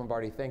 Hernandez, Dr.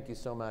 Lombardi, thank you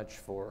so much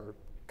for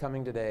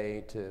coming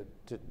today to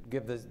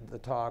give the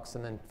talks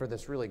and then for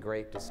this really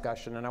great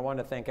discussion. And I want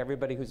to thank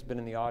everybody who's been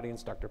in the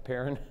audience. Dr.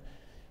 Perrin,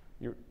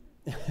 you're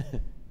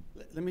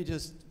Let me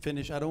just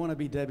finish. I don't want to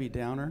be Debbie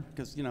Downer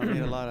because, I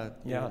made a lot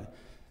of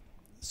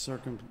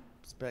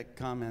circumspect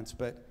comments,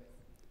 but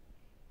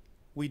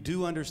we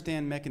do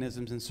understand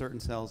mechanisms in certain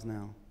cells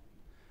now.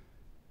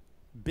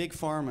 Big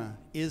Pharma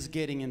is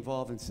getting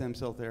involved in stem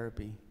cell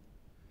therapy.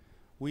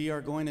 We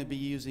are going to be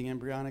using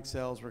embryonic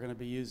cells. We're going to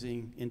be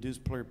using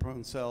induced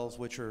pluripotent cells,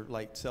 which are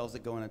like cells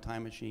that go in a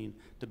time machine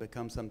to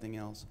become something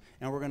else.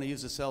 And we're going to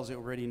use the cells that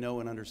we already know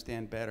and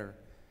understand better.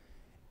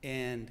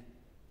 And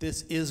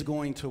this is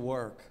going to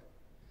work.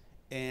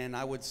 And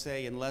I would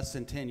say in less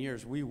than 10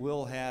 years, we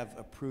will have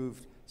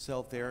approved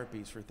cell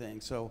therapies for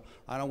things. So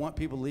I don't want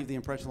people to leave the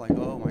impression like,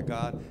 oh my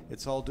God,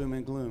 it's all doom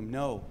and gloom.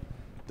 No,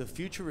 the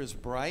future is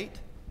bright,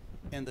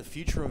 and the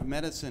future of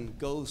medicine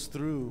goes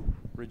through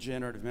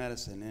regenerative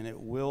medicine, and it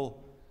will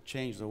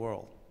change the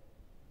world.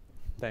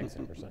 Thanks,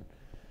 Emerson.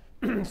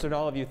 So to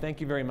all of you,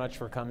 thank you very much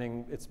for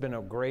coming. It's been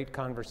a great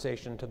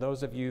conversation. To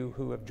those of you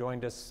who have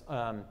joined us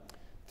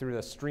through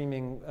the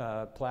streaming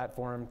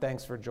platform,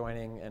 thanks for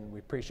joining, and we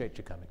appreciate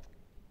you coming.